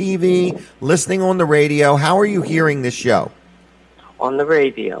watching on TV, listening on the radio? How are you hearing this show? On the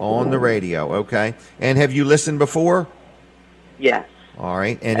radio. On the radio, okay. And have you listened before? Yes. All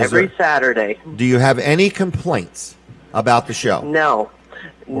right. And every Saturday. Do you have any complaints about the show? No.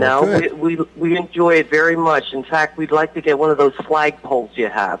 Well, no, we enjoy it very much. In fact, we'd like to get one of those flagpoles you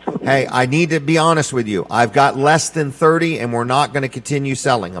have. Hey, I need to be honest with you. I've got less than 30, and we're not going to continue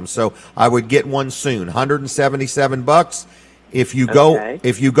selling them. So I would get one soon. $177. If you go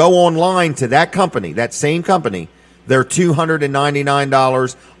online to that company, that same company, they're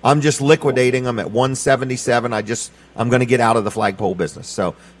 $299. I'm just liquidating them at $177. I'm going to get out of the flagpole business.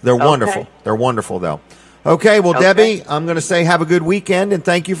 So they're wonderful. They're wonderful, though. Okay, well, Debbie, I'm going to say have a good weekend, and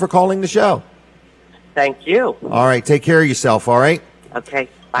thank you for calling the show. Thank you. All right, take care of yourself, all right? Okay,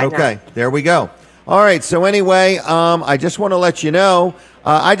 bye Okay, now. there we go. All right, so anyway, I just want to let you know,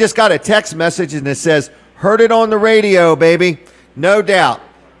 I just got a text message, and it says, heard it on the radio, baby. No doubt.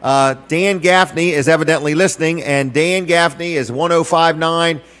 Dan Gaffney is evidently listening, and Dan Gaffney is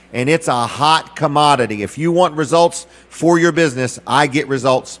 105.9, and it's a hot commodity. If you want results for your business, I get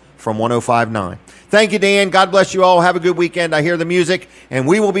results from 105.9. Thank you, Dan. God bless you all. Have a good weekend. I hear the music, and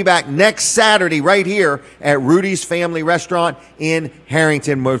we will be back next Saturday right here at Rudy's Family Restaurant in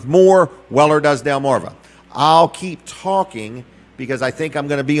Harrington with more Weller Does Delmarva. I'll keep talking because I think I'm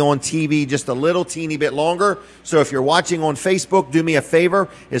going to be on TV just a little teeny bit longer. So if you're watching on Facebook, do me a favor.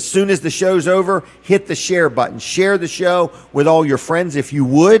 As soon as the show's over, hit the share button. Share the show with all your friends if you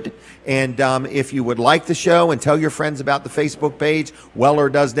would. And if you would like the show and tell your friends about the Facebook page, Weller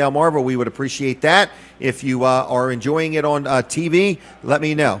Does Delmarva, we would appreciate that. If you are enjoying it on TV, let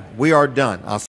me know. We are done. I'll